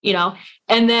 You know,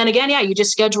 and then again, yeah, you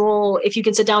just schedule, if you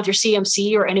can sit down with your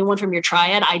CMC or anyone from your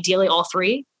triad, ideally all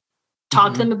three,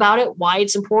 talk to them about it, why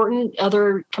it's important,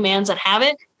 other commands that have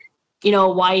it, you know,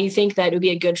 why you think that it would be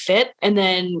a good fit. And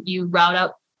then you route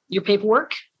up your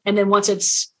paperwork. And then once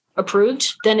it's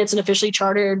approved, then it's an officially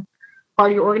chartered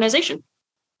part of your organization.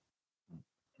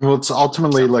 Well, it's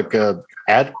ultimately like a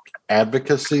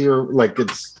advocacy, or like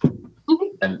it's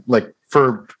and like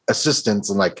for assistance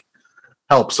and like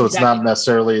help. So it's not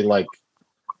necessarily like,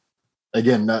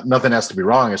 again, nothing has to be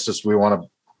wrong. It's just we want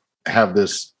to have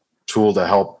this tool to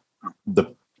help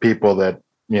the people that,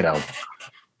 you know,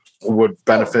 would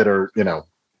benefit or, you know,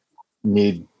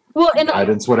 need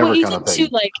guidance, whatever kind of thing. Too,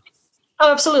 like,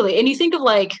 oh, absolutely. And you think of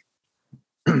like,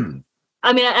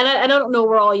 I mean, and I don't know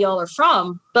where all y'all are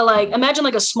from, but like, imagine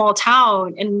like a small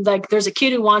town, and like there's a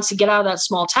kid who wants to get out of that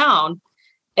small town,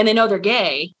 and they know they're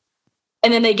gay.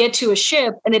 And then they get to a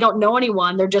ship and they don't know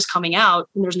anyone. They're just coming out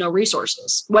and there's no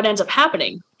resources. What ends up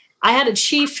happening? I had a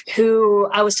chief who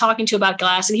I was talking to about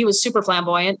glass, and he was super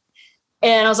flamboyant.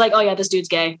 And I was like, oh yeah, this dude's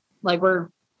gay. Like we're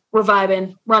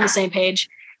vibing. We're on the same page.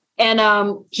 And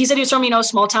he said he was from, you know, a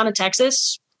small town in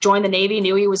Texas, joined the Navy,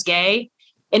 knew he was gay.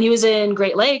 And he was in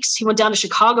Great Lakes. He went down to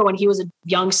Chicago when he was a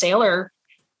young sailor.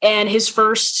 And his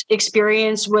first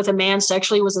experience with a man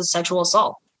sexually was a sexual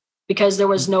assault, because there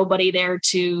was nobody there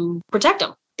to protect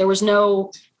him. There was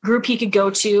no group he could go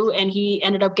to, and he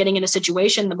ended up getting in a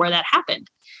situation where that happened.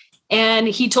 And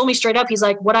he told me straight up, he's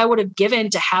like, what I would have given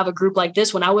to have a group like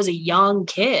this when I was a young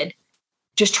kid,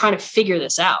 just trying to figure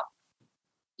this out.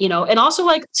 You know, and also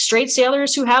like straight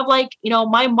sailors who have like, you know,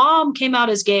 my mom came out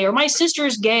as gay, or my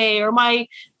sister's gay, or my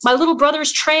little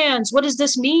brother's trans. What does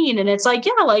this mean? And it's like,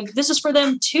 yeah, like this is for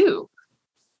them too.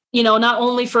 You know, not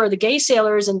only for the gay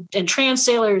sailors and trans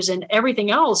sailors and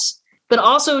everything else, but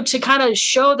also to kind of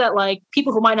show that like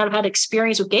people who might not have had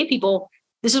experience with gay people,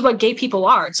 this is what gay people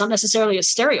are. It's not necessarily a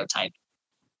stereotype.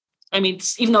 I mean,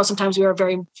 even though sometimes we are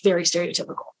very, very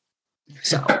stereotypical.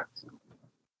 So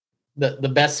the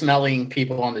best smelling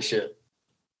people on the ship.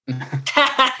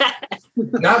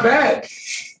 Not bad.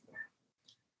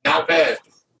 Not bad.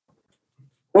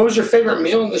 What was your favorite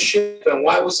meal on the ship, and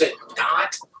why was it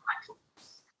not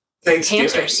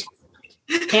Thanksgiving?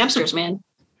 Hamsters, man.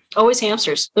 Always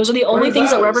hamsters. Those are the only things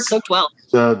that were ever cooked well.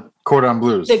 The cordon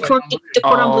bleus. The cordon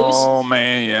bleus. Oh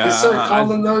man, yeah. We started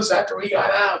calling those after we got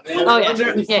out, man. Oh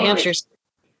yeah, yeah, hamsters.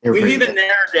 We need to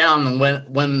narrow down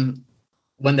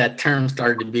when that term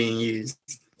started being used.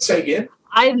 Say again.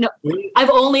 I've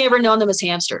only ever known them as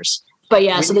hamsters. But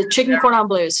yeah, so the chicken cordon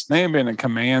bleus. May have been a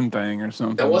command thing or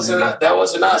something. That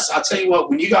wasn't us. I'll tell you what,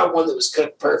 when you got one that was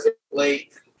cooked perfectly,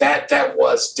 that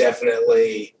was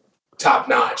definitely top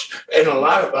notch. And a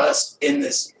lot of us in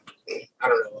this, I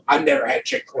don't know, I've never had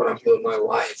chicken cordon bleu in my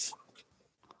life.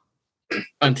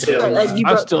 Until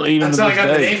I'm still eating until I got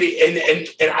the day.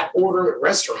 Navy, and I order at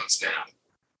restaurants now.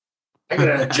 I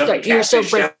got a jumping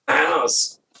catfish down the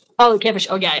house. Oh, catfish.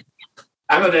 Oh yeah.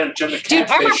 I'm gonna jump a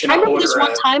catfish. Dude, I remember this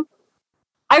one time.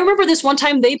 I remember this one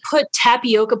time they put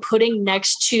tapioca pudding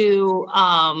next to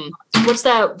what's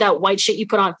that white shit you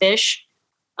put on fish?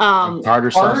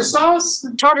 Tartar sauce.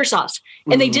 Tartar sauce.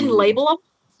 And they didn't label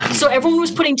them. So everyone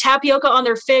was putting tapioca on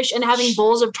their fish and having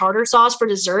bowls of tartar sauce for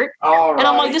dessert. And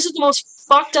I'm like, this is the most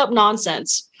fucked up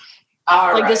nonsense.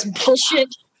 This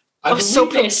bullshit. I was so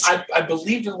pissed. I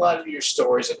believed a lot of your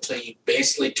stories until you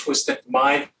basically twisted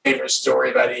my favorite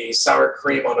story about eating sour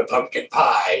cream on a pumpkin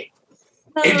pie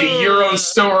into your own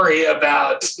story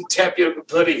about tapioca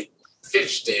pudding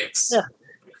fish sticks. Yeah.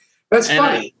 That's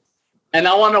funny. And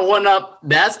I want to one up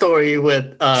that story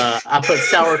with I put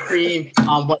sour cream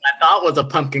on what I thought was a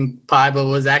pumpkin pie, but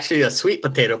was actually a sweet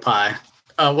potato pie.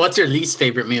 What's your least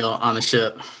favorite meal on the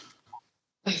ship?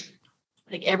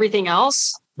 Like everything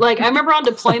else. Like I remember on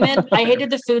deployment, I hated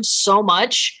the food so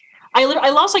much. I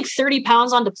lost like 30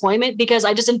 pounds on deployment because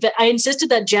I insisted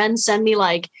that Jen send me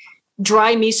like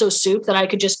dry miso soup that I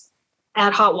could just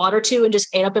add hot water to and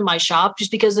just ate up in my shop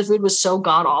just because the food was so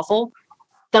god awful.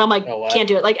 Then I'm like, can't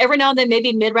do it. Like every now and then,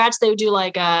 maybe mid-rats, they would do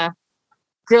like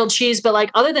grilled cheese. But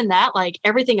like other than that, like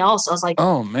everything else, I was like,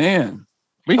 oh man,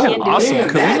 we had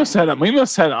awesome. We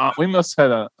must had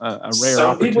a rare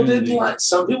some people opportunity.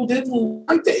 Some people didn't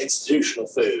like the institutional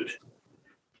food.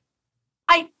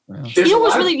 You know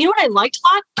what I liked a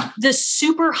lot? The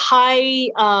super high,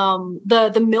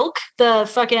 the milk, the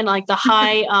fucking like the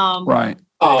high, right.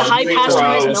 The high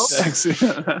pasteurized milk.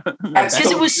 Because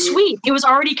it was sweet. It was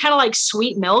already kind of like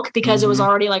sweet milk because it was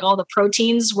already like all the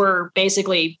proteins were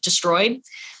basically destroyed.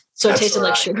 So it tasted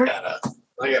like sugar.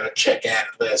 I gotta check out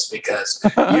of this because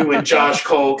you and Josh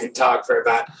Cole can talk for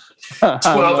about 12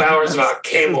 hours about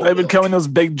camel. They've been coming those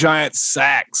big giant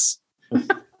sacks.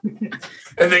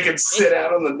 And they can sit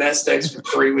out on the nest eggs for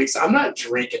 3 weeks. I'm not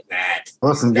drinking that.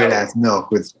 Well, some good ass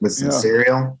milk with some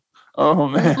cereal. Oh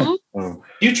man. Mm-hmm.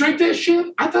 You drink that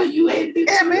shit? I thought you hated it.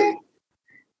 Yeah, man.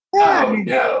 Yeah, oh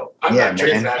no. I'm not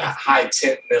drinking that high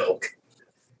tint milk.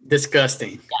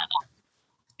 Disgusting.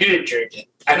 You didn't drink it.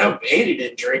 I know Andy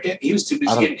didn't drink it. He was too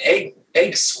busy getting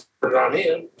eggs squirted on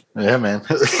him. Yeah, man.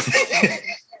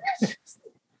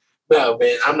 No,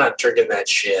 man, I'm not drinking that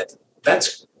shit.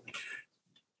 That's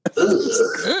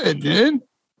good, dude.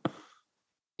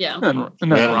 Yeah. Nothing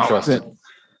wrong with it.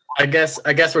 I guess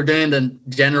we're doing the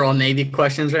general Navy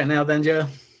questions right now, then, Joe.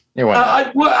 Yeah,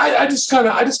 I just kind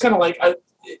of like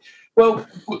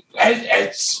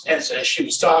as she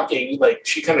was talking, like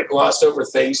she kind of glossed over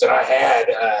things that I had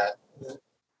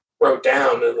wrote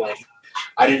down, and like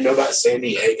I didn't know about San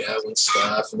Diego and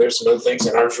stuff, and there's some other things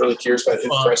that I was really curious about. Who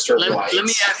pressed her lights?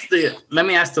 Let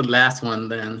me ask the last one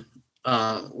then.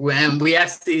 When we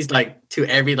ask these like to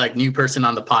every like new person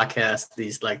on the podcast,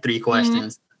 these like 3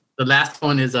 questions. Mm-hmm. The last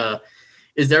one is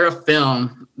there a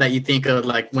film that you think of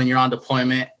like when you're on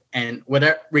deployment and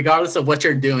whatever, regardless of what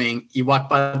you're doing, you walk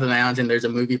by the lounge and there's a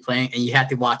movie playing and you have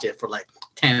to watch it for like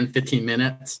 10, 15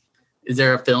 minutes. Is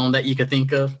there a film that you could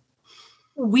think of?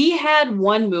 We had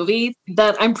one movie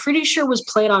that I'm pretty sure was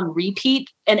played on repeat.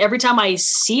 And every time I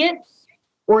see it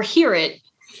or hear it,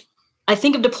 I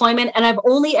think of deployment, and I've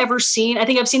only ever seen, I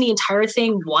think I've seen the entire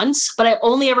thing once, but I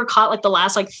only ever caught like the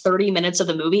last like 30 minutes of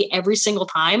the movie every single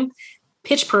time.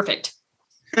 Pitch Perfect.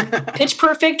 Pitch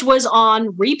Perfect was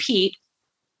on repeat.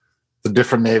 The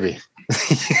different Navy.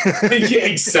 Yeah,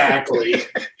 exactly.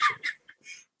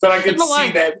 But I could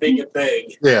see that being a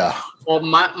thing. Yeah. Well,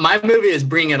 my movie is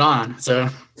Bring It On. So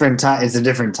different time. It's a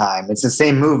different time. It's the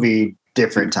same movie,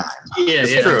 different time. Yeah,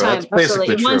 it's true. That's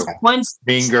basically true. One's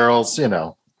Mean Girls, you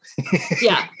know.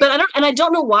 Yeah, but I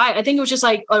don't know why. I think it was just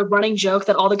like a running joke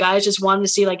that all the guys just wanted to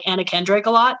see like Anna Kendrick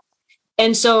a lot,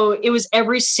 and so it was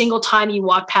every single time you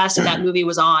walked past it, that movie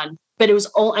was on. But it was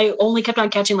I only kept on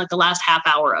catching like the last half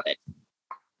hour of it.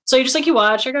 So you just like you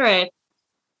watch, like all right,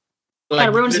 kind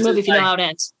of ruins the movie if you know how it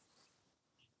ends.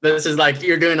 This is like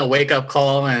you're doing a wake up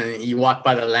call and you walk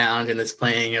by the lounge and it's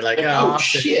playing. You're like, oh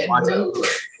shit, watch it.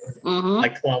 Mm-hmm.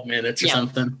 Like 12 minutes or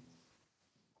something.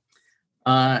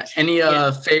 Any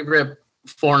favorite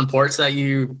foreign ports that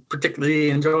you particularly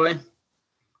enjoy?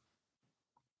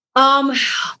 On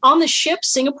the ship,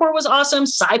 Singapore was awesome.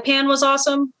 Saipan was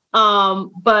awesome.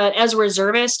 But as a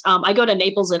reservist, I go to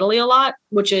Naples, Italy a lot,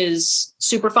 which is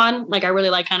super fun. Like I really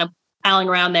like kind of palling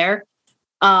around there.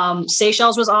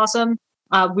 Seychelles was awesome.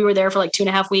 We were there for like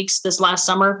 2.5 weeks this last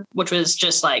summer, which was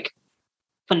just like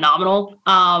phenomenal.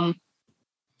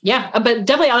 Yeah, but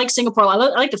definitely I like Singapore. I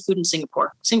like the food in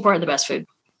Singapore. Singapore had the best food,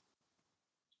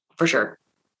 for sure.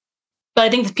 But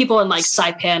I think the people in like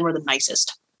Saipan were the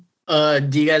nicest. Do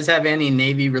you guys have any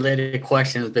Navy related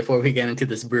questions before we get into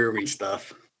this brewery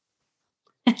stuff?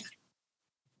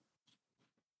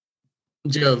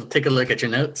 Joe, take a look at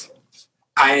your notes.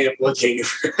 I am looking.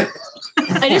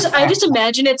 I just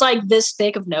imagine it's like this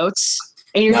thick of notes.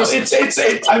 And you're it's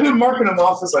I've been marking them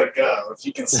off as I go. If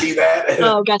you can see that.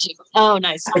 Oh, got you. Oh,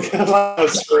 nice. I got a lot of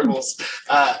scribbles.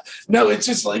 No, it's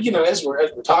just like, you know, as we're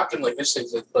talking, like this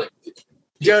thing's like.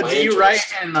 Joe, do you write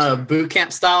in boot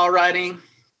camp style writing?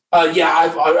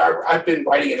 Yeah, I've been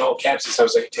writing in all caps since I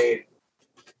was 18.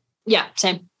 Yeah,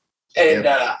 same. And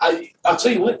I'll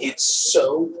tell you what, it's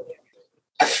so.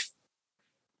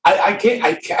 I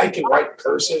can write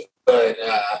cursive, But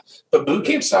boot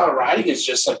camp style writing is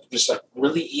just like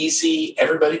really easy.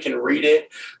 Everybody can read it.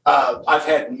 I've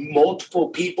had multiple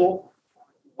people,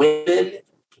 women,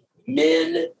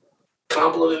 men,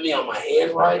 compliment me on my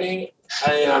handwriting,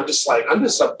 and I'm just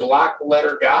a block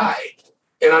letter guy,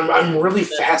 and I'm really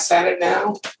fast at it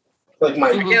now. Like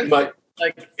my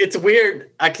like it's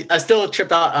weird. I still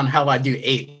trip out on how I do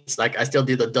 8s. Like I still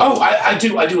do the double. Oh, I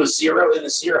do a 0 and a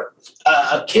 0.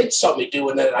 A kid saw me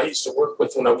doing that. I used to work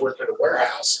with when I worked in a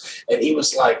warehouse, and he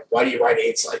was like, "Why do you write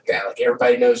 8s like that? Like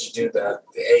everybody knows you do the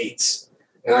 8s."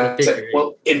 And I said,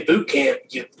 "Well, in boot camp,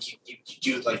 you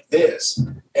do it like this."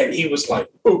 And he was like,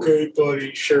 "Okay,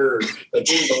 buddy, sure." Like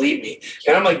he didn't believe me,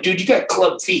 and I'm like, "Dude, you got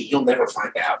club feet. You'll never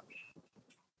find out."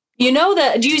 You know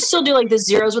that? Do you still do like the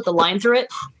zeros with the line through it?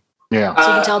 Yeah. So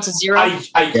you can tell it's a 0?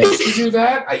 I used to do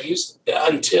that.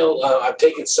 Until I've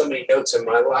taken so many notes in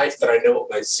my life that I know what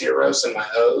my zeros and my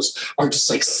O's are just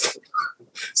like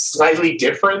slightly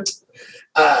different.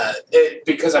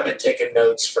 Because I've been taking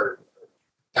notes for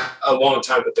a long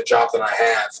time with the job that I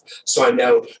have. So I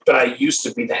know, but I used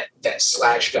to be that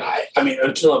slash guy. I mean,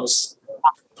 until I was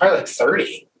probably like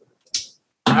 30.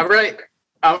 I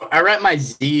write my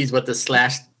Z's with the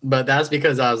slash, but that's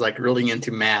because I was like really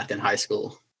into math in high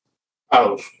school.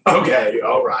 Oh, okay.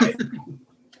 All right.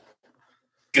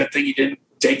 Good thing you didn't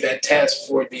take that test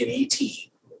before it'd be an ET.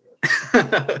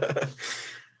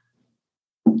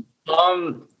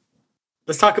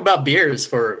 Let's talk about beers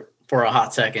for a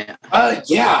hot second.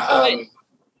 Yeah.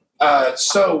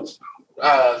 So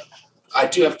I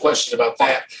do have questions about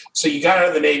that. So you got out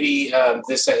of the Navy,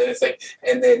 this and that thing,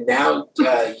 and then now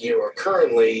you are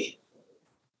currently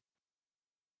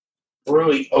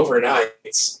brewing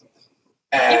overnights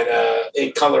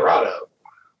in Colorado.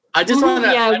 I just want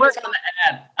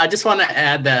to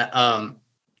add that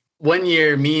 1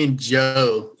 year, me and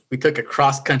Joe, we took a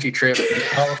cross country trip from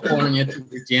California to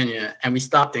Virginia, and we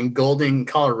stopped in Golden,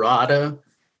 Colorado,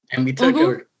 and we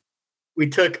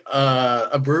took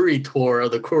a brewery tour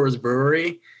of the Coors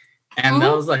Brewery, and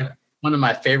that was like one of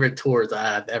my favorite tours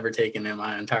I've ever taken in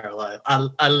my entire life.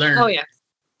 I learned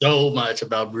so much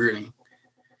about brewing.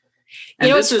 And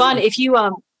you know, it's fun if you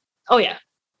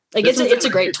like it's a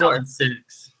great tour.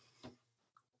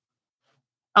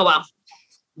 Oh wow.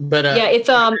 But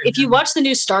if you watch the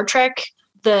new Star Trek,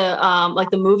 the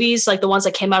like the movies, like the ones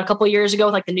that came out a couple of years ago,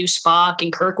 like the new Spock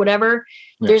and Kirk, whatever,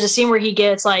 there's a scene where he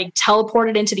gets like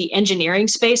teleported into the engineering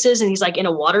spaces and he's like in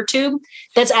a water tube.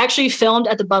 That's actually filmed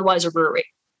at the Budweiser Brewery.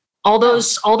 All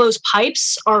those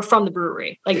pipes are from the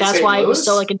brewery. Like that's why it was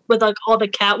so like with like all the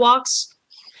catwalks.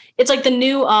 It's like the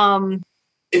new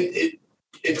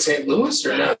in St. Louis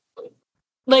or not?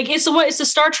 Like it's the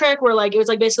Star Trek where like it was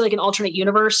like basically like an alternate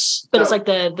universe, but it's like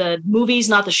the movies,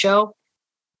 not the show.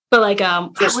 But like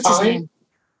what's his name?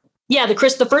 Yeah,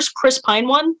 the first Chris Pine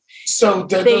one. So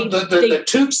the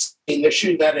tube scene, they're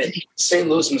shooting that in St.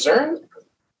 Louis, Missouri?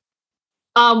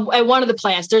 At one of the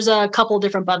plants. There's a couple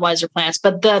different Budweiser plants,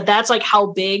 but that's like how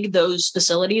big those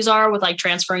facilities are with like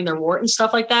transferring their wort and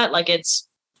stuff like that. Like it's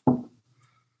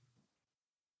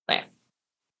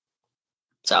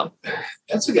so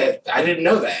that's okay. I didn't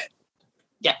know that.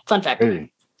 Yeah, fun fact.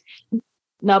 Hey.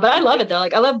 No, but I love it though.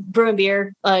 Like I love brewing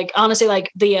beer. Like honestly,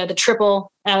 like the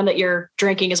triple that you're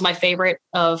drinking is my favorite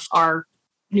of our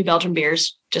New Belgium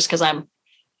beers, just because I'm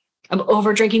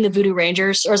over drinking the Voodoo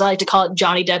Rangers, or as I like to call it,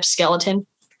 Johnny Depp's skeleton.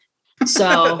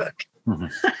 So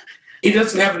he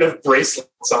doesn't have enough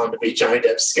bracelets on to be Johnny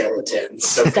Depp's skeleton.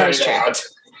 So cut it out.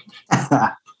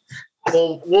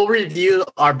 Well, we'll review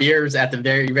our beers at the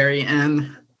very, very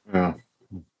end. Yeah.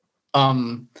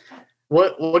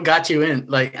 What got you in?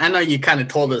 Like, I know you kind of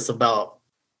told us about,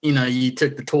 you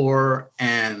took the tour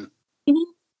and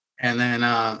then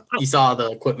you saw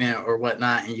the equipment or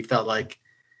whatnot, and you felt like.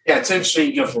 Yeah, it's interesting.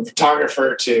 You go from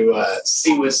photographer to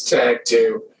CWIS tech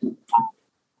to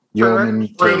Yeoman,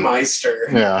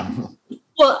 Brewmaster. Yeah.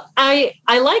 Well, I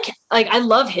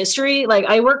love history. Like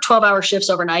I work 12-hour shifts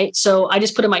overnight. So I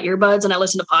just put in my earbuds and I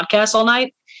listen to podcasts all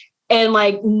night. And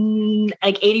like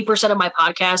 80% of my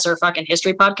podcasts are fucking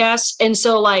history podcasts. And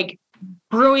so like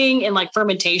brewing and like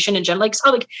fermentation in general, I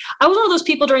was one of those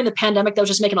people during the pandemic that was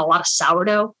just making a lot of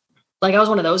sourdough. Like I was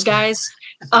one of those guys.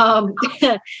 But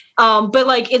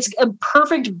like it's a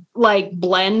perfect like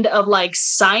blend of like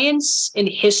science and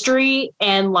history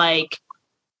and like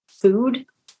food,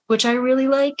 which I really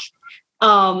like.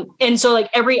 And so like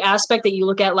every aspect that you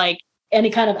look at, like any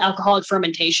kind of alcoholic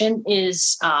fermentation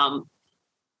is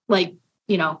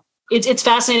it's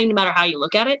fascinating no matter how you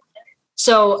look at it.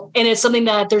 So, and it's something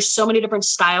that there's so many different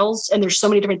styles and there's so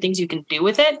many different things you can do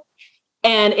with it.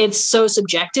 and it's so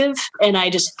subjective, and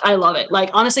I love it.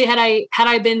 Like, honestly, had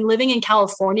I been living in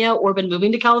California or been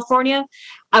moving to California,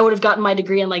 I would have gotten my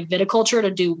degree in like viticulture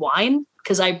to do wine,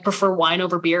 because I prefer wine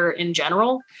over beer in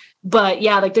general. But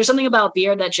yeah, like there's something about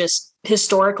beer that just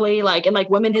historically, like, and like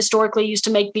women historically used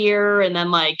to make beer, and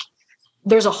then like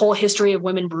there's a whole history of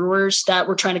women brewers that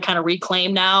we're trying to kind of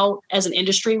reclaim now as an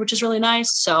industry, which is really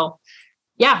nice. So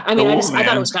yeah, I mean, I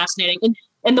thought it was fascinating.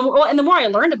 And the more I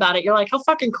learned about it, you're like, how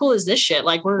fucking cool is this shit?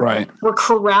 Like we're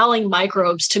corralling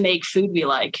microbes to make food we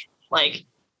like. Like,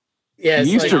 yeah, the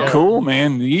yeast are cool,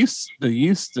 man. The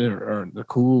yeast are the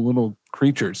cool little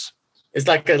creatures. It's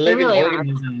like a living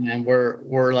organism, and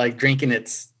we're like drinking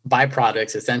its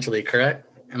byproducts, essentially. Correct?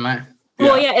 Am I?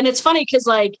 Well, yeah, and it's funny because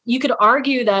like you could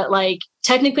argue that like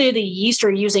technically the yeast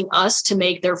are using us to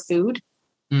make their food,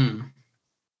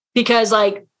 because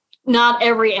like not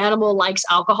every animal likes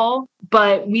alcohol,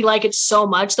 but we like it so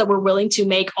much that we're willing to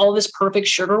make all this perfect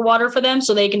sugar water for them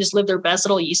so they can just live their best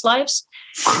little yeast lives,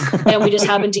 and we just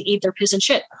happen to eat their piss and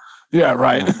shit. Yeah,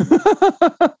 right.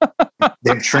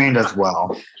 They've trained us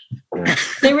well.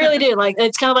 They really do. Like,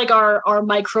 it's kind of like our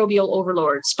microbial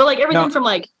overlords. But like everything from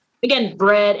like, again,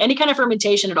 bread, any kind of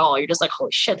fermentation at all, you're just like,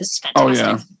 holy shit, this is fantastic. Oh,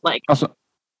 yeah. Like, also,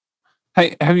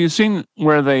 hey, have you seen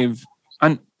where they've,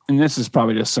 and this is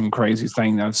probably just some crazy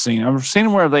thing that I've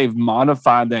seen where they've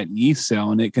modified that yeast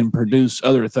cell and it can produce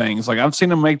other things. Like I've seen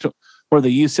them make where the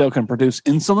yeast cell can produce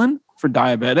insulin for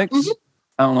diabetics. Mm-hmm.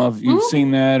 I don't know if you've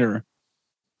seen that, or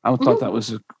I thought that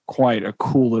was quite a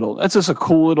cool little, that's just a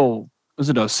cool little, is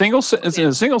it a single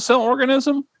cell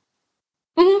organism?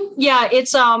 Mm-hmm. Yeah,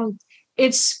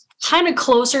 it's kind of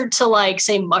closer to like,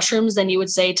 say, mushrooms than you would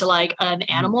say to like an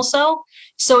animal cell.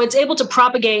 So it's able to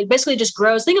propagate, basically just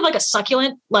grows. Think of like a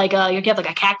succulent, like you have like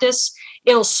a cactus.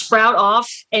 It'll sprout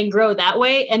off and grow that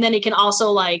way. And then it can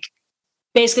also like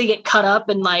basically get cut up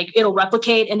and like it'll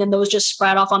replicate, and then those just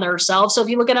sprout off on themselves. So if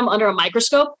you look at them under a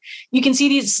microscope, you can see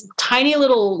these tiny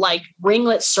little like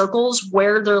ringlet circles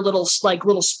where their little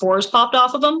spores popped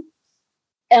off of them.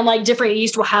 And like different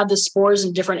yeast will have the spores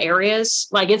in different areas.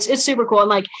 Like it's super cool. And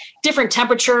like different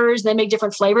temperatures, they make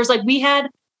different flavors. Like we had,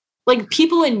 like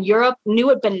people in Europe knew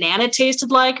what banana tasted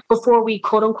like before we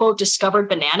quote unquote discovered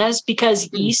bananas, because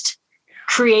yeast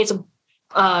creates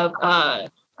a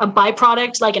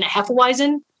byproduct like in a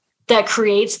Hefeweizen that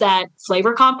creates that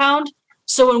flavor compound.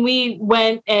 So when we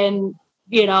went and,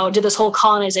 did this whole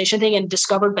colonization thing and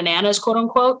discovered bananas, quote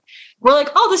unquote, we're like,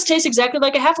 oh, this tastes exactly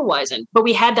like a Hefeweizen. But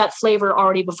we had that flavor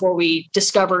already before we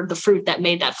discovered the fruit that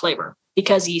made that flavor,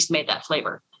 because yeast made that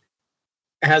flavor.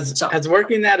 Has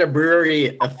working at a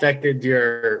brewery affected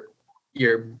your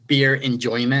beer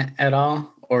enjoyment at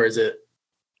all, or is it?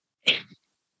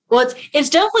 Well, it's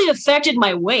definitely affected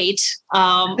my weight.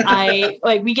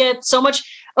 We get so much.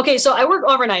 Okay, so I work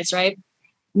overnights, right?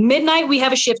 Midnight, we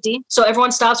have a shifty. So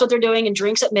everyone stops what they're doing and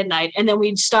drinks at midnight. And then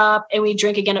we stop and we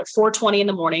drink again at 4:20 in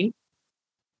the morning.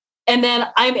 And then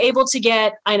I'm able to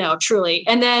get, I know, truly.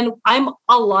 And then I'm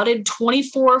allotted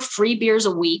 24 free beers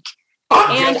a week.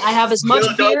 And I have as much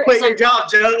beer quit as your job,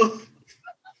 Joe.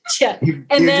 Yeah.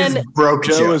 And then broke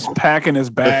Joe is packing his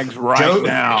bags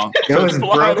now. Joe is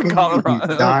broken.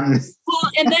 Done.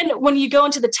 Well, and then when you go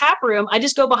into the tap room, I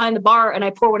just go behind the bar and I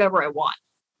pour whatever I want,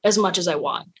 as much as I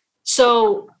want.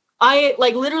 So I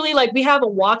literally we have a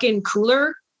walk-in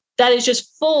cooler that is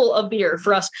just full of beer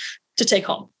for us to take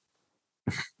home.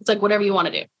 It's like whatever you want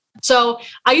to do. So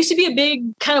I used to be a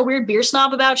big kind of weird beer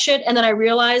snob about shit. And then I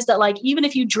realized that even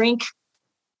if you drink,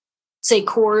 say,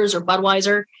 Coors or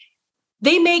Budweiser,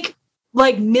 they make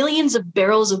millions of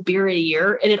barrels of beer a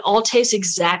year, and it all tastes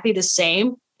exactly the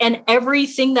same. And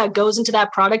everything that goes into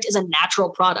that product is a natural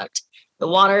product. The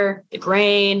water, the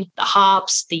grain, the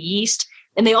hops, the yeast,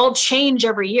 and they all change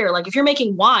every year. Like if you're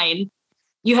making wine,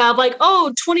 you have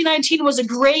 2019 was a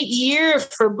great year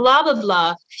for blah, blah,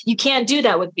 blah. You can't do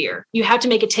that with beer. You have to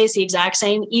make it taste the exact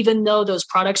same, even though those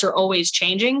products are always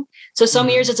changing. So some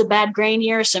years it's a bad grain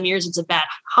year, some years it's a bad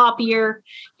hop year,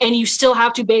 and you still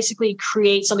have to basically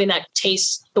create something that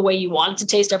tastes the way you want it to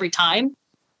taste every time.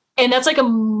 And that's like a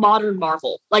modern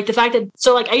marvel. Like the fact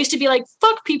that, I used to be like,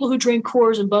 fuck people who drink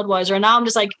Coors and Budweiser. And now I'm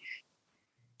just like,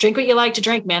 drink what you like to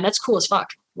drink, man. That's cool as fuck.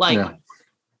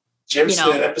 Did you ever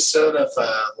see that episode of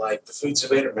the Foods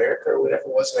of Mid-America or whatever it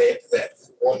was? They had that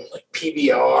one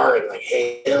PBR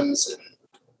and hams and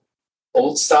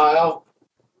old style.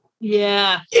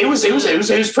 Yeah, it was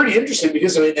pretty interesting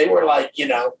because they were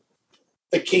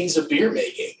the kings of beer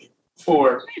making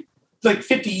for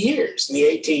 50 years in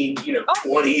the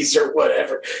 20s or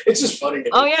whatever. It's just funny to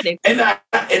me. Oh yeah, dude. And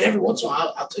every once in a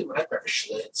while, I'll tell you what, I grab a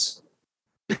Schlitz,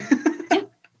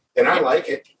 and I like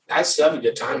it. I still have a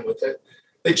good time with it.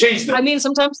 They changed it. I mean,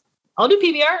 sometimes I'll do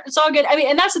PBR. It's all good. I mean,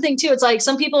 and that's the thing too. It's like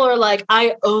some people are like,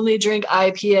 I only drink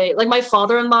IPA. Like my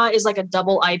father-in-law is like a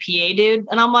double IPA dude.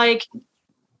 And I'm like,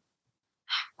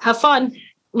 have fun.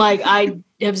 Like I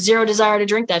have zero desire to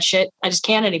drink that shit. I just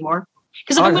can't anymore.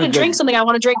 Because if I'm going to drink something, I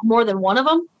want to drink more than one of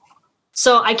them.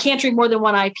 So I can't drink more than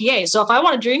one IPA. So if I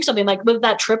want to drink something like with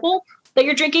that triple that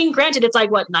you're drinking, granted, it's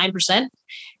like what, 9%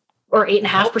 or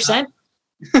 8.5%.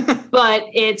 But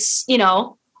it's, you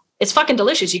know, it's fucking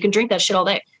delicious. You can drink that shit all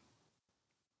day.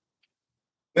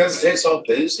 Does it taste all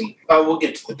boozy? Oh, we'll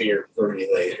get to the beer brewery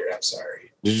later. I'm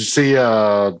sorry. Did you see,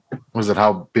 was it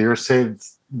How Beer Saved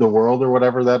the World or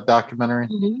whatever, that documentary?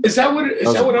 Mm-hmm. Is that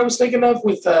what I was thinking of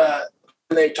with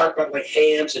when they talk about like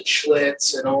hams and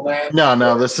Schlitz and all that?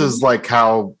 No, this is like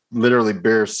how literally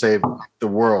beer saved the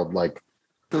world. Like,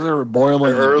 because they were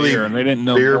boiling early beer and they didn't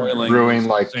know beer boiling brewing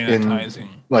like sanitizing. In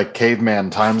like caveman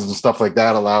times and stuff like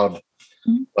that allowed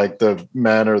like the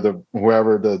men or the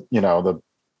whoever the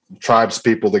tribes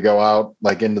people to go out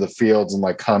like into the fields and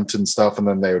like hunt and stuff, and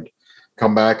then they would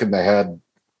come back and they had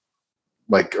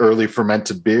like early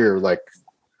fermented beer, like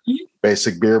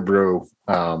basic beer brew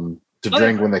to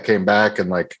drink when they came back. And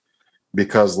like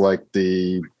because like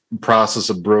the process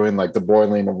of brewing, like the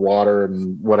boiling of water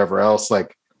and whatever else,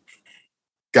 like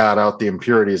got out the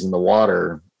impurities in the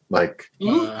water, like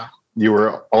you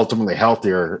were ultimately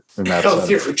healthier in that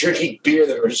healthier sense. for drinking beer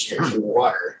than was drinking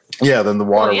water. Yeah, than the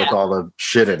water with all the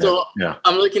shit in it. Yeah.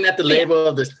 I'm looking at the label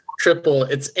of this triple.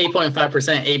 It's 8.5%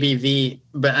 ABV,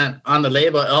 but on the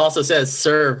label it also says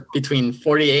serve between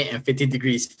 48 and 50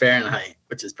 degrees Fahrenheit,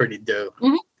 which is pretty dope.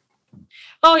 Mm-hmm.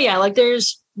 Oh yeah, like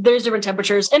there's different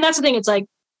temperatures, and that's the thing. It's like,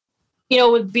 you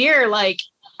know, with beer, like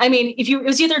I mean, it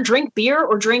was either drink beer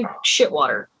or drink shit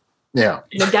water. Yeah,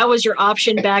 like that was your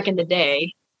option back in the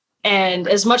day. And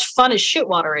as much fun as shit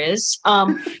water is,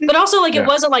 but also like it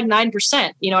wasn't like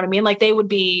 9%. You know what I mean? Like they would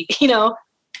be,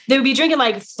 they would be drinking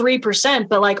like 3%,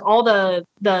 but like all the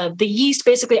yeast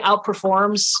basically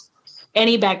outperforms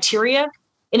any bacteria,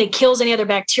 and it kills any other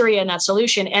bacteria in that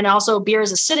solution. And also beer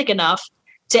is acidic enough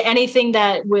to anything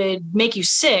that would make you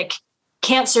sick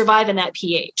can't survive in that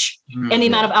pH. Any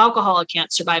amount of alcohol it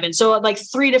can't survive in. So like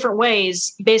 3 different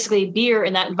ways, basically beer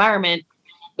in that environment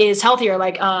is healthier.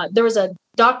 Like there was a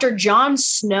Dr. John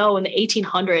Snow in the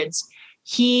 1800s.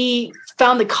 He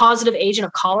found the causative agent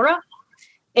of cholera,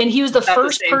 and he was the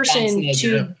first person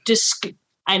to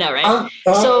I know, right?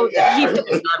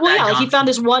 He found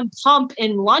this one pump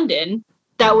in London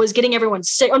that was getting everyone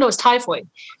sick. Oh no, it's typhoid.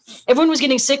 Everyone was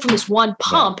getting sick from this one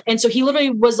pump, and so he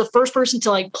literally was the first person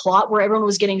to like plot where everyone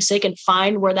was getting sick and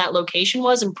find where that location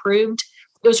was, and proved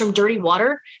it was from dirty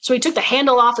water. So he took the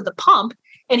handle off of the pump.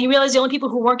 And he realized the only people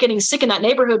who weren't getting sick in that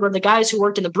neighborhood were the guys who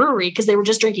worked in the brewery because they were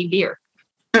just drinking beer.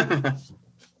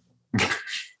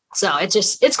 So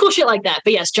it's cool shit like that.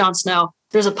 But yes, Jon Snow.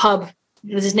 There's a pub.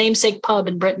 There's his namesake pub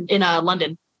in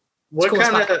London. What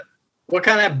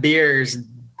kind of beers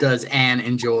does Ann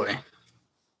enjoy?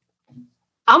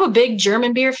 I'm a big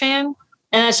German beer fan.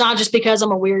 And it's not just because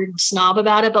I'm a weird snob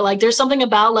about it, but like there's something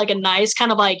about like a nice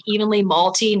kind of like evenly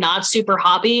malty, not super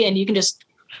hoppy, and you can just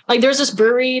like there's this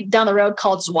brewery down the road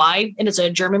called Zwei, and it's a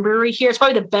German brewery here. It's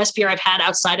probably the best beer I've had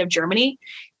outside of Germany.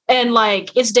 And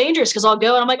like it's dangerous because I'll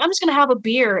go and I'm like, I'm just gonna have a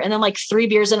beer, and then like 3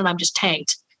 beers in and I'm just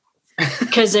tanked.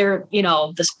 Because they're,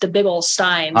 the big old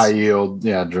Steins. High yield,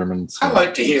 Germans. I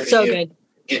like to hear so good.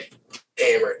 Get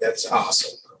hammered. That's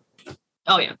awesome.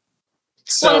 Oh yeah.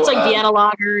 So, well, it's like Vienna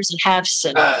lagers and Hefs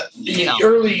and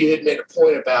earlier you had made a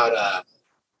point about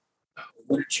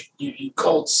what did you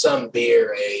called some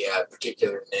beer a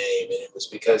particular name, and it was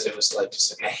because it was like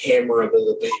just like a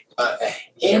hammerable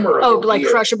like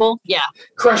beer. Crushable, yeah.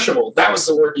 Crushable. That was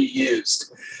the word you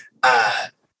used.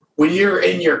 When you're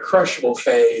in your crushable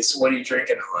phase, what are you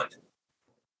drinking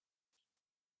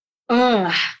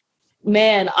on?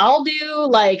 Man, I'll do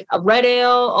like a red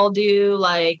ale. I'll do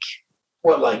like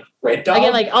what, like Red Dog?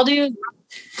 Again, like I'll do,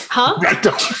 Red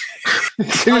Dog.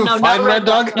 Do you find Red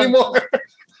Dog anymore?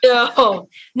 No,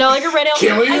 like a red ale.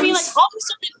 Killian's? I mean, like all of a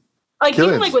sudden, like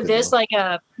even like with this, like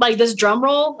this drum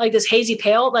roll, like this hazy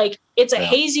pale, like it's a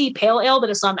hazy pale ale,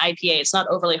 but it's not an IPA. It's not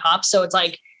overly hopped, so it's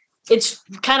like it's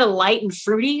kind of light and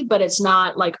fruity, but it's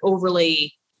not like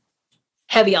overly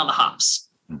heavy on the hops.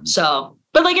 Mm-hmm. So,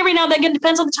 but like every now and then, it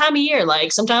depends on the time of year.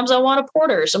 Like sometimes I want a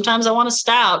porter, sometimes I want a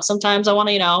stout, sometimes I want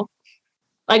to,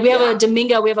 like we have a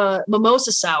Domingo, we have a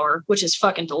mimosa sour, which is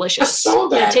fucking delicious. I saw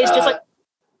that. It tastes just like.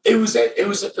 It was at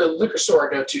the liquor store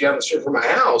I go to down the street from my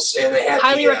house, and they had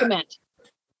highly recommend.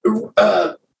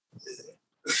 I'm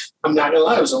not gonna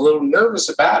lie, I was a little nervous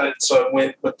about it, so I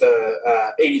went with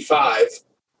the 85.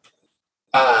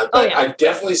 But I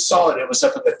definitely saw it. It was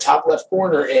up in the top left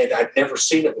corner, and I'd never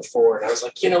seen it before. And I was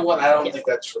like, you know what? I don't think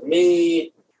that's for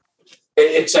me.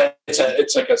 It's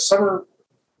like a summer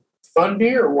fun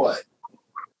beer or what?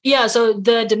 Yeah. So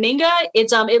the Dominga,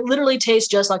 it literally tastes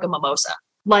just like a mimosa.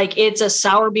 Like it's a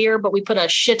sour beer, but we put a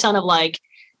shit ton of like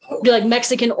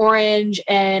Mexican orange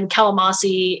and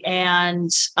calamansi and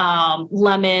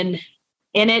lemon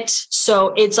in it.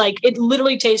 So it's like, it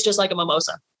literally tastes just like a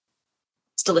mimosa.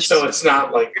 It's delicious. So it's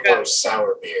not like gross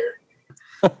sour beer.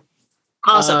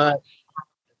 Awesome.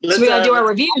 So we gotta do our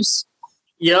reviews.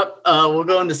 Yep. We'll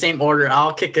go in the same order.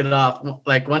 I'll kick it off.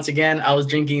 Like once again, I was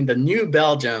drinking the New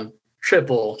Belgium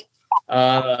Triple,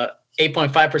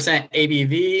 8.5%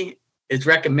 ABV. It's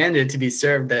recommended to be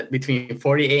served at between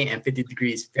 48 and 50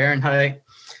 degrees Fahrenheit.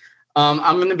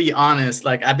 I'm gonna be honest.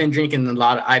 Like I've been drinking a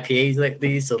lot of IPAs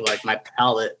lately, so like my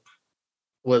palate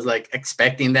was like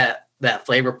expecting that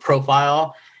flavor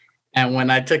profile, and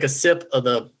when I took a sip of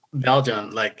the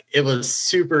Belgium, like it was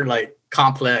super like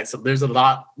complex. There's a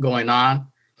lot going on,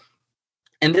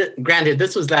 and granted,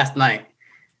 this was last night.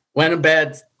 Went to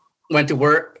bed, went to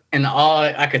work, and all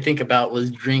I could think about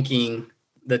was drinking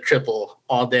the triple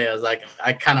all day. I was like,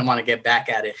 I kind of want to get back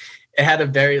at it. It had a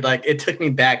very like, it took me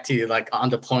back to like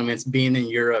on deployments, being in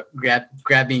Europe,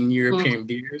 grabbing European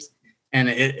beers, and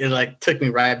it like took me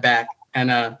right back.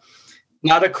 And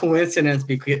not a coincidence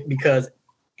because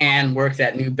Ann works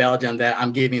at New Belgium that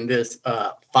I'm giving this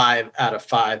 5 out of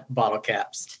 5 bottle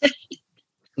caps.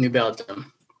 New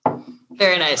Belgium.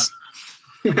 Very nice.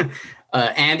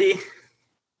 Andy?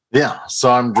 Yeah,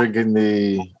 so I'm drinking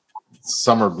the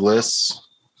Summer Bliss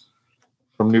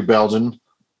from New Belgium.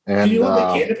 And do you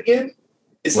want to can it again?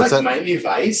 It's like that? Miami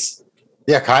Vice.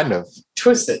 Yeah, kind of.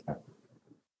 Twisted.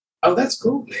 Oh, that's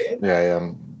cool, man.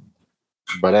 Yeah.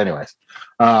 But anyways,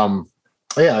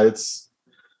 yeah, it's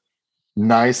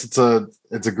nice. It's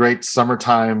a great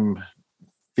summertime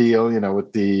feel,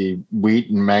 with the wheat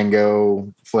and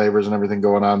mango flavors and everything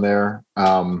going on there.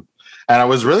 And I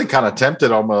was really kind of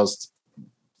tempted almost,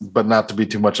 but not to be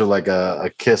too much of like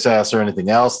a kiss ass or anything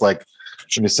else. Like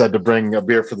when you said to bring a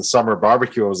beer for the summer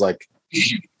barbecue, I was like,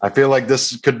 I feel like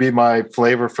this could be my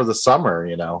flavor for the summer,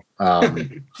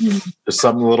 just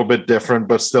something a little bit different,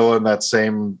 but still in that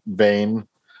same vein.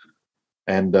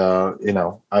 And,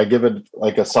 I give it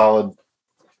like a solid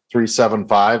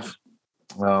 3.75.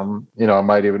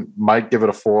 I might give it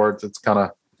a 4.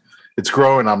 It's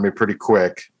growing on me pretty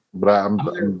quick, but I'm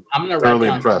thoroughly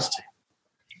impressed.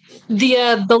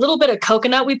 The little bit of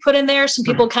coconut we put in there, some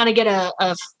people kind of get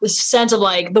a sense of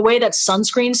like the way that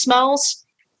sunscreen smells.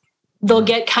 They'll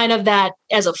get kind of that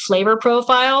as a flavor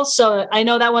profile. So I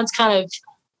know that one's kind of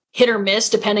hit or miss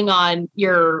depending on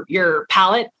your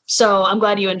palate. So I'm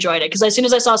glad you enjoyed it, because as soon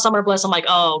as I saw Summer Bliss, I'm like,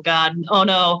 oh God, oh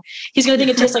no, he's gonna think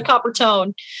it tastes like Copper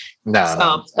Tone.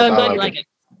 No, I'm glad you like it.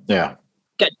 Yeah,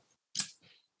 good.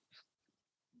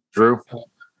 Drew.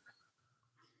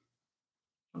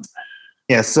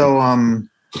 Yeah, so I'm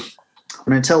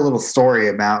going to tell a little story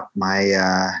about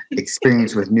my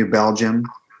experience with New Belgium.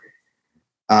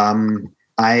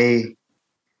 I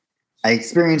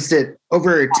experienced it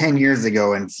over 10 years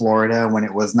ago in Florida when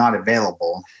it was not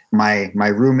available. My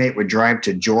roommate would drive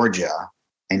to Georgia,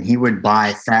 and he would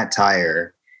buy Fat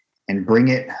Tire and bring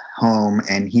it home,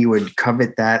 and he would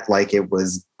covet that like it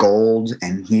was gold,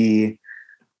 and he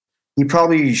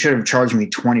probably should have charged me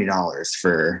 $20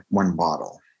 for one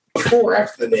bottle. Before or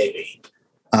after the Navy?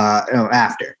 No,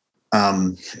 after.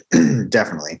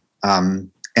 Definitely.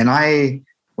 And I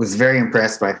was very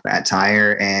impressed by Fat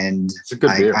Tire, and it's a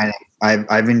good beer.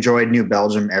 I've enjoyed New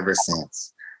Belgium ever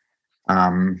since.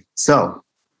 So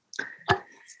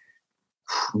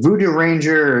Voodoo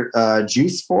Ranger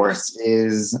Juice Force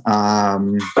is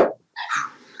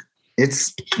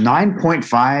it's 9.5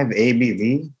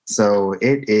 ABV, so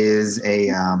it is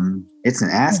it's an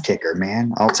ass kicker,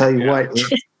 man. I'll tell you what.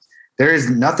 There's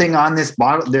nothing on this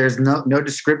bottle. There's no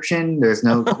description. There's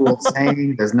no cool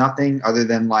saying. There's nothing other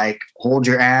than like hold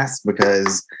your ass,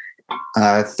 because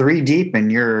 3 deep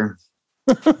and you're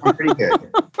pretty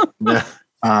good. But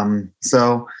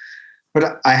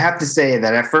I have to say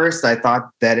that at first I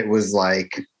thought that it was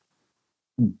like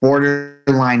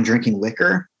borderline drinking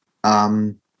liquor.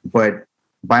 But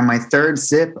by my 3rd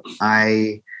sip,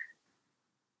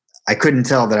 I couldn't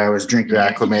tell that I was drinking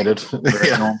acclimated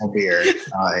normal beer.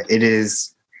 It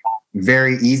is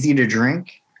very easy to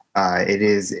drink. It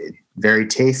is very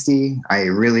tasty. I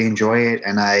really enjoy it,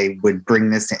 and I would bring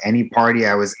this to any party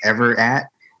I was ever at,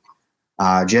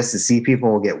 just to see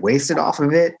people get wasted off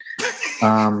of it.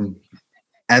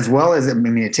 As well as,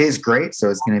 it tastes great, so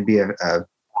it's going to be a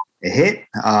hit.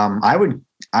 I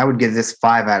would give this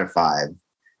 5 out of 5.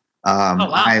 Oh,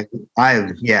 wow.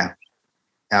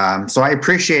 So I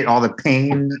appreciate all the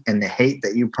pain and the hate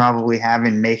that you probably have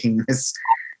in making this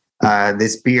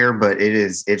this beer, but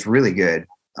it's really good.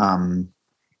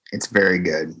 It's very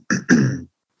good.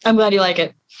 I'm glad you like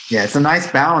it. Yeah, it's a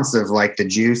nice balance of like the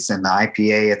juice and the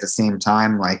IPA at the same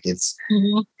time. Like it's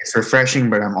refreshing,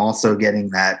 but I'm also getting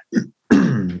that,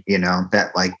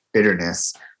 that like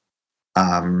bitterness,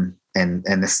 and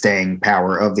the staying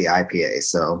power of the IPA.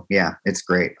 So yeah, it's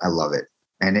great. I love it,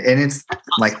 and it's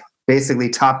like basically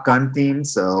Top Gun theme.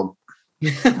 So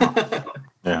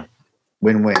Yeah,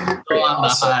 win-win. Very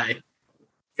awesome.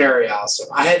 Very awesome.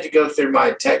 I had to go through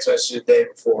my text message the day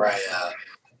before I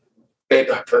made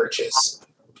my purchase.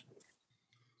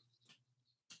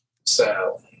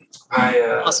 So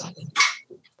Awesome.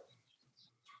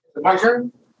 my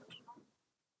turn?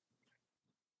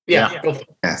 Yeah. Go for it.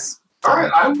 Yes. All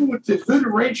right, I went with the Voodoo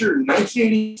Ranger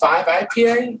 1985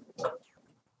 IPA.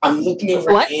 I'm looking over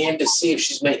at Ann to see if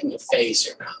she's making a face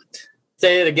or not.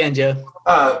 Say it again, Joe.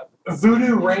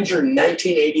 Voodoo Ranger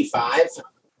 1985.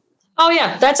 Oh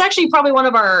yeah, that's actually probably one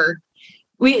of our.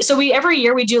 We every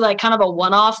year we do like kind of a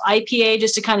one-off IPA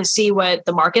just to kind of see what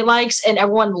the market likes, and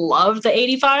everyone loved the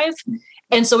 85,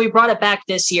 and so we brought it back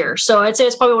this year. So I'd say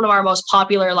it's probably one of our most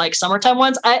popular like summertime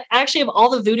ones. I actually, of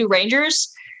all the Voodoo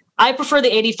Rangers, I prefer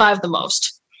the 85 the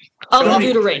most of the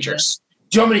Voodoo Rangers.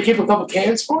 Do you want me to keep a couple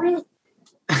cans for you?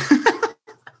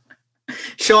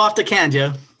 Show off the can,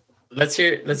 Joe. Let's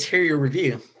hear your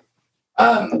review.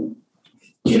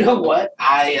 You know what?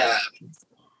 I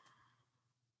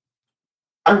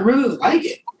really like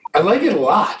it. I like it a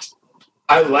lot.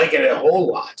 I like it a whole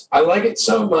lot. I like it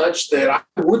so much that I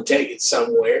would take it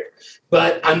somewhere,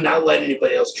 but I'm not letting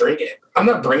anybody else drink it. I'm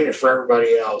not bringing it for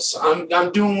everybody else.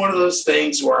 I'm doing one of those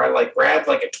things where I like grab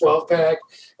like a 12-pack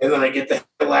and then I get the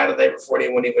hell out of there before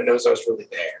anyone even knows I was really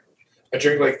there. I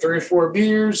drink like 3 or 4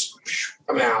 beers,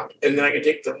 I'm out, and then I can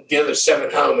take the other 7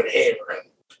 home and hammer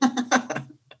them.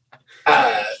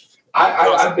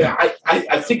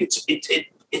 I think it's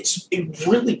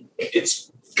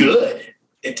good.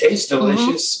 It tastes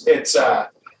delicious. It's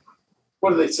what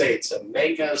do they say? It's a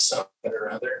mango something or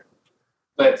other,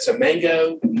 but it's a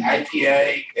mango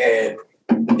IPA, and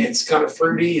it's kind of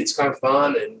fruity. It's kind of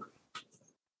fun, and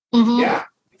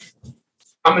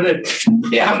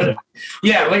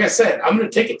like I said, I'm gonna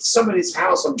take it to somebody's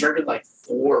house. I'm drinking like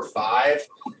 4 or 5,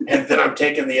 and then I'm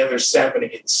taking the other 7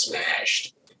 and getting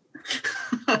smashed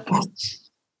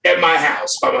at my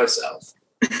house by myself.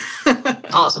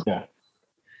 Awesome. Yeah.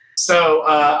 So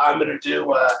I'm going to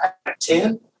do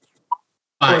 10.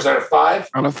 Or is that a 5?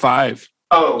 On a 5.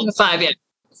 Oh, 5, yeah.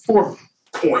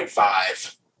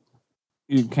 4.5.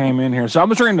 You came in here. So I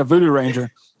was drinking the Voodoo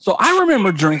Ranger. So I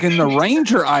remember drinking the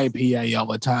Ranger IPA all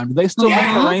the time. Do they still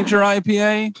make the Ranger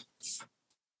IPA?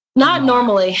 Not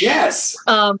normally. Yes.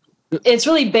 It's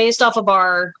really based off of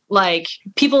our like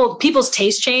people's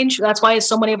taste change. That's why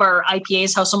so many of our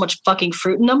IPAs have so much fucking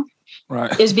fruit in them.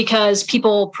 Right. Is because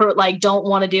people don't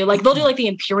want to do like they'll do like the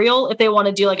Imperial if they want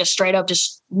to do like a straight up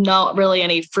just not really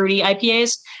any fruity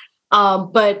IPAs.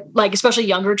 But like especially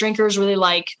younger drinkers really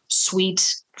like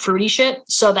sweet fruity shit.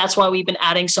 So that's why we've been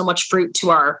adding so much fruit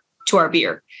to our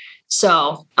beer.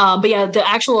 So but yeah, the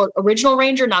actual original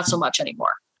Ranger not so much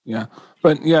anymore. Yeah.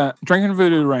 But yeah, drinking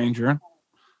Voodoo Ranger.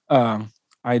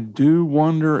 I do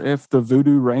wonder if the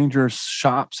Voodoo Ranger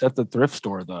shops at the thrift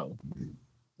store though.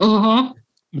 Mm-hmm.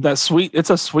 It's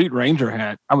a sweet Ranger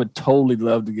hat. I would totally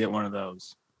love to get one of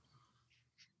those.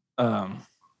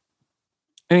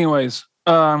 Anyways,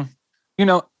 Voodoo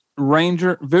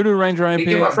Ranger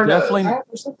IPA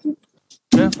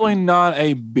definitely not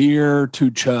a beer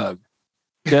to chug.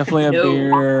 Definitely a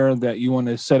beer that you want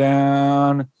to sit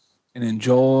down and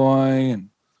enjoy and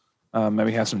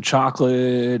maybe have some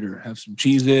chocolate or have some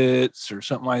Cheez-Its or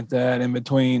something like that in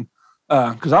between.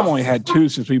 Because I've only had 2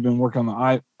 since we've been working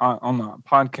on the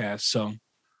podcast. So,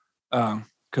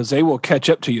 because they will catch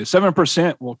up to you.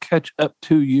 7% will catch up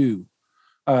to you.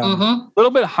 A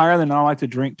little bit higher than I like to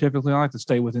drink. Typically, I like to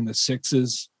stay within the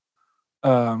 6s.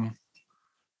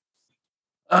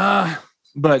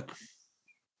 But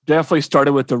definitely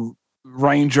started with the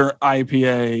Ranger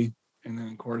IPA, and then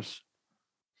of course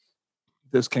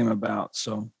this came about.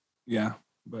 So yeah,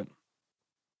 but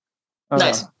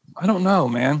nice. I don't know,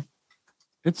 man.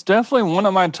 It's definitely one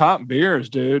of my top beers,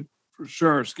 dude, for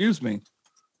sure. Excuse me.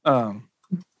 I'll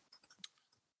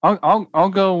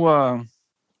go.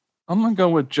 I'm gonna go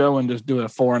with Joe and just do a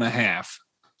 4.5.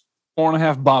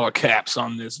 4.5 bottle caps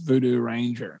on this Voodoo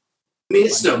Ranger.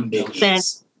 Miss some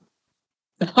biggies.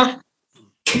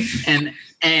 And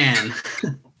Ann.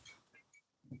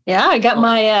 Yeah, I got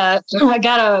I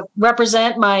gotta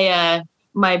represent my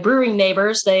my brewing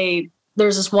neighbors.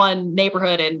 There's this one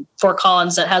neighborhood in Fort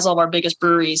Collins that has all of our biggest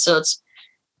breweries. So it's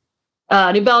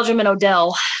New Belgium and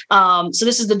Odell. So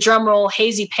this is the drum roll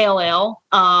hazy pale ale.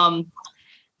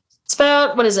 It's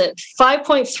about,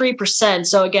 5.3%.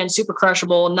 So again, super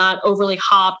crushable, not overly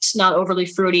hopped, not overly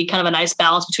fruity, kind of a nice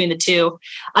balance between the two.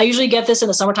 I usually get this in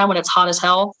the summertime when it's hot as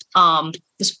hell.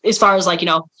 As far as I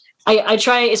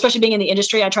try, especially being in the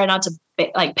industry, I try not to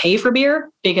pay for beer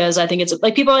because I think it's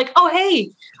like people are like, oh, hey,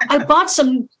 I bought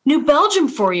some New Belgium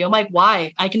for you. I'm like,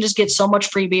 why? I can just get so much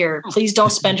free beer. Please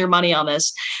don't spend your money on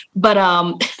this. But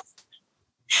I'll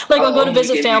go to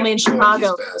visit family in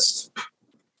Chicago.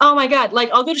 Oh my God.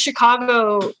 I'll go to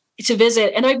Chicago to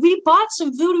visit and we bought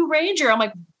some Voodoo Ranger. I'm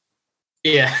like,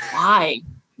 yeah.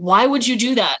 Why would you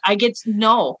do that? I get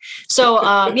no. So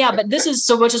but this is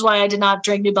which is why I did not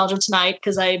drink New Belgium tonight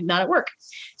because I'm not at work.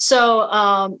 So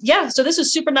so this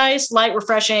is super nice, light,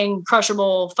 refreshing,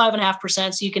 crushable,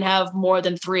 5.5%. So you can have more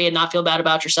than 3 and not feel bad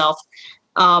about yourself.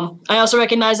 I also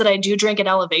recognize that I do drink at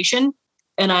elevation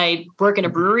and I work in a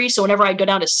brewery. So whenever I go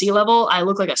down to sea level, I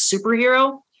look like a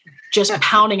superhero just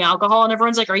pounding alcohol. And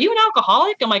everyone's like, are you an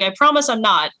alcoholic? I'm like, I promise I'm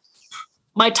not.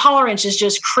 My tolerance is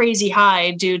just crazy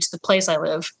high due to the place I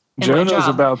live. Joe knows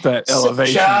about that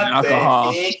elevation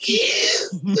alcohol.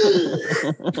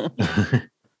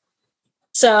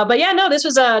 So, but yeah, no, this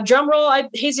was a drum roll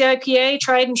hazy IPA,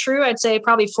 tried and true. I'd say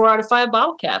probably 4 out of 5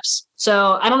 bottle caps.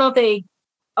 So I don't know if they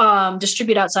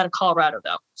distribute outside of Colorado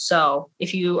though. So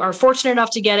if you are fortunate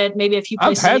enough to get it, maybe a few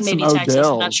places, maybe Texas,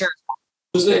 I'm not sure.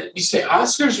 Was it, you say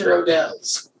Oscars or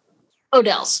Odell's?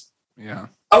 Odell's. Yeah.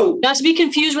 Oh. Not to be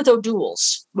confused with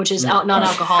O'Doul's, which is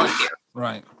non-alcoholic beer.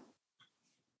 Right.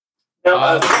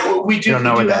 No, we do. Don't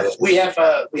know what that is. We have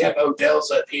Odell's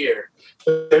up here.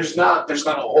 But there's not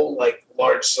a whole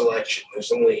large selection.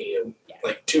 There's only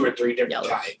 2 or 3 different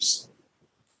types.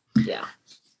 Yeah.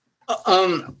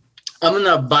 I'm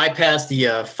gonna bypass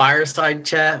the fireside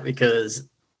chat because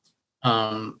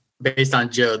based on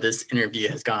Joe, this interview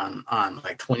has gone on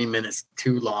 20 minutes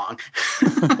too long.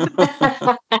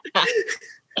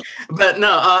 But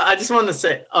no, I just want to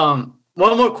say one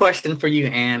more question for you,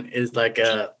 Ann, is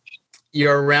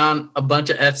you're around a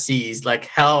bunch of FCs.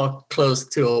 How close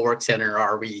to a work center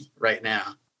are we right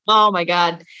now? Oh my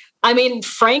God. I mean,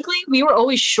 frankly, we were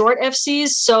always short FCs.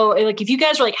 So if you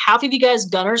guys were half of you guys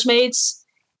gunners mates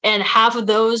and half of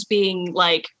those being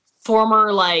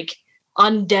former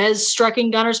undes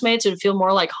strucking gunners mates, it would feel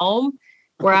more like home,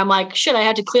 where I'm like, shit, I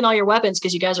had to clean all your weapons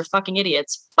because you guys are fucking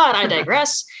idiots. But I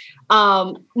digress.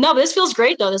 No, but this feels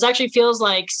great though. This actually feels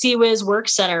like CWIS Work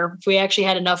Center if we actually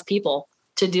had enough people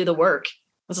to do the work.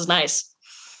 This is nice.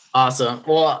 Awesome.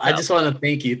 Well, I just want to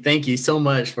thank you. Thank you so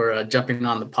much for jumping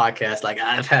on the podcast.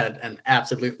 I've had an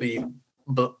absolute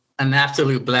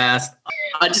blast.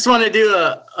 I just want to do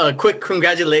a quick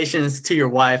congratulations to your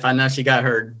wife. I know she got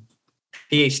her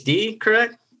PhD,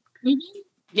 correct? Mm-hmm.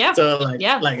 Yeah. So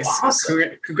awesome.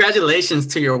 Congratulations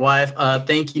to your wife.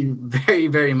 Thank you very,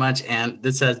 very much. And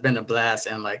this has been a blast.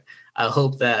 And I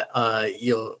hope that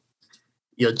you'll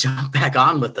jump back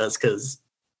on with us because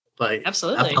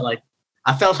absolutely.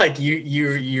 I felt like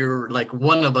you're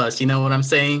one of us, you know what I'm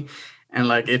saying?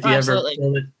 And if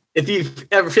you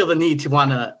ever feel the need to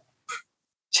want to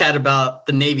chat about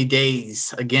the Navy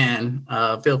days again,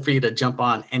 feel free to jump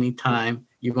on anytime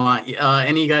you want. Any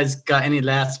of you guys got any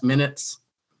last minutes?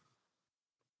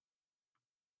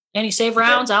 Any save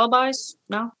rounds, alibis?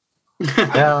 No?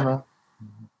 Yeah,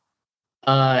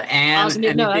 no.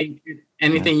 And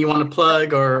anything you want to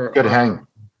plug or Good hang.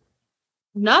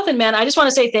 Nothing, man. I just want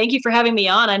to say thank you for having me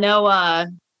on. I know,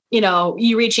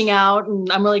 you reaching out, and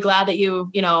I'm really glad that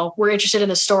you were interested in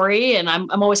the story. And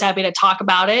I'm always happy to talk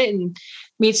about it and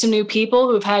meet some new people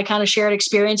who've had kind of shared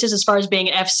experiences as far as being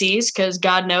FCs, because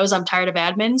God knows I'm tired of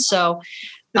admin. So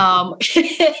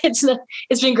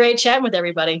it's been great chatting with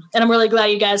everybody. And I'm really glad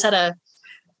you guys had a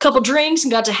couple drinks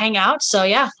and got to hang out. So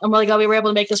yeah, I'm really glad we were able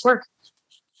to make this work.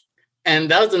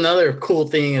 And that was another cool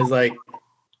thing is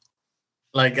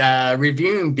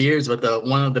reviewing beers with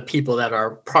one of the people that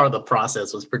are part of the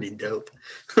process was pretty dope.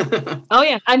 Oh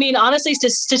yeah. I mean, honestly,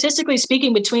 statistically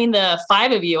speaking, between the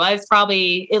 5 of you, I've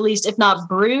probably at least, if not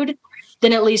brewed,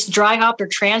 then at least dry hopped or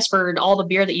transferred all the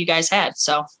beer that you guys had.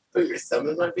 So Put your thumb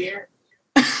in my beer.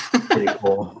 Pretty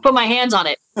cool. Put my hands on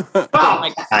it. Wow.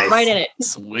 Nice. Right in it.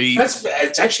 Sweet.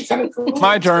 It's actually kind of cool.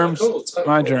 My germs. Cool.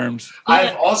 My cool. germs.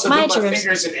 I've also my put my germs.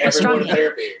 fingers in They're every strong one of enough.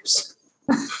 their beers.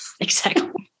 Exactly.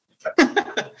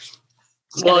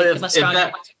 Well, if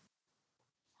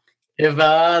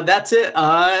that's it,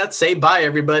 let's say bye,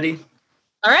 everybody.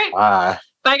 All right. Bye.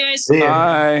 Bye, guys. See ya.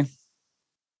 Bye.